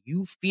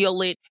you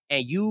feel it,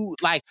 and you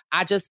like,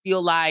 I just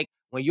feel like,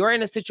 when you're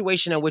in a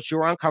situation in which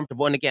you're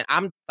uncomfortable, and again,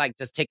 I'm like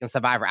just taking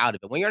Survivor out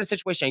of it. When you're in a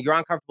situation and you're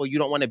uncomfortable, you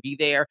don't want to be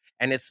there,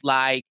 and it's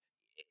like,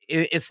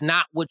 it's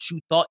not what you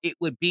thought it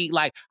would be.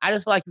 Like, I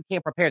just feel like you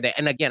can't prepare that.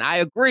 And again, I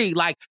agree,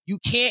 like, you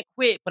can't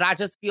quit, but I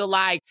just feel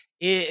like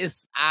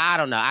I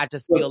don't know. I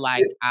just feel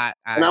like and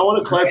I want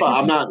to clarify,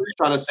 I'm not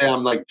trying to say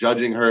I'm like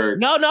judging her.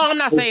 No, I'm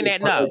not saying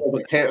that. No,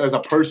 as a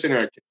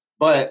person,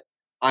 but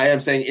I am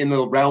saying, in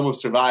the realm of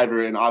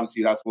Survivor, and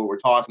obviously that's what we're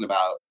talking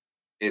about,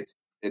 it's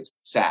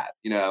sad,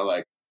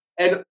 like,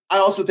 and I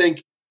also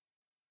think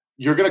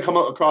you're going to come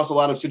across a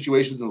lot of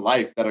situations in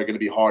life that are going to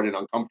be hard and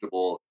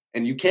uncomfortable,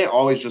 and you can't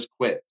always just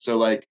quit. So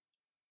like,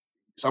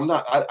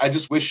 I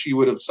just wish she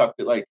would have sucked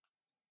it. Like,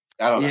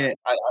 I don't know.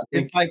 I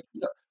think, it's like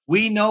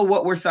we know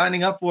what we're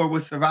signing up for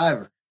with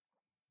Survivor.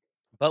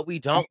 But we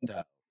don't,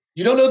 though.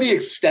 You don't know the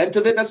extent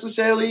of it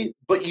necessarily,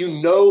 but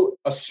you know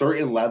a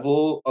certain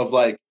level of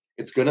like,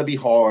 it's going to be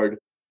hard.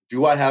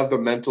 Do I have the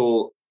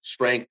mental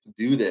strength to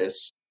do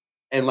this?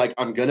 And like,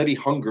 I'm going to be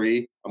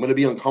hungry. I'm going to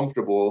be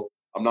uncomfortable.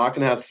 I'm not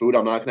going to have food.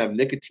 I'm not going to have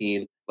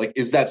nicotine. Like,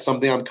 is that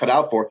something I'm cut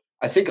out for?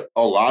 I think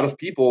a lot of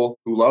people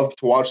who love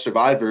to watch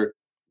Survivor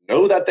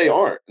know that they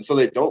aren't. And so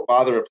they don't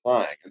bother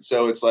applying. And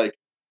so it's like,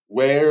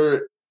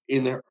 where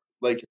in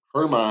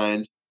her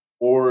mind,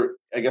 or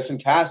I guess in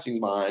Cassie's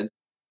mind,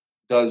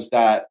 does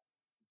that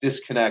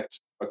disconnect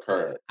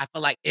occur? I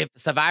feel like if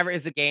Survivor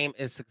is a game,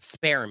 it's an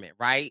experiment,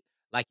 right?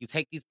 Like you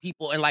take these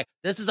people and like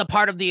this is a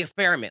part of the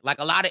experiment. Like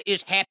a lot of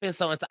ish happens,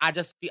 so I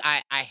just feel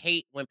I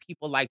hate when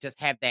people like just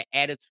have that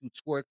attitude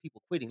towards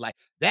people quitting. Like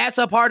that's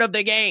a part of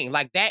the game.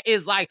 Like that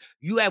is like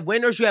you have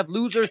winners, you have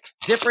losers.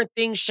 Different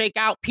things shake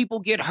out.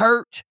 People get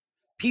hurt.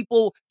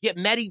 People get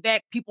medevac.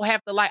 People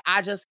have to like.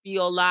 I just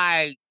feel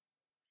like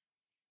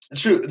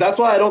it's true. That's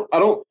why I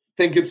don't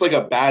think it's like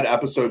a bad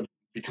episode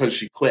because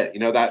she quit.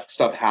 You know, that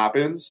stuff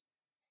happens,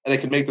 and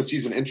it can make the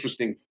season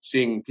interesting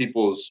seeing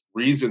people's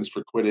reasons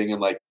for quitting and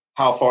like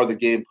how far the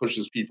game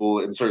pushes people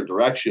in certain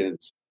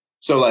directions.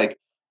 So like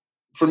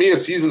for me, a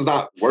season's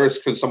not worse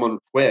because someone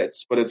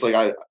quits, but it's like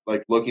I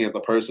like looking at the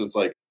person. It's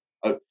like,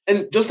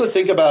 and just to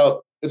think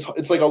about,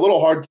 it's like a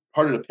little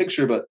harder to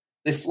picture, but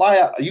they fly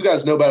out. You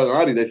guys know better than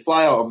I do. They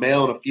fly out a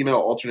male and a female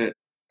alternate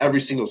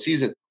every single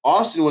season.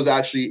 Austin was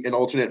actually an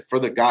alternate for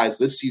the guys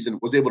this season,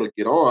 was able to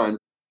get on.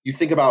 You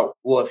think about,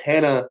 well, if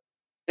Hannah,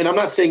 and I'm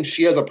not saying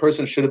she as a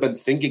person should have been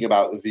thinking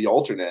about the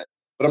alternate,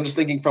 but I'm just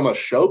thinking from a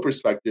show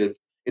perspective,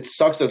 it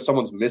sucks that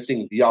someone's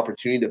missing the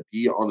opportunity to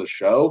be on the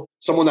show.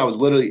 Someone that was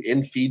literally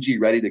in Fiji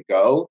ready to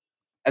go.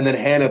 And then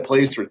Hannah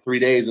plays for 3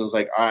 days and was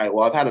like, all right,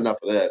 well, I've had enough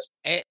of this.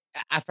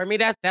 For me,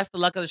 that's the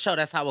luck of the show.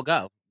 That's how it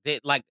go.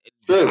 Did I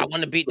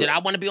want to be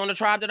on the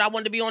tribe? Did I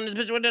want to be on this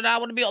picture? Did I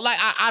want to be like,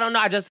 I don't know.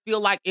 I just feel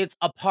like it's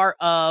a part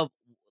of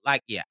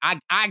like, yeah,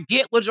 I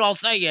get what y'all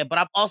saying, but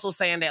I'm also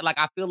saying that like,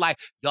 I feel like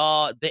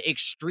y'all, the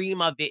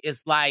extreme of it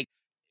is like,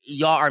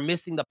 y'all are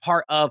missing the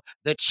part of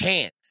the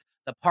chance,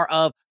 the part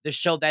of the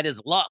show that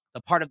is luck.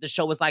 The part of the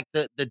show is like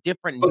the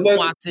different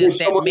nuances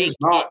that make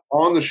not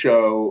on the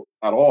show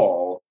at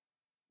all.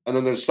 And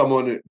then there's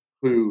someone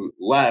who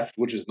left,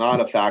 which is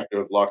not a factor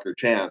of luck or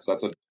chance.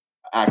 That's an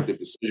active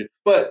decision.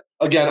 But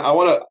again, I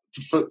want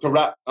to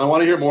wrap. I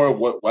want to hear more of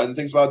what Wen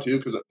thinks about too,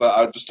 because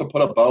just to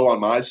put a bow on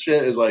my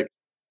shit is like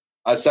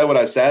I said what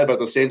I said, but at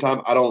the same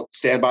time, I don't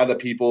stand by the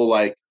people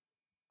like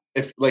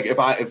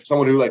if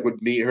someone who like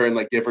would meet her and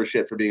like give her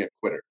shit for being a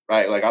quitter,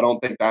 right? Like I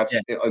don't think that's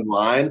in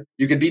line.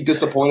 You could be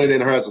disappointed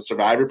in her as a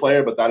Survivor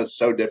player, but that is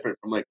so different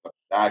from like the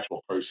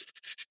actual person.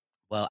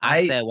 Well,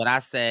 I said what I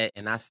said,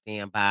 and I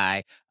stand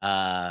by.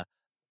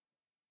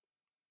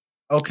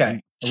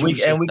 Okay, we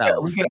can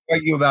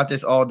argue about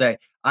this all day.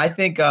 I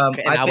think I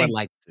would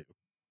like to.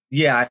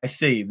 Yeah, I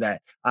see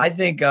that. I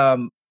think I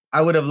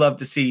would have loved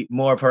to see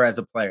more of her as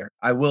a player.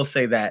 I will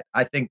say that.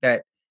 I think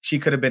that she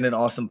could have been an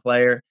awesome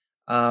player.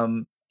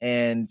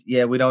 And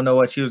yeah, we don't know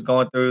what she was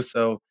going through,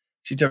 so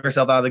she took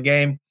herself out of the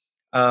game.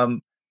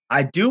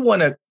 I do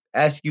want to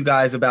ask you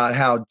guys about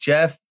how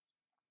Jeff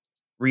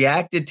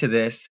reacted to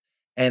this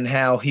and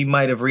how he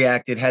might have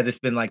reacted had this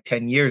been like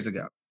 10 years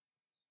ago.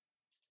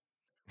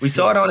 We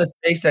saw it on his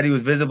face that he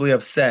was visibly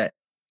upset,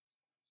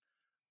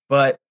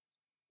 but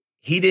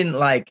he didn't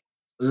like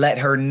let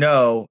her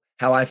know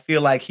how I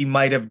feel like he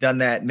might have done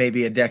that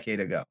maybe a decade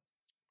ago.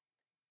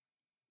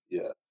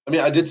 Yeah. I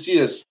mean, I did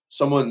see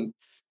someone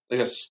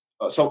like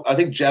so I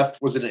think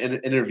Jeff was in an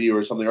interview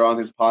or something or on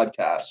his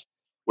podcast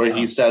where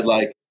he said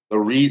like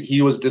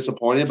he was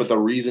disappointed, but the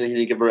reason he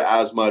didn't give her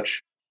as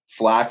much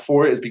flack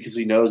for it is because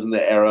he knows in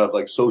the era of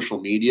like social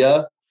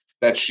media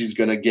that there's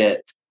gonna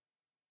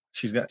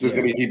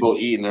be people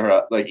eating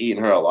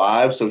her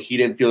alive. So he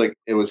didn't feel like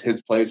it was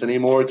his place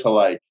anymore to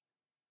like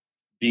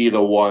be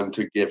the one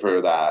to give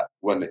her that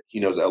when he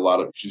knows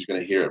that she's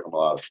gonna hear it from a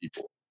lot of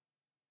people.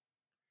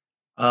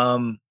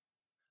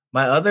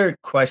 My other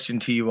question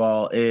to you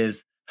all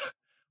is,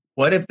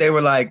 what if they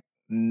were like,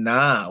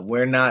 nah,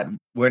 we're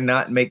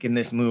not making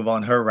this move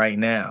on her right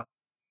now.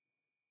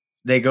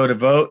 They go to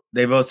vote,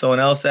 they vote someone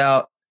else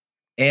out,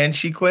 and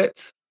she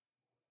quits?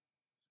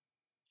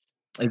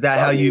 Is that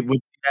how you would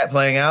see that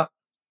playing out?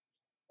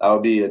 That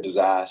would be a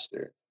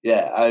disaster.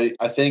 Yeah,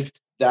 I think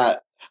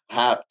that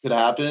could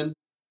happen.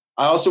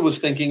 I also was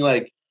thinking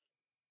like,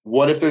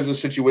 what if there's a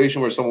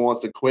situation where someone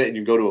wants to quit and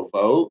you go to a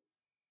vote?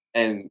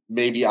 And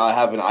maybe I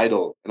have an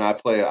idol and I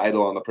play an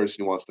idol on the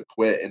person who wants to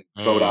quit and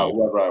vote out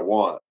whoever I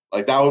want.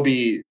 Like that would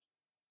be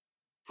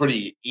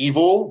pretty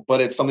evil,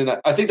 but it's something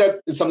that I think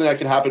that is something that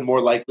could happen more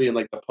likely in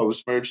like the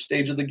post-merge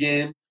stage of the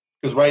game.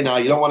 Because right now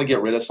you don't want to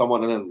get rid of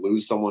someone and then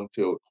lose someone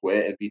to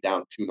quit and be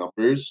down 2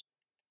 numbers.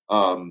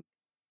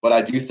 But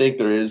I do think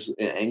there is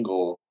an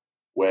angle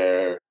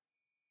where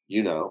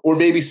or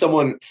maybe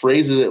someone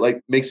phrases it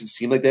like makes it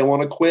seem like they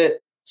want to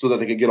quit so that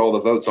they can get all the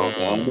votes on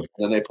them, and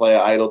then they play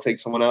an idol, take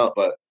someone out.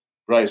 But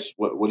Bryce,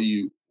 what do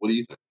you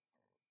think?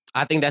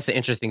 I think that's an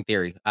interesting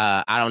theory.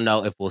 I don't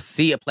know if we'll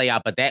see it play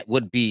out, but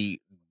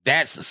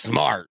that's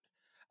smart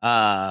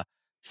to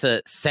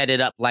set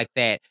it up like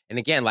that. And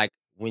again, like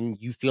when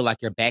you feel like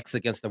your back's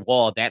against the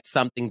wall, that's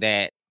something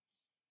that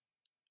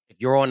if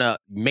you're on a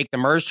Make the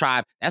Merge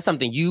Tribe, that's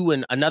something you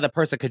and another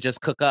person could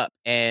just cook up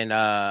and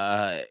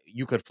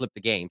you could flip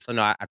the game. So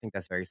no, I think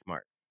that's very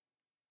smart.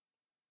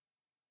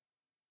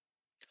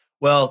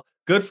 Well,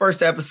 good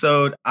first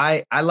episode.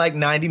 I like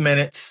 90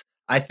 minutes.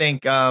 I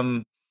think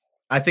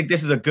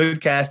this is a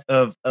good cast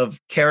of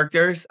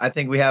characters. I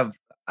think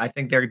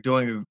they're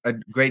doing a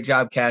great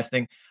job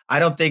casting. I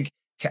don't think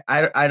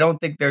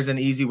there's an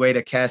easy way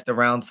to cast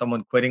around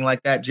someone quitting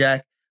like that,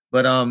 Jack.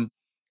 But I'm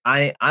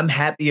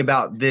happy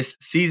about this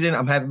season.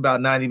 I'm happy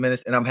about 90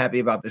 minutes, and I'm happy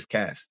about this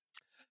cast.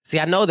 See,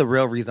 I know the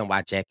real reason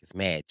why Jack is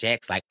mad.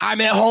 Jack's like, I'm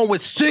at home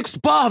with 6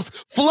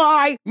 buffs.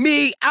 Fly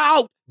me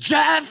out,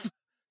 Jeff.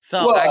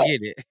 So I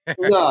get it.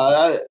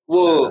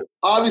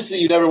 Obviously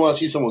you never want to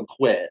see someone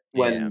quit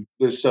when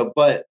there's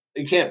but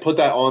you can't put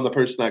that on the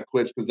person that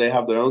quits because they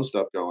have their own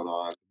stuff going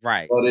on.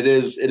 Right. But it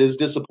is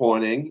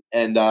disappointing.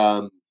 And I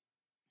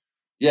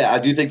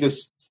do think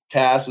this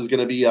cast is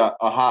going to be a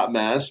hot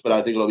mess, but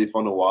I think it'll be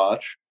fun to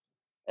watch.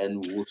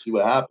 And we'll see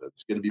what happens.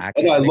 It's going to be I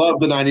love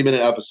the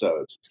 90-minute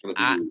episodes. It's going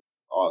to be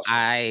awesome.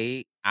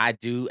 I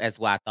do as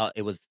well. I thought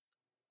it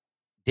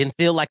didn't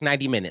feel like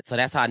 90 minutes. So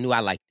that's how I knew I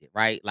liked it,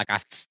 right? Like I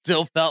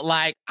still felt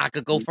like I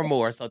could go for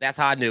more. So that's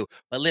how I knew.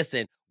 But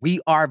listen, we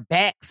are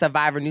back.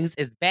 Survivor News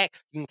is back.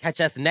 You can catch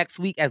us next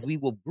week as we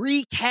will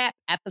recap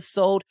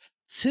episode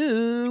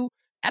 2.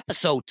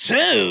 Episode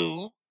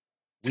 2?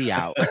 We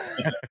out.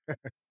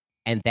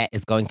 And that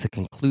is going to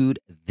conclude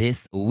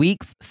this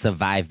week's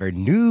Survivor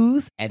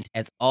News. And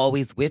as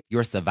always, with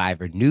your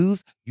Survivor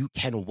News, you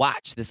can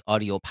watch this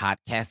audio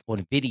podcast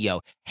on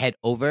video. Head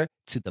over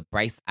to the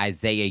Bryce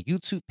Isaiah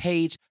YouTube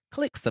page,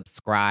 click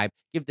subscribe,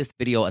 give this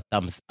video a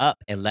thumbs up,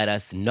 and let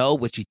us know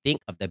what you think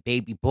of the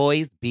baby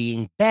boys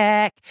being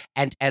back.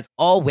 And as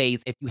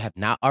always, if you have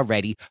not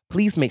already,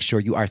 please make sure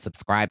you are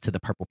subscribed to the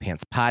Purple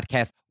Pants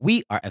Podcast.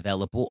 We are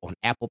available on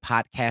Apple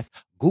Podcasts,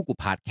 Google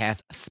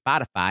Podcasts,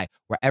 Spotify,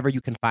 wherever you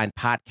can find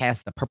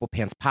podcasts. The Purple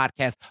Pants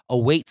Podcast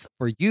awaits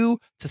for you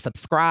to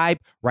subscribe,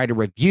 write a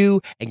review,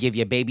 and give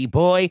your baby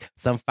boy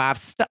some 5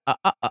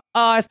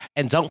 stars.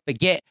 And don't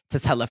forget to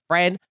tell a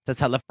friend, to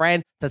tell a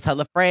friend, to tell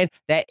a friend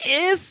that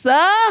It's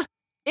the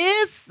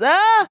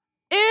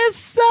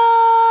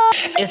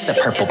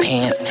Purple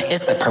Pants.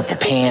 It's the Purple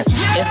Pants.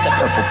 It's the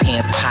Purple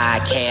Pants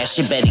Podcast.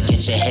 You better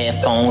get your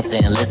headphones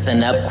and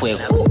listen up quick.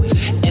 Woo.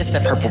 It's the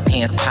Purple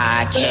Pants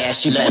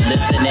Podcast. You better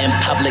listen in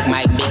public,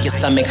 might make your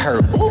stomach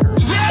hurt. Woo.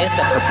 It's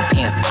the Purple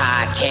Pants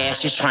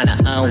Podcast. You're trying to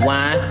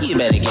unwind, you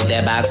better get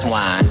that box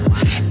wine.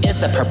 It's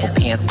the Purple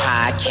Pants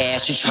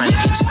Podcast. You're trying to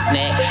get your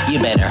snack, you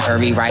better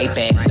hurry right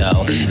back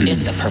though.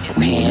 It's the Purple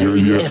Pants.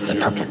 It's the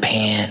Purple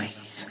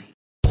Pants.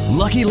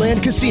 Lucky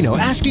Land Casino,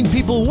 asking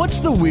people, what's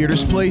the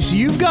weirdest place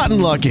you've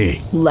gotten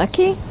lucky?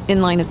 Lucky?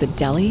 In line at the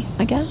deli,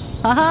 I guess?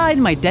 Aha,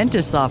 in my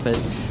dentist's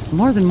office.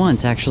 More than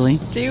once, actually.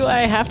 Do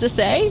I have to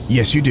say?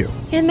 Yes, you do.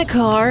 In the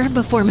car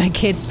before my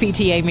kids'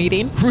 PTA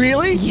meeting.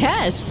 Really?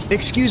 Yes.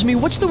 Excuse me,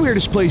 what's the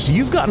weirdest place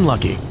you've gotten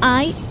lucky?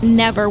 I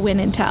never win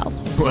and tell.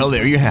 Well,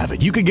 there you have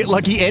it. You can get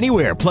lucky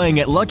anywhere, playing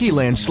at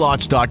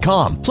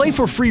LuckyLandSlots.com. Play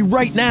for free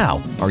right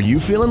now. Are you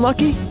feeling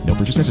lucky? No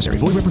purchase necessary.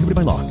 Void where prohibited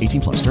by law.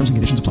 18+. Terms and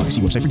conditions apply.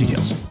 See website for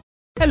details.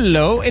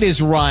 Hello, it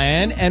is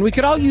Ryan, and we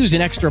could all use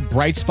an extra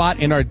bright spot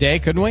in our day,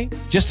 couldn't we?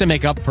 Just to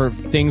make up for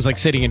things like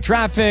sitting in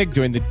traffic,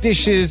 doing the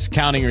dishes,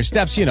 counting your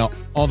steps,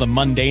 all the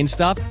mundane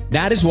stuff.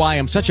 That is why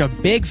I'm such a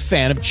big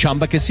fan of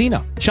Chumba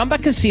Casino. Chumba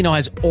Casino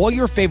has all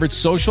your favorite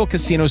social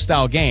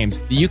casino-style games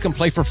that you can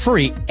play for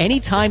free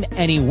anytime,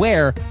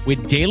 anywhere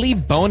with daily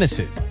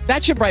bonuses.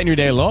 That should brighten your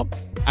day a little.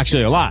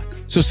 Actually, a lot.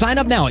 So sign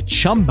up now at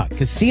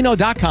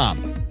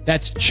ChumbaCasino.com.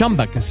 That's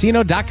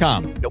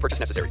ChumbaCasino.com. No purchase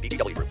necessary.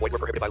 VGW. Void where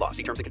prohibited by law.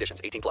 See terms and conditions.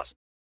 18+.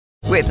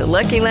 With the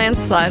Lucky Land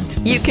Slots,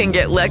 you can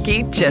get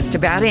lucky just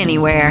about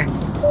anywhere.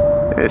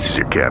 This is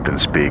your captain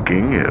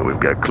speaking. We've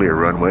got clear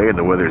runway and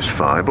the weather's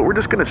fine, but we're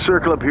just going to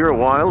circle up here a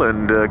while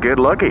and get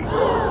lucky.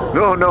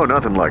 No,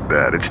 nothing like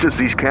that. It's just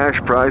these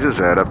cash prizes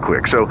add up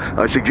quick. So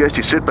I suggest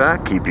you sit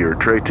back, keep your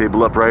tray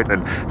table upright,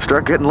 and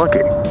start getting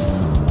lucky.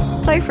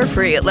 Play for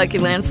free at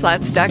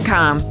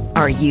LuckyLandSlots.com.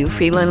 Are you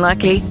feeling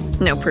lucky?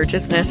 No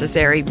purchase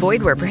necessary.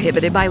 Void where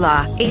prohibited by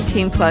law.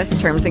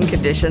 18+ terms and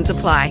conditions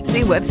apply.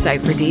 See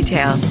website for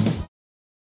details.